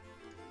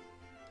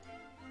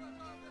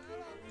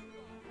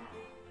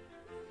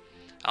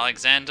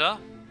 Alexander.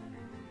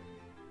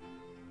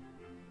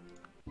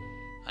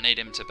 I need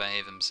him to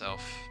behave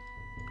himself.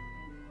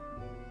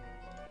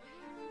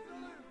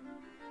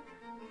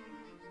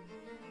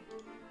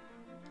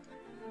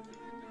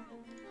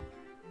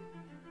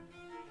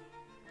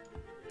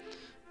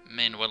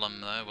 Me and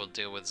Willem, though, will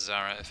deal with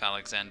Zara if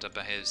Alexander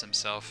behaves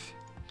himself.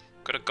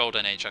 Got a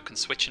golden age, I can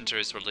switch into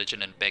his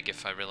religion and beg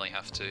if I really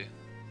have to.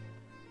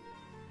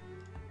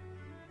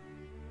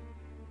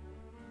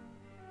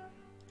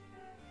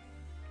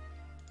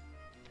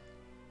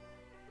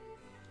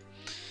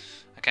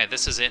 Okay,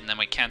 this is it, and then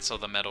we cancel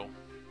the medal.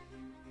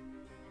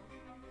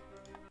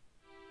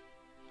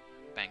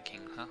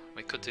 Banking, huh?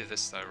 We could do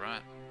this though,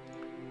 right?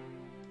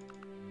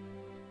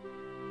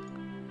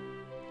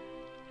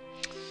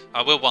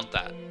 I will want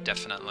that,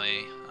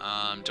 definitely.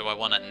 Do I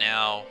want it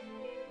now?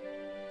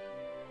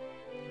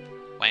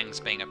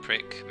 Wang's being a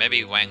prick.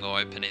 Maybe Wang will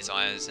open his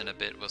eyes in a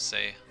bit, we'll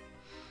see.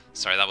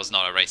 Sorry, that was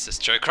not a racist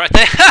joke right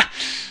there.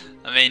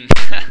 I mean,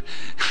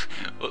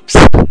 whoops.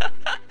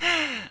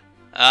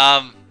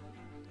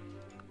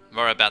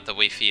 More about the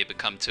We Fear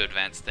Become Too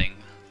Advanced thing.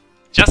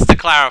 Just to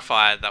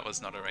clarify, that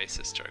was not a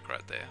racist joke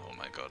right there. Oh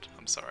my god,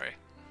 I'm sorry.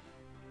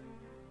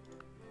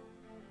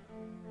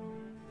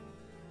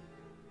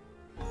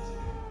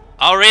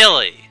 Oh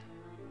really?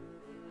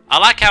 I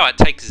like how it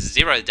takes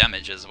 0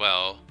 damage as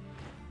well.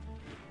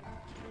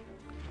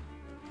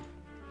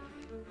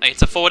 Like,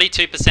 it's a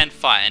 42%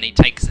 fight and he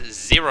takes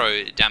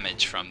 0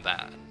 damage from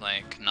that.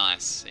 Like,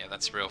 nice. Yeah,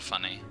 that's real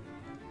funny.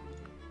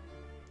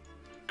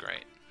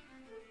 Great.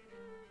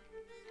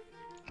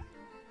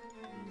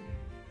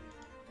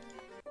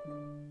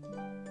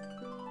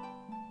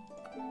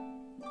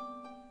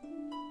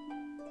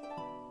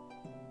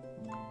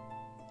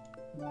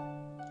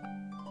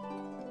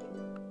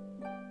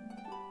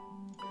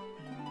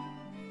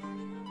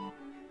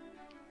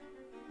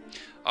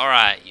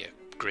 Alright, you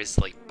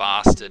grizzly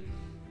bastard.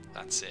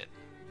 That's it.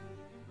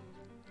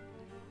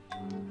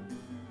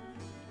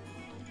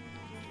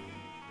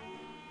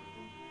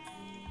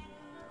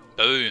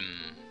 Boom.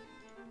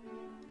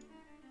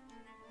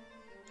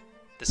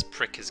 This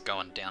prick is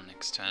going down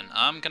next turn.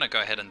 I'm gonna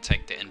go ahead and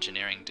take the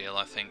engineering deal,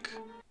 I think.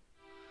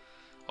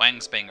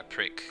 Wang's being a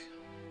prick.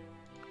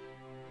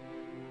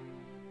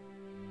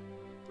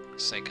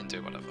 So he can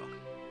do whatever.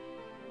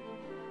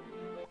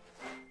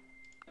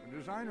 The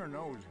designer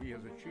knows he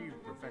has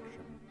achieved perfection,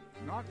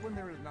 not when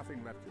there is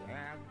nothing left to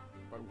add,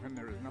 but when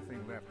there is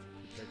nothing left to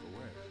take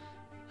away.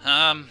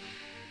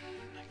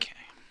 Okay.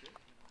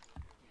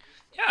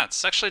 Yeah,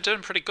 it's actually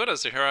doing pretty good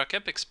as a heroic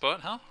epic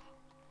sport, huh?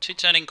 2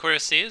 turning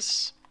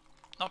cuirassiers.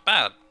 Not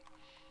bad.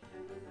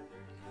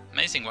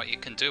 Amazing what you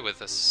can do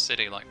with a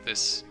city like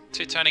this.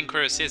 2 turning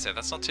cuirassiers there,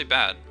 that's not too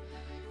bad.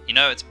 You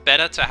know, it's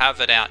better to have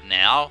it out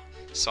now,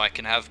 so I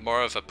can have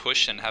more of a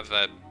push and have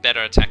a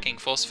better attacking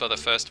force for the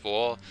first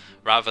war,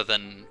 rather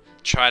than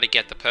try to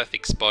get the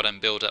perfect spot and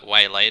build it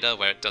way later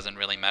where it doesn't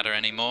really matter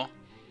anymore.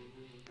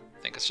 I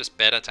think it's just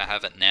better to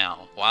have it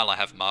now, while I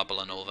have marble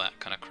and all that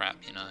kind of crap,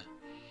 you know. I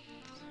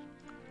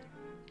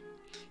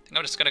think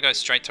I'm just going to go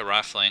straight to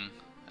rifling,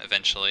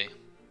 eventually.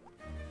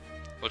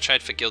 We'll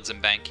trade for guilds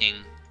and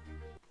banking.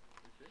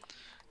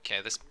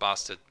 Okay, this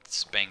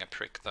bastard's being a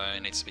prick though,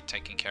 he needs to be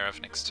taken care of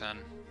next turn.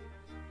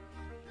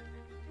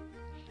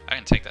 I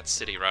can take that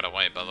city right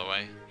away, by the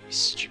way. You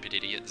stupid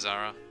idiot,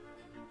 Zara.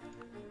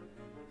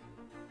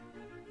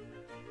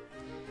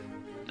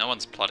 No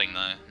one's plotting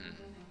though.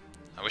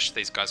 I wish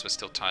these guys were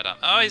still tied up.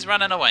 Oh, he's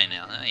running away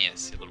now. Oh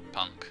yes, you little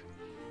punk.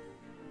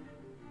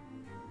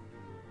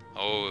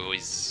 Oh,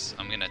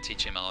 I'm gonna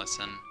teach him a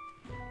lesson.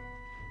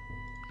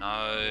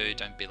 No,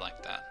 don't be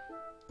like that.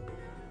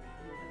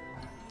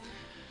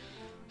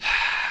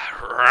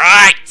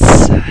 Right!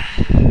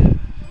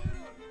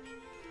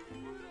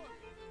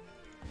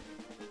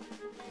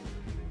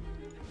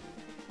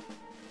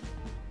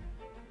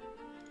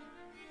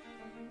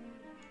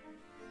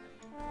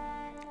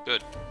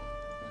 Good.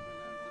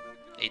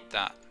 Eat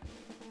that.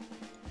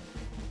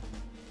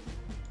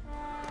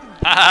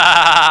 Ha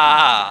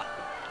ha!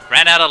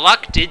 Ran out of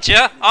luck, did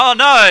ya? Oh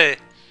no!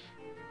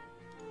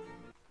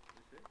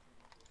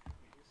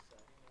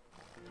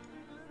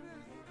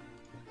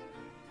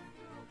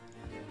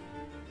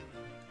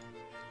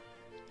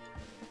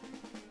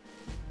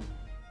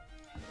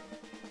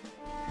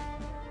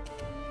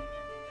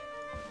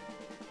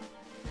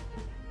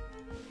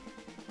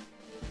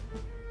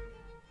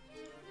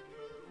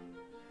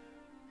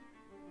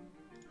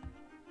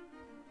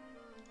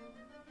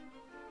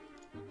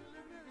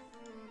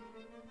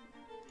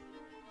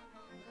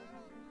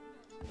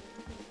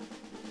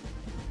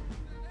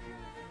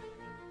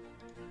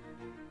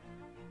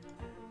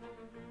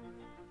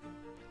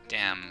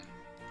 Damn.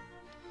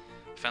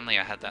 If only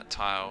I had that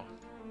tile.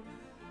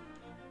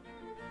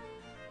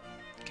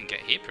 Can get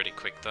here pretty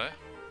quick though.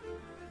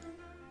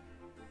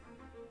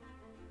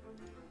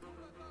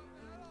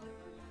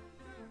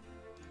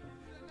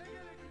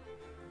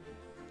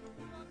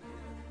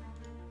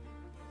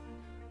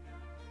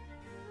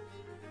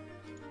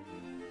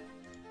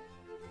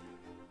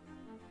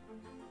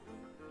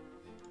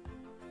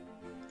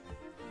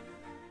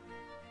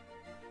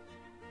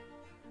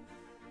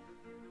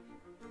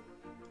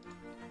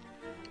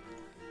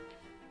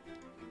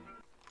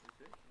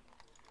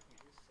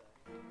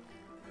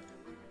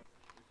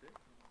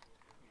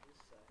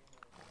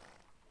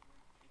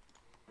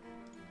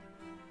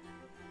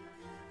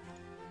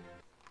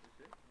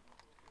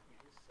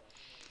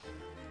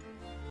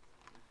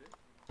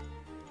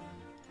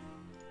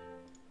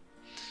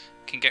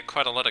 Can get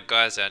quite a lot of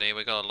guys out here,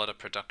 we got a lot of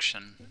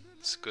production.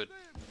 It's good.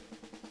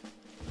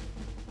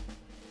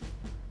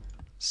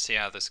 See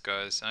how this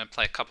goes. I'm gonna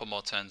play a couple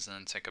more turns and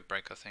then take a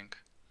break, I think.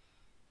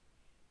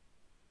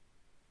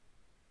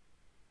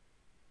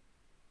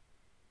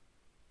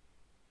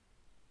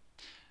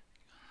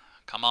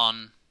 Come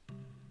on.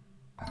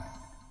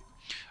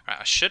 Right,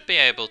 I should be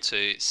able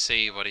to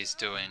see what he's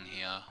doing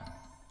here.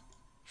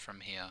 From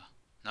here.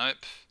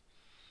 Nope.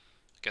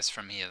 I guess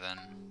from here then.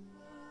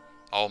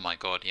 Oh my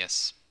god,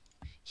 yes.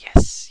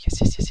 Yes,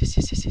 yes, yes, yes, yes,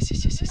 yes, yes,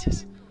 yes, yes, yes,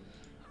 yes.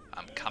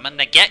 I'm coming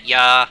to get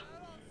ya!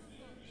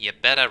 You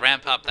better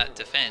ramp up that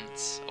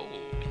defense. Oh,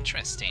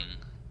 interesting.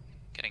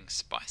 Getting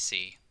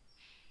spicy.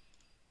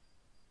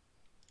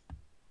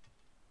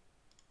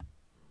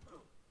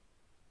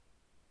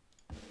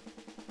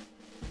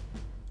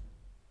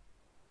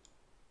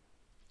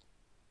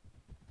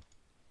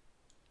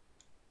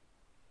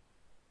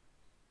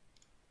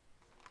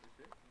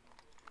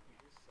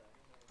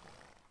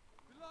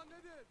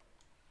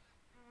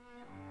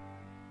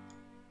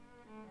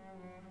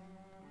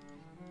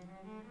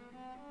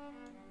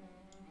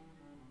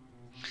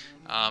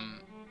 I'm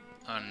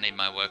gonna need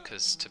my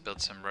workers to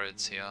build some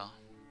roads here.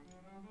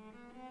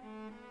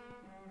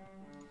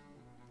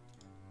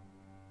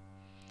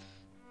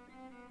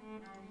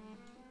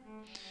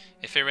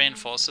 If he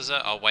reinforces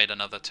it, I'll wait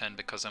another turn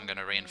because I'm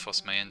gonna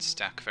reinforce my own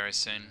stack very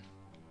soon.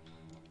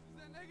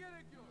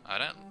 I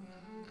don't...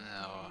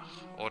 Oh.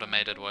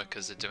 Automated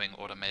workers are doing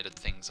automated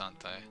things,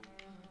 aren't they?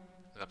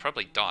 They'll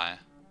probably die.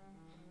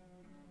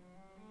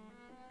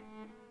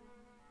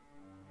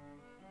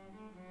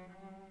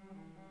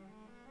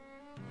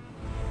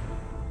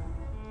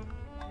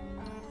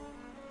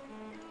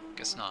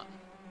 Guess not.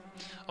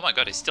 Oh my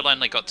god, he's still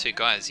only got 2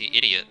 guys, you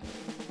idiot.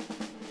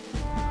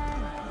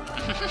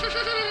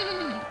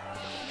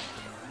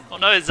 Oh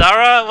no,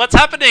 Zara, what's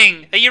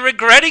happening? Are you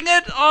regretting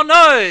it? Oh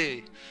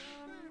no!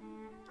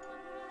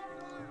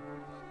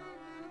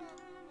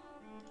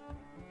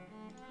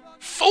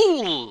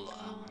 Fool!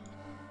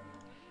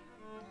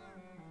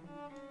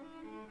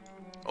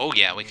 Oh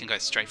yeah, we can go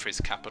straight for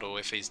his capital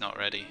if he's not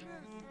ready.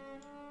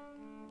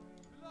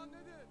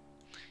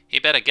 He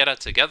better get it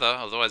together,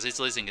 otherwise he's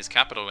losing his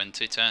capital in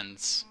 2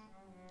 turns.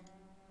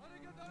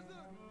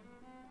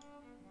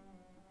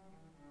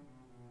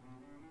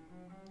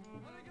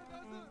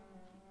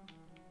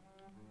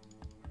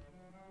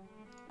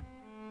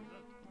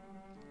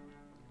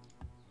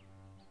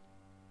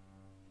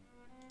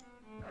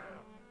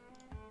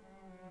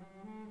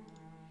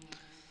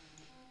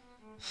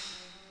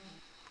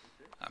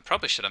 I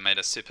probably should have made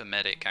a super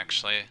medic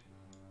actually.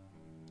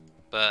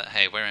 But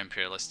hey, we're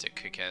imperialistic,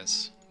 who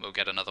cares? We'll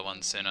get another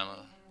one sooner,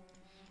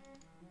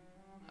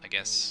 I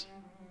guess.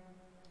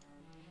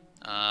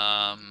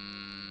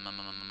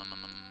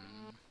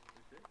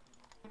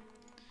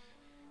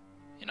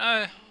 You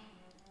know,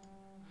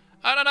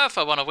 I don't know if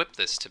I want to whip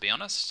this, to be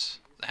honest.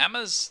 The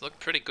hammers look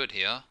pretty good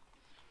here.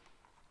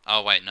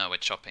 Oh wait, no, we're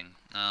chopping.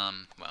 Well,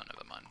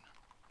 never mind.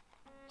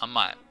 I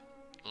might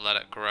let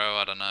it grow,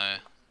 I don't know.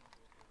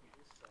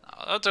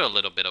 I'll do a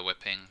little bit of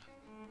whipping.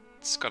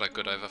 It's got a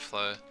good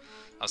overflow.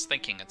 I was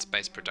thinking its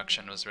base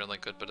production was really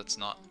good, but it's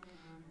not.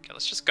 Okay,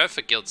 let's just go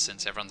for guild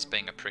since everyone's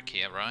being a prick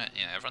here, right?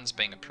 Yeah, everyone's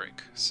being a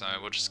prick, so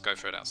we'll just go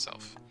for it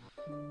ourselves.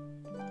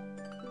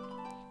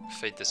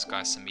 Feed this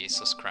guy some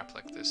useless crap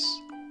like this.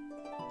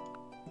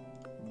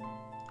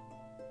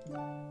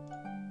 Yeah,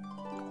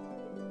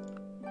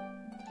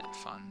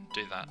 fine,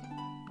 do that.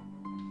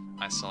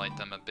 Isolate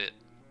them a bit.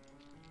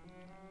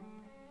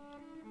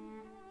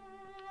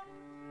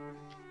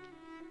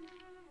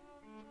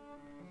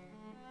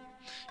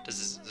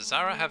 Does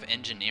Zara have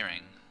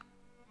engineering?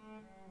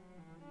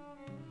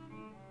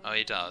 Oh,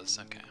 he does,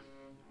 okay.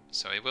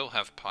 So he will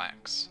have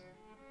pikes.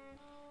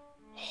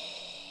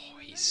 Oh,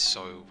 he's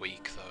so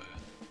weak though.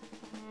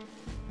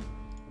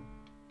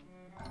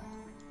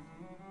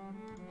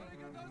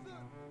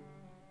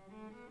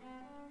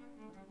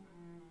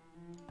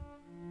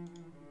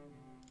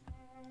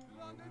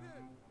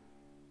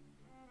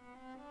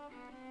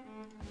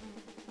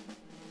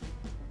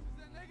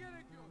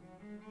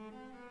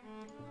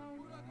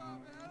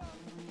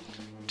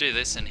 Do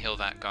this and heal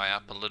that guy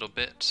up a little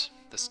bit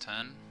this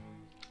turn.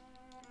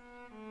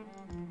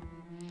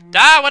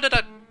 Ah, what did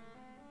I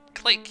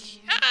click?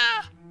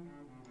 Ah!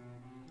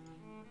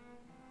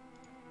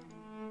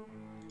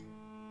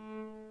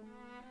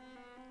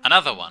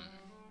 Another one.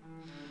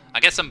 I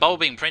guess I'm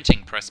bulbing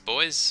printing press,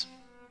 boys.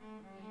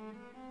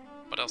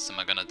 What else am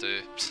I gonna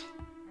do?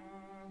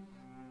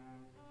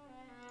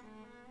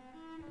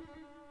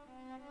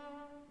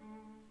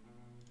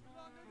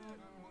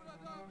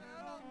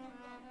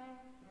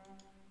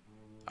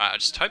 I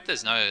just hope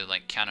there's no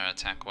like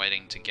counter-attack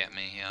waiting to get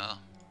me here.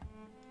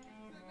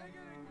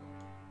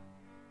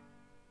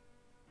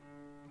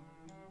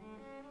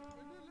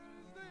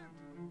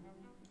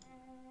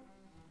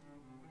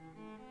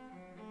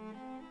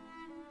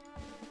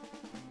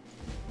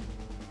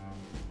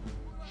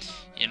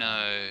 You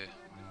know,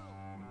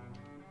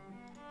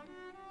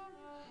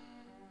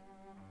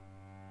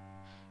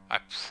 I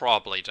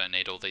probably don't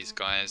need all these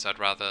guys. I'd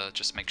rather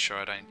just make sure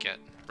I don't get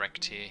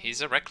wrecked here.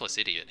 He's a reckless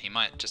idiot. He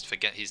might just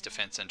forget his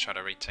defense and try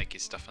to retake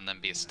his stuff and then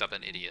be a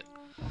stubborn idiot.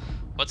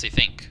 What's he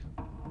think?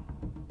 Oh,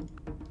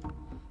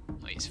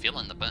 he's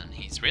feeling the burn.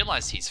 He's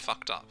realized he's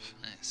fucked up.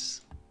 This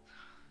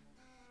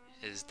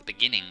is the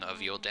beginning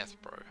of your death,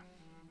 bro.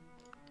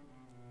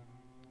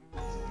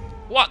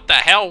 What the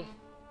hell?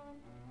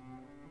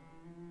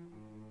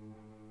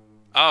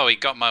 Oh, he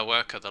got my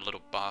worker, the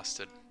little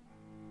bastard.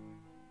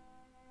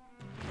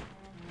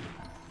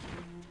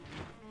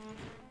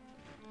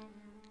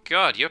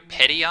 God, you're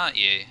petty, aren't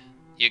you?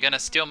 You're gonna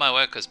steal my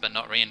workers but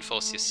not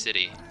reinforce your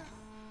city.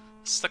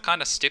 This is the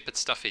kind of stupid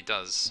stuff he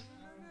does.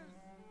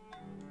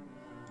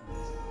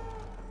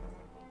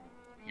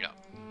 Yep.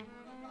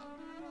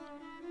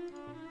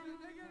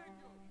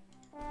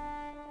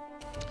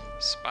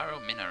 Spiral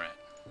minaret.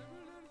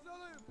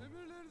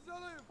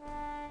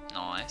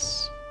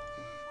 Nice.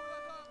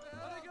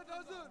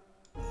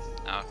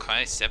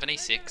 Okay,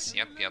 76.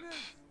 Yep, yep.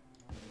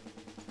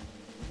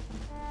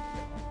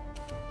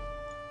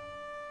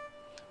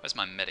 Where's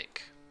my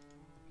medic?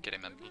 Get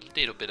him a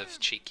little bit of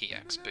cheeky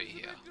XP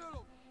here.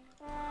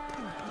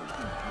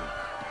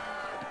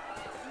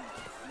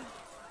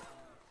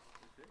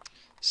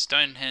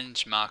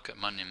 Stonehenge Market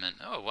Monument.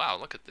 Oh wow,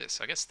 look at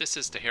this. I guess this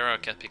is the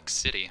heroic epic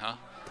city, huh?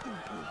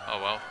 Oh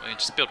well, we can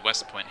just build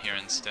West Point here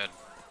instead.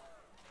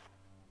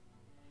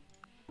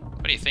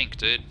 What do you think,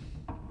 dude?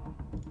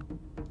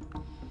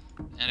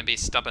 And be a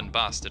stubborn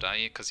bastard, are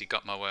you? Because you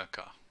got my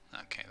worker.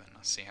 Okay, then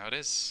I'll see how it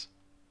is.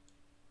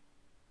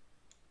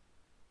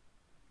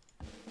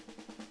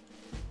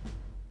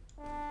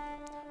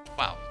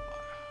 Wow.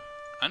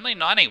 Only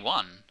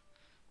 91?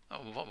 Oh,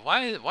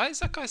 why is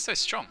that guy so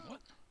strong? What?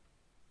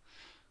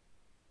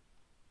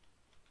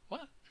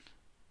 What?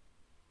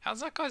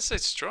 How's that guy so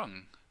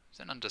strong?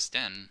 I don't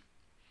understand.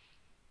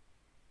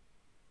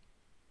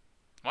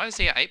 Why is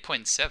he at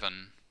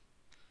 8.7?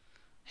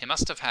 He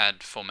must have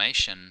had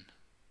formation.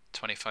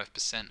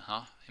 25%,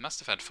 huh? He must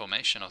have had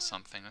formation or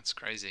something. That's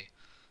crazy.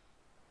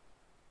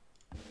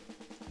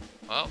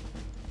 Well,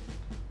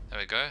 there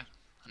we go.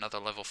 Another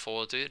level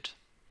 4 dude.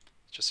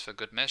 Just for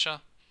good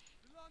measure.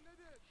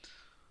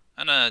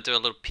 I'm gonna do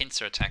a little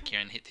pincer attack here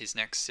and hit his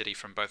next city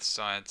from both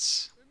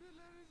sides.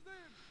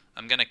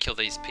 I'm gonna kill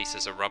these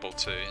pieces of rubble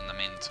too in the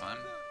meantime.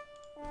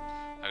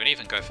 I could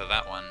even go for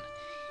that one.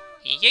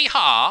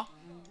 Yeehaw!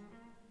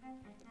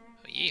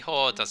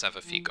 Yeehaw does have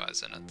a few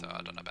guys in it though,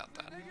 I don't know about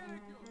that.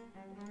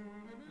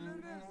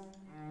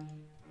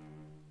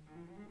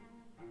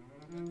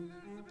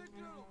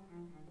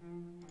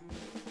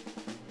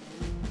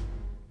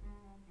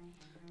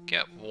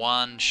 Get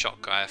one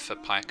shot guy for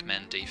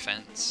pikemen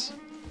defense.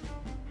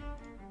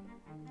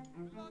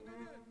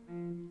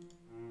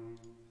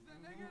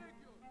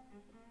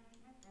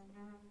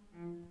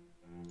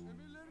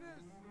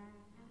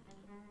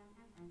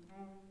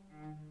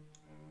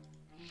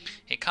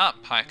 He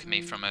can't pike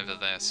me from over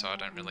there, so I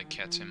don't really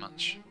care too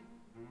much.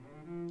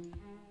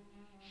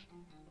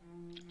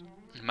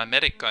 My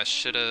medic guy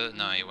should've...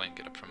 No, he won't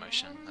get a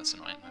promotion. That's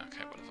annoying.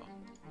 Okay, whatever.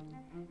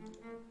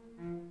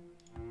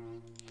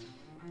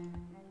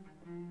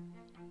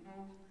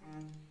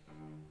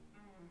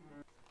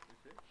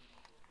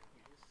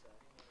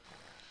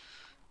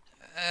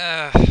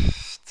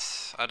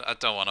 I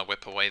don't want to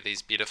whip away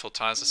these beautiful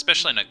tires,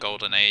 especially in a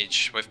golden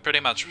age. We've pretty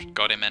much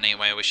got him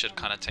anyway, we should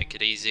kind of take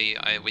it easy.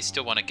 We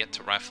still want to get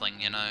to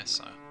rifling, you know,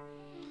 so...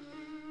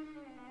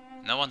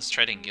 No one's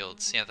trading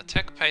guilds. Yeah, the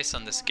tech pace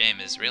on this game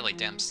is really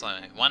damn slow.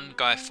 One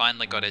guy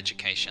finally got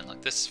education.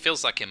 Like, this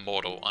feels like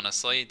Immortal,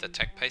 honestly, the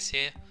tech pace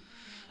here.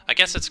 I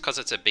guess it's because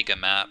it's a bigger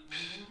map,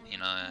 you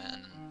know,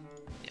 and...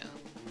 yeah.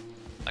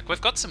 Like,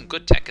 we've got some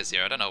good techers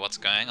here, I don't know what's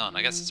going on.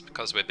 I guess it's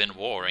because we've been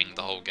warring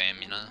the whole game,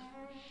 you know.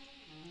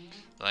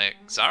 Like,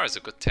 Zara's a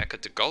good techer,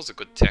 De Gaulle's a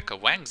good techer,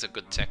 Wang's a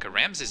good techer,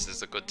 Ramses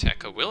is a good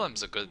techer,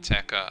 Willem's a good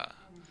techer.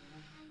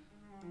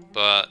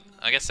 But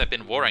I guess they've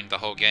been warring the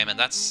whole game, and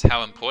that's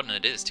how important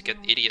it is to get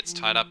idiots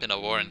tied up in a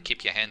war and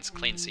keep your hands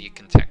clean so you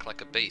can tech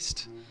like a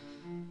beast.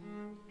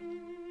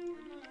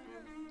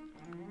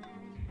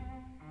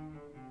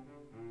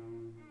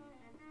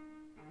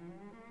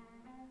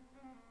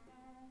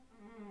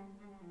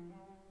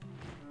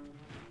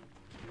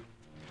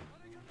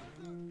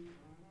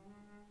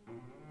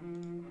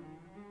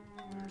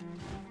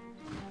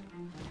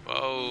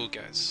 Whoa,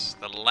 guys,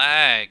 the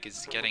lag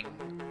is getting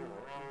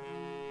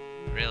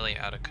really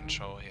out of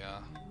control here.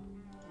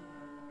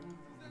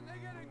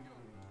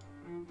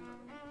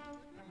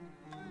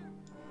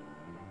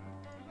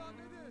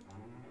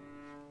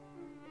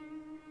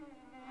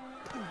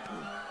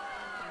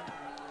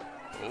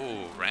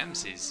 Oh,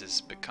 Ramses is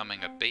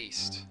becoming a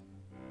beast.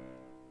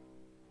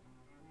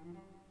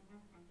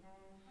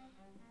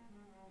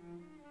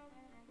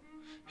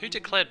 Who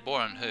declared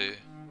war on who?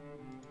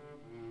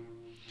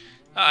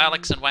 Oh,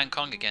 Alex and Wang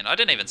Kong again. I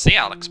didn't even see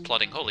Alex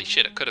plotting. Holy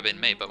shit, it could have been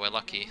me, but we're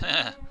lucky.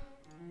 Alright,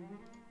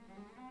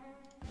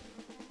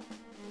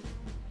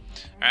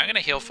 I'm gonna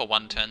heal for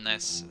one turn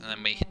this, and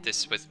then we hit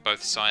this with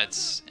both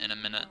sides in a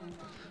minute.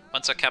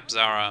 Once I cap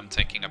Zara, I'm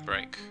taking a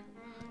break.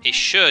 He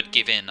should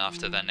give in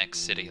after the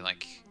next city,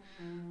 like...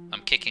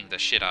 I'm kicking the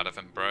shit out of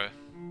him, bro.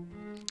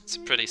 It's a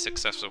pretty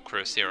successful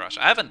Cuirassier rush.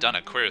 I haven't done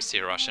a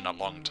Cuirassier rush in a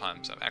long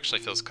time, so it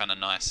actually feels kind of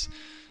nice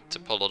to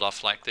pull it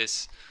off like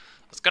this.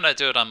 I was gonna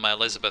do it on my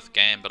Elizabeth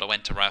game, but I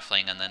went to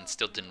rifling and then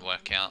still didn't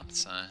work out,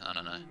 so I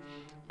don't know.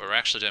 But we're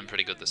actually doing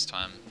pretty good this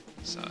time,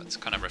 so it's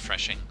kind of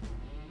refreshing.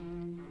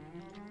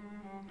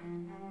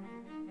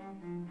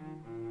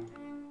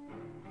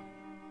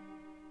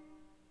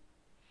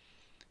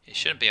 He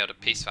shouldn't be able to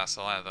peace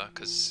vassal either,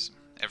 because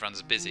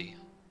everyone's busy.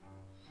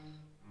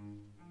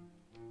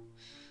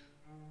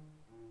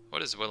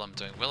 What is Willem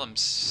doing?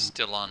 Willem's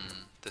still on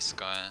this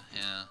guy,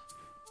 yeah.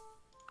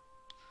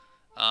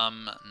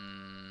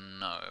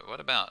 No. What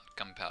about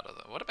gunpowder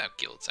though? What about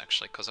guilds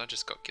actually? Because I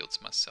just got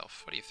guilds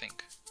myself. What do you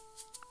think?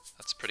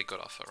 That's a pretty good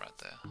offer right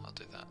there. I'll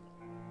do that.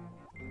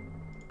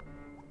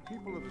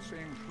 People of the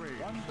same trade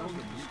seldom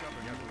discover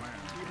the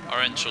land.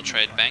 Orange will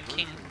trade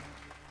banking.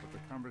 But the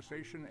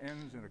conversation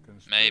ends in a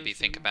conspiracy. Maybe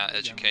think about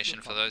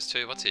education for those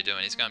two. What's he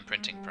doing? He's going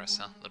printing press,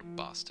 huh? Little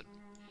bastard.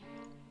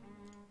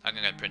 I'm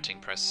gonna go printing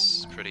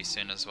press pretty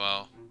soon as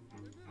well.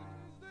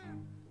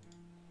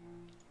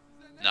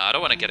 No, I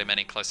don't want to get him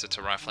any closer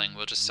to rifling.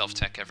 We'll just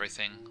self-tech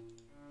everything.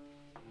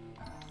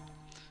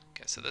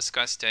 Okay, so this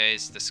guy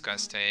stays, this guy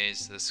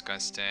stays, this guy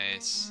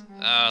stays.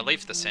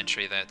 Leave the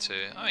sentry there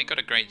too. Oh, he got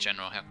a great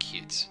general. How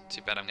cute.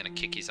 Too bad I'm going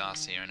to kick his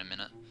ass here in a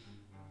minute.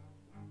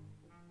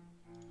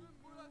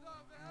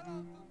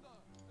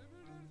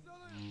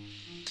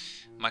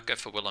 Might go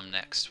for Willem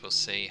next, we'll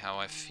see how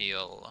I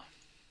feel.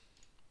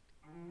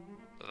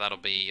 But that'll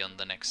be on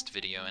the next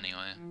video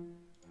anyway.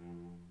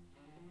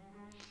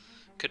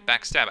 Could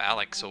backstab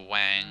Alex or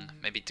Wang,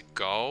 maybe to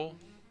go.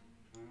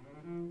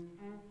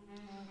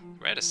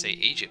 Rare to see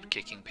Egypt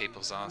kicking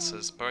people's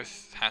asses.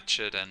 Both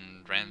Hatchet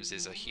and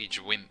Ramses are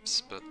huge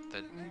wimps, but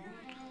they're...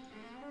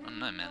 I don't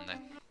know, man,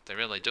 they're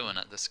really doing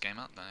it this game,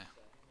 aren't they?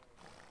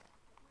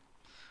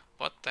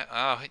 What the...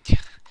 Oh...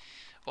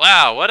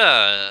 Wow, what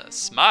a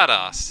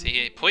smartass.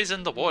 He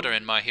poisoned the water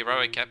in my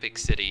heroic epic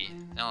city.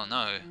 Oh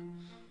no.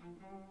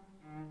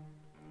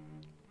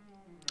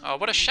 Oh,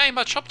 what a shame,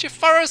 I chopped your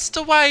forest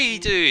away,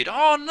 dude.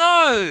 Oh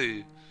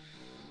no!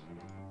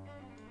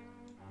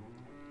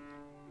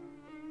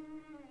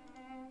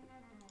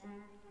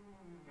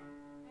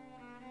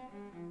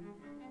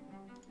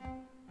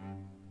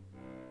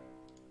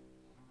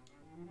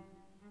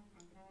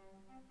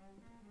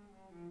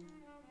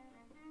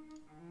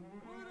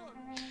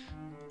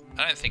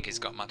 I don't think he's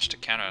got much to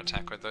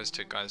counterattack with. Those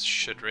two guys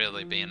should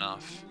really be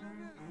enough.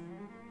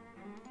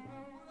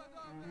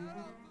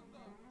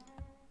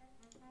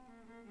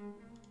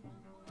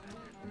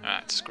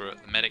 Alright, screw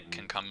it. The medic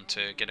can come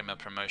to get him a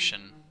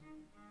promotion.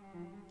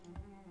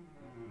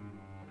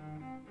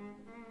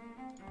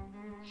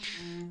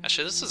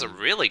 Actually, this is a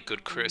really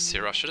good cruise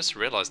here. I should just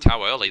realised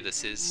how early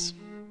this is.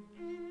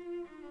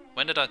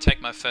 When did I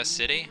take my first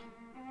city?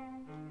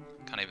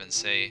 Can't even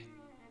see.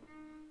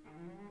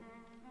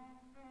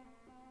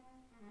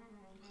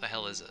 What the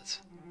hell is it?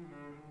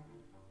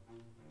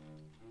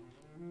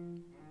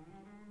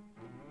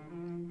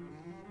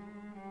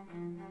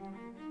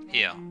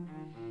 Here.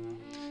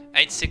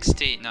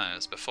 860, no, it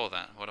was before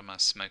that. What am I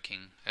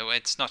smoking? Oh,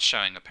 it's not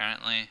showing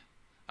apparently.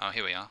 Oh,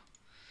 here we are.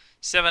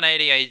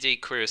 780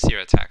 AD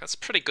Cuirassier attack. That's a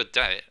pretty good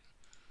date.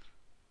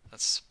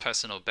 That's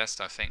personal best,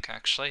 I think,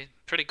 actually.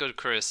 Pretty good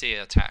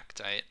Cuirassier attack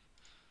date.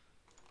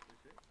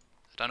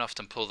 I don't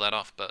often pull that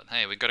off, but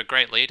hey, we got a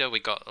great leader, we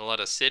got a lot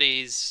of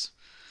cities.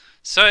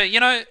 So, you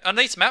know, on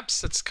these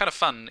maps, it's kind of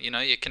fun. You know,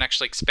 you can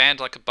actually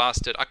expand like a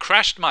bastard. I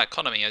crashed my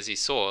economy, as you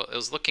saw. It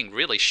was looking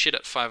really shit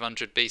at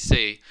 500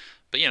 BC.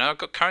 But, you know, I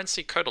got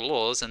currency, code of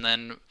laws, and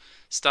then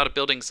started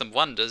building some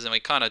wonders, and we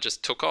kind of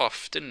just took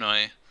off, didn't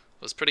we? It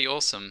was pretty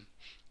awesome.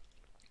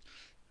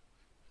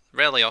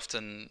 Rarely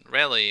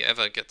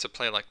ever get to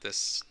play like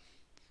this.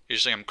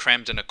 Usually I'm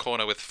crammed in a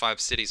corner with 5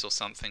 cities or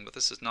something, but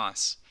this is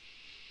nice.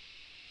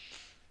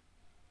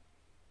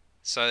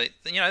 So,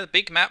 you know, the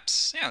big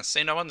maps, yeah,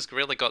 see, no one's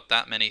really got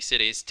that many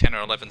cities, 10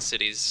 or 11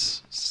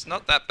 cities. It's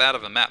not that bad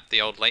of a map, the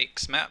old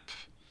lakes map.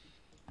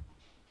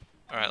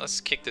 Alright,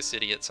 let's kick this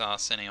idiot's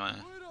ass anyway.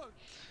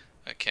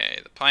 Okay,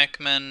 the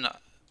pikemen.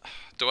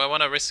 Do I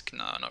want to risk?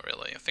 No, not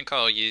really. I think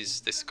I'll use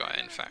this guy,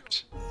 in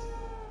fact.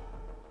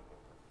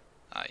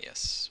 Ah,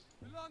 yes.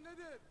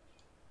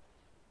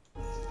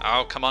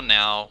 Oh, come on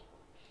now.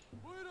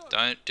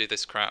 Don't do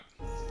this crap.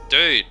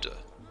 Dude!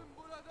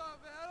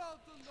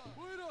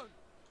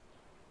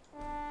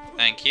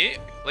 Thank you.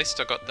 At least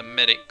I got the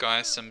medic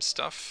guy some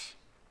stuff.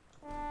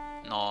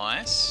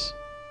 Nice.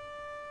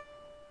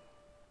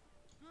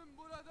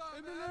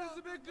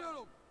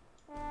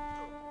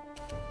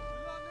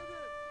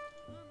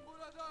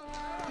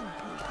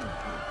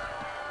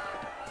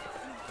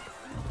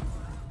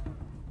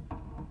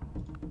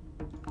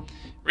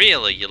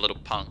 Really, you little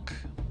punk.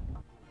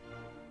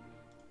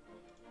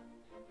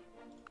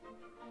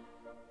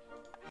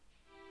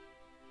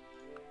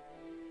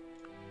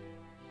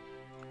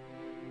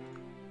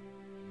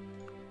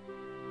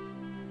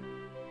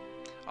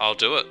 I'll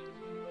do it.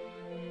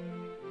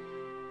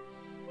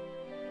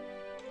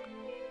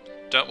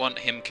 Don't want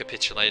him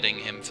capitulating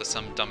him for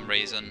some dumb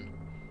reason.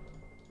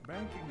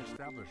 Banking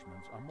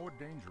establishments are more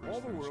dangerous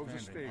All the than world's a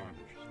standing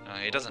stage.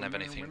 armies. He doesn't have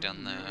anything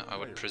down there, I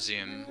would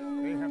presume.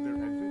 They have their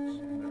exits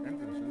and their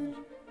entrances,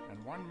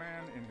 and one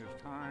man in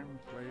his time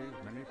plays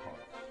many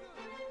parts.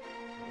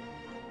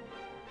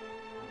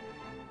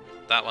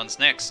 That one's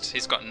next.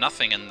 He's got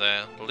nothing in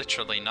there.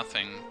 Literally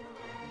nothing.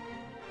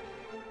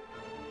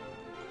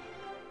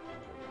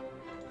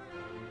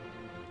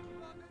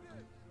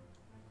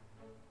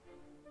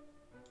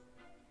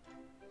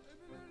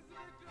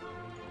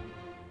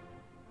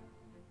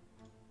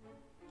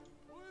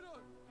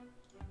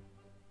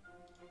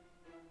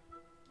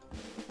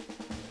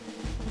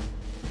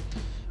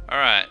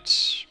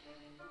 Alright.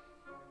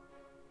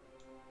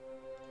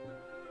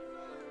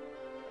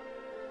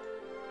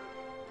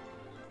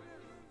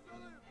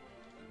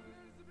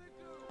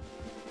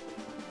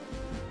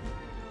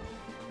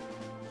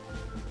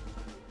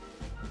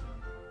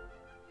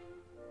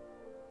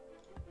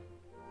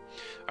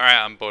 Alright,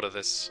 I'm bored of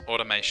this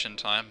automation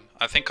time.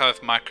 I think I've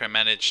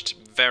micromanaged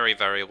very,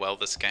 very well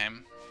this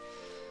game.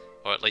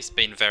 Or at least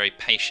been very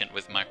patient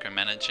with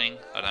micromanaging.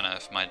 I don't know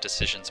if my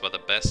decisions were the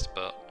best,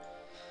 but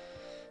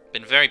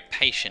been very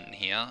patient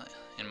here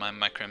in my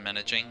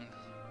micromanaging.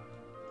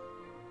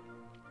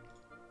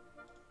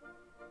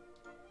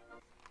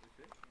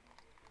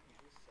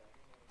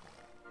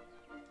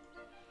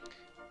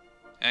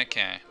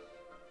 Okay.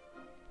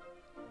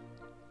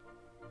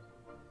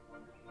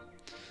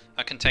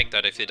 I can take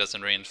that if he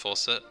doesn't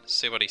reinforce it.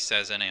 See what he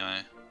says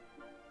anyway.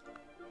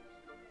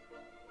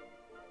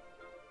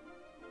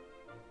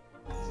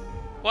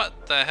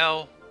 What the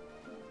hell?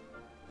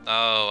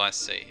 Oh, I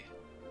see.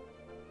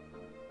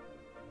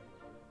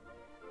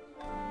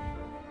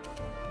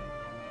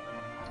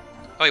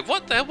 Wait,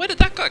 what the hell? Where did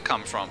that guy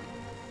come from?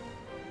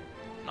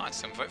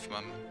 Nice, I'm vote for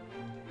him.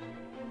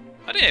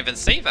 I didn't even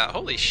see that.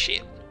 Holy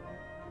shit.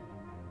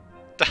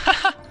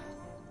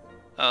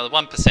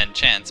 1%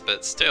 chance,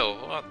 but still,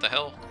 what the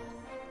hell?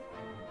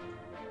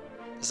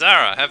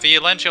 Zara, have you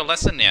learned your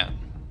lesson yet?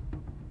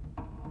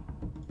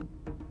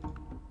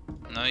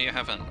 No, you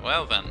haven't.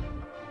 Well then,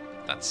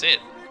 that's it.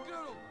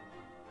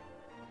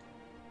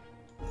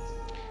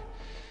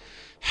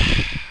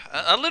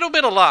 A little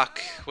bit of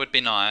luck would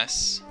be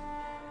nice.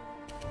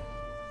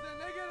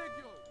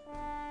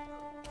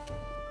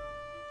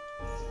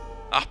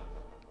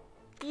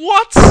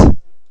 What? 96%!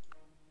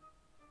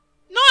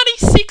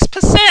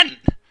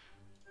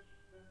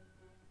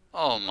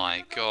 Oh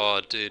my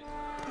god, dude.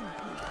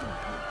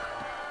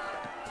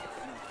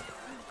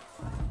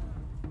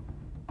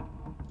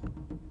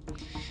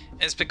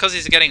 It's because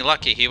he's getting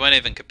lucky, he won't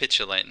even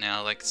capitulate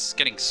now, like, it's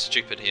getting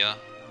stupid here.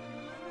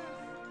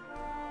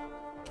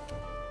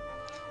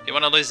 You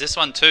wanna lose this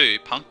one too,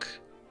 punk?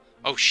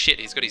 Oh shit,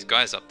 he's got his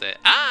guys up there.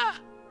 Ah!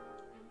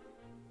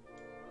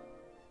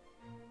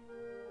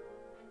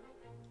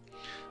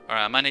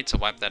 Alright, I might need to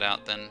wipe that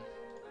out then.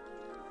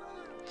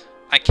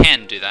 I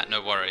can do that,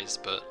 no worries,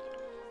 but...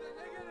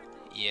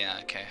 yeah,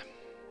 okay.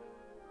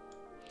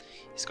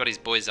 He's got his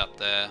boys up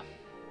there.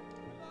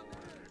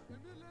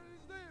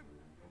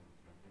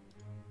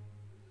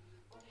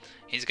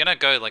 He's gonna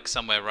go like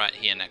somewhere right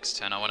here next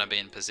turn. I want to be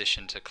in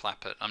position to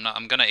clap it.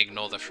 I'm gonna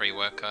ignore the free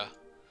worker.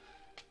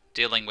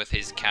 Dealing with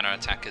his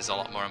counterattack is a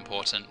lot more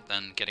important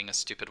than getting a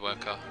stupid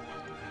worker.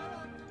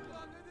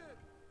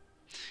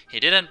 He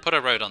didn't put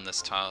a road on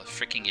this tile,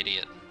 freaking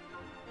idiot.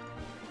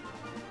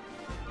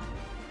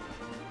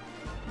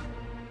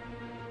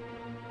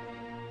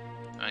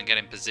 I'm gonna get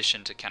in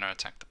position to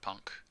counterattack the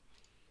punk.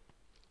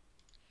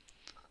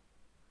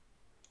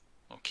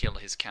 Or kill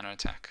his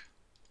counterattack.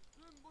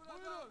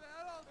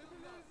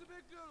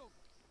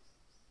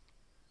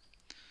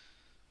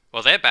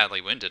 Well, they're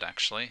badly wounded,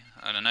 actually.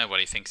 I don't know what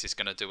he thinks he's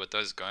going to do with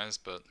those guys,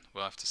 but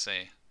we'll have to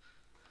see.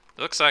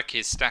 It looks like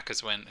his stack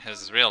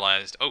has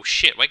realized, oh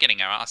shit, we're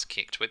getting our ass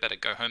kicked. We better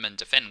go home and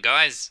defend,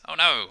 guys. Oh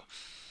no!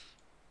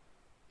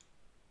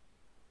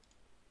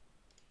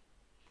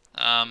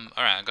 Alright,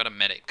 I got a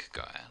medic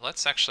guy.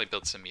 Let's actually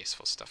build some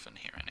useful stuff in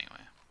here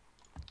anyway.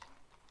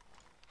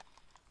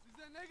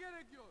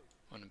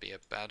 Wouldn't be a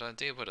bad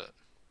idea, would it?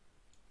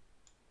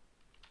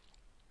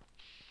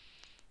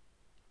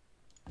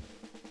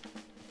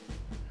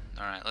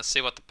 Alright, let's see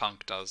what the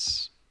punk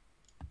does.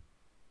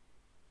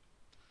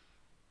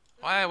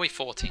 Why are we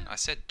 14? I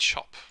said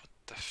chop. What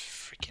the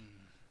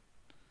freaking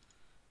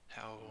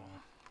hell?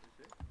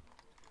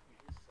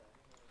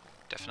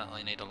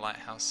 Definitely need a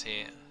lighthouse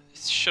here.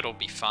 This should all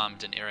be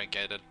farmed and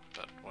irrigated,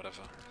 but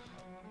whatever.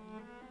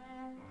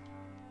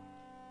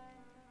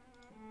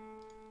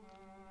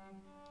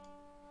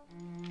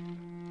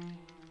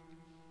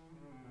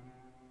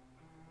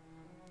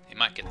 He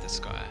might get this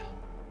guy.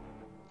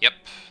 Yep.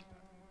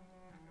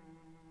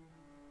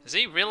 Has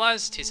he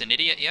realized he's an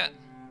idiot yet?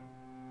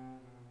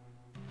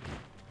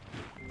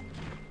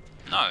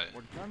 No.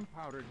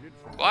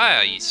 Why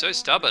are you so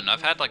stubborn?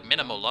 I've had like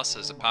minimal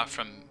losses apart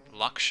from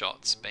luck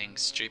shots being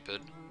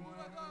stupid.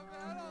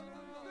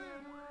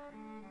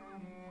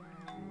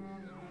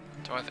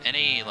 Do I have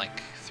any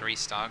like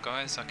 3-star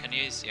guys I can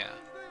use? Yeah.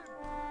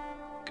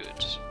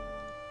 Good.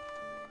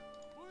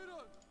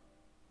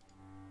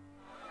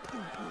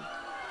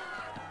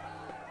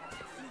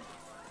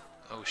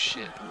 Oh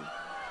shit.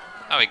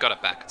 Oh, he got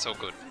it back. It's all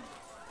good.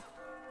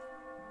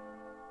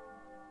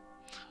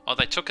 Oh,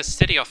 they took a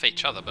city off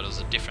each other, but it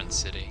was a different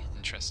city.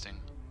 Interesting.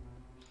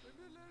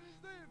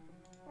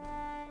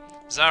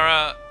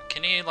 Zara,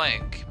 can you,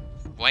 like,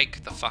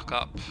 wake the fuck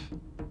up?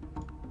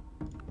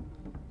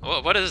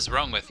 What is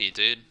wrong with you,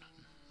 dude?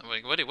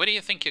 What do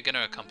you think you're going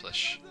to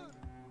accomplish?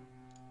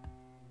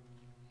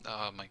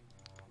 Oh, my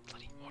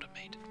bloody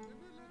automated.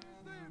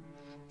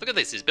 Look at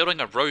this. He's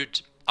building a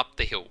road up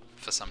the hill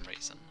for some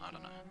reason. I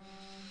don't know.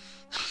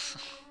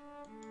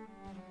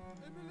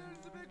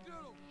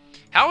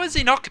 How is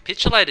he not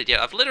capitulated yet?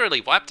 I've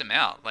literally wiped him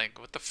out. Like,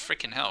 what the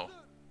freaking hell?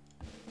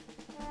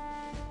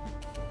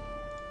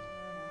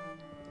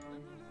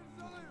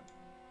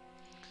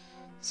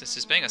 Since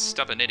he's being a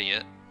stubborn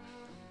idiot,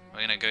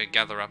 we're gonna go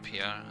gather up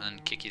here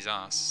and kick his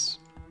ass.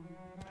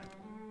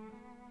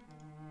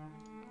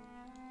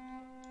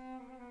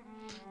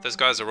 Those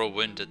guys are all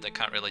wounded. They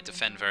can't really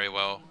defend very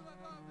well.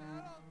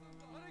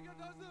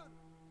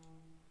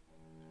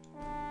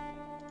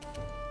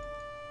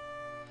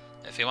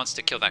 If he wants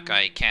to kill that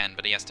guy, he can,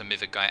 but he has to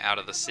move a guy out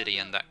of the city,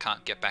 and that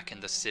can't get back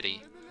in the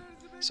city.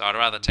 So I'd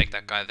rather take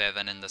that guy there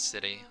than in the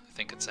city. I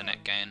think it's a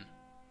net gain.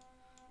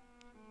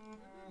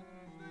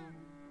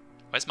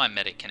 Where's my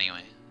medic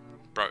anyway?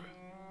 Bro.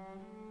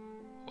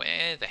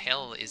 Where the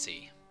hell is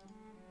he?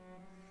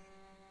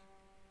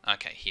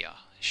 Okay, here.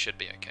 Should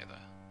be okay though.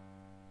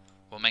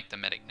 We'll make the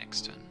medic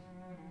next turn.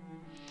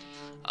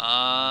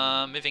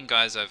 Moving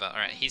guys over.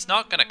 Alright, he's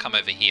not going to come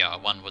over here,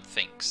 one would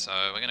think. So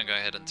we're going to go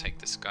ahead and take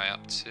this guy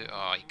up to...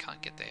 Oh, he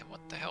can't get there.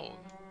 What the hell?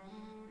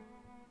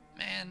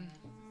 Man.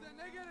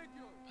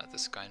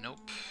 This guy,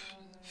 nope.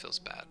 Feels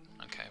bad.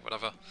 Okay,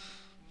 whatever.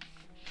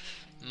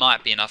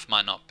 Might be enough,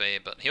 might not be,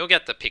 but he'll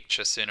get the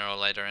picture sooner or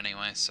later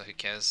anyway, so who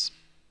cares?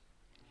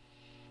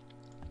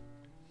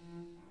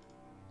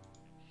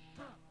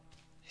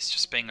 He's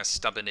just being a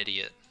stubborn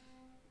idiot.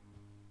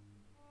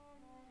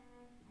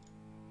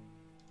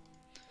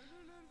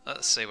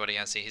 Let's see what he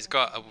has here. He's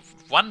got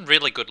one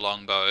really good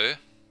longbow,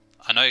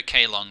 an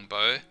okay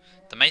longbow.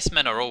 The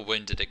macemen are all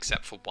wounded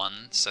except for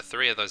one, so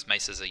 3 of those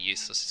maces are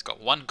useless. He's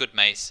got 1 good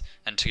mace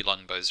and 2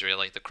 longbows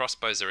really. The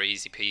crossbows are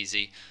easy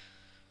peasy.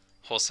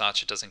 Horse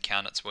archer doesn't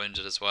count, it's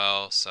wounded as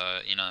well, so,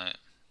 you know.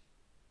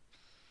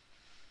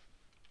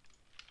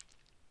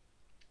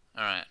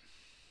 Alright.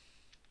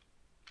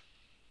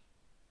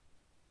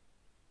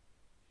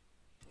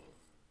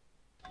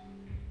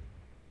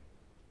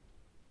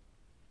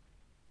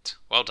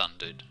 Well done,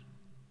 dude.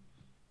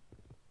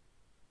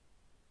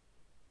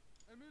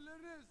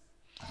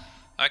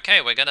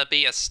 Okay, we're gonna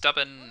be a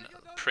stubborn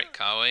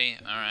prick, are we?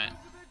 Alright.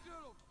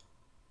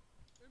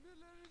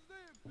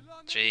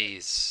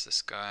 Jeez,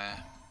 this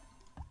guy.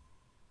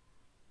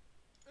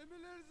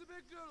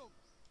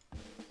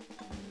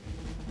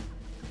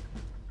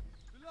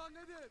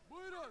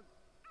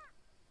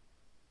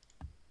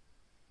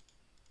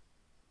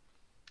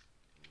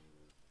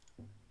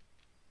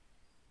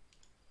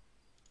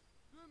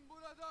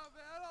 Burada ve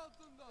yer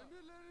altında.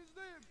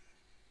 Emirlerinizdeyim.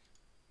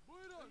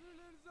 Buyurun.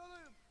 Emirlerinizi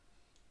alayım.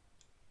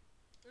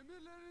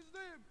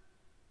 Emirlerinizdeyim.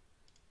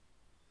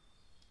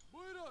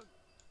 Buyurun.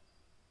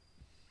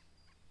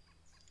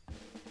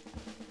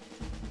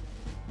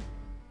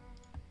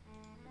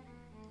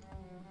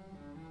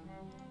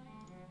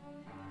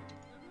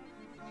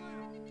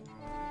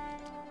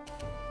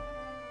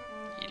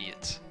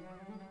 Idiot.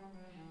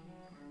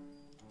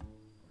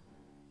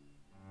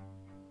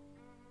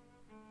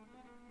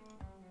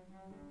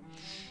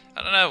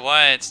 I don't know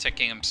why it's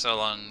taking him so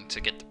long to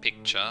get the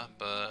picture,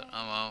 but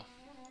oh well.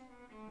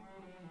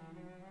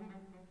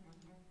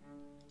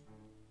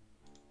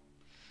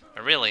 I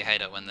really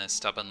hate it when they're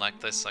stubborn like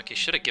this. Like, he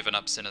should have given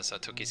up as soon as I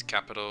took his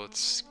capital.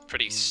 It's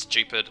pretty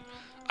stupid.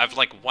 I've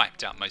like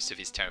wiped out most of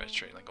his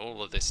territory. Like,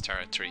 all of this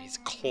territory, his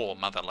core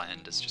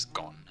motherland is just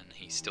gone, and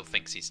he still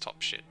thinks he's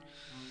top shit.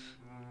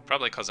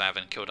 Probably because I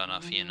haven't killed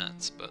enough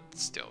units, but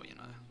still, you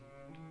know.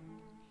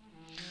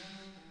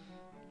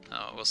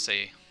 Oh, we'll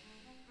see.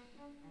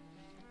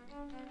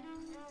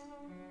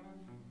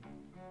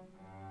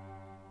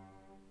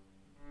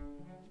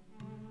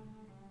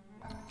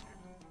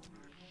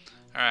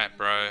 Alright,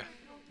 bro.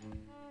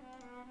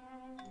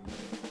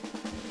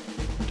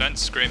 Don't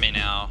screw me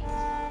now.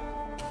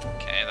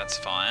 Okay, that's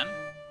fine.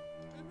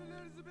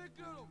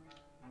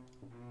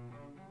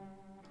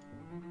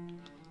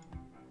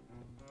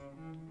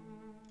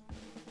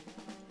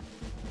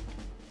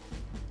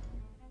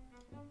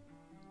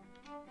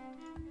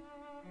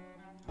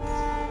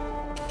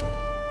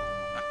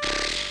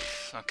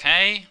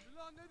 Okay.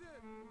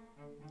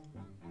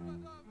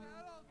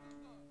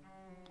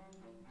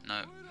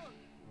 No.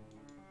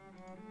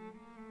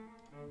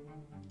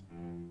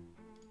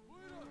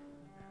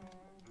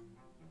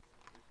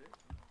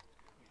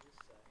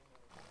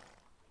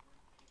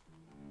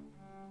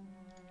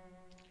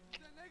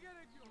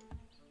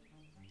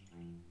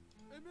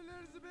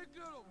 Emirlerinizi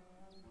bekliyorum.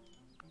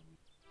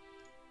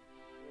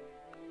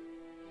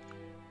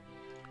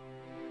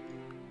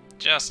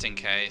 Just in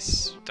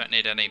case. Don't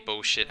need any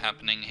bullshit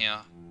happening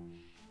here.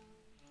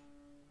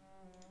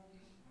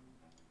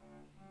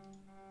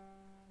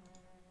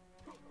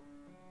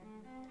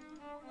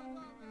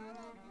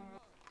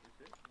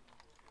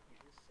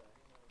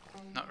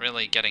 Not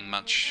really getting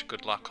much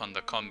good luck on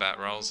the combat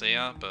rolls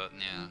here, but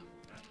yeah.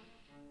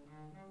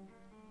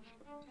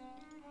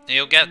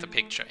 He'll get the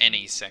picture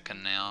any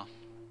second now.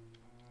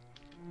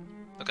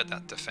 Look at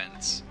that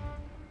defense.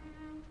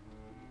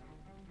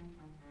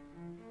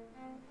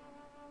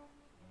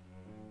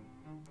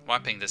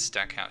 Wiping this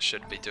stack out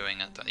should be doing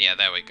it. Yeah,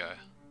 there we go.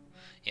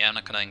 Yeah, I'm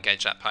not going to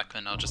engage that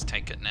pikeman, I'll just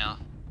take it now.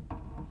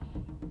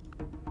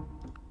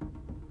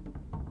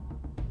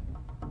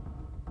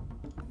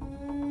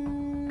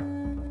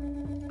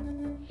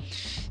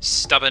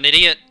 Stubborn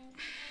idiot.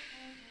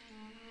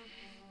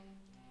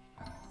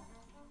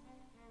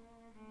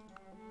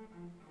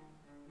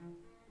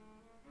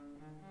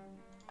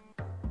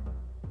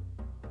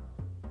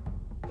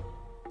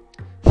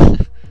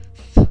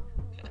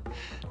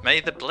 May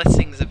the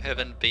blessings of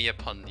heaven be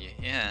upon you.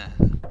 Yeah.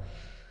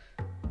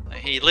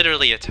 He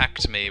literally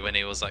attacked me when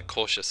he was like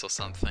cautious or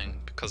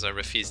something because I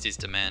refused his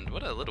demand.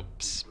 What a little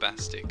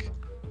spastic.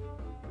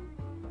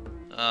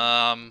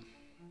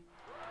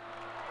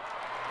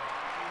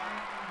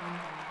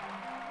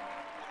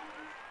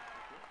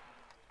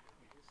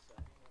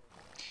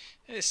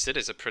 His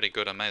cities are pretty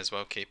good, I may as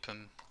well keep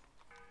him.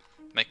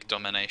 Make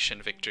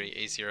domination victory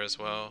easier as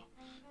well.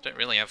 Don't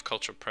really have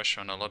cultural pressure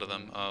on a lot of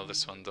them. Oh,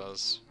 this one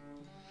does.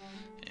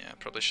 Yeah,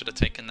 probably should have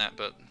taken that,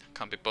 but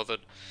can't be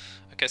bothered.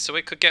 Okay, so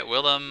we could get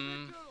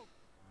Willem,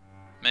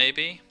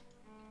 maybe?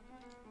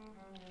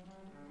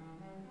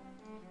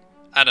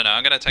 I don't know,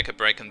 I'm gonna take a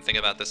break and think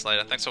about this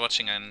later. Thanks for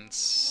watching and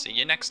see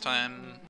you next time.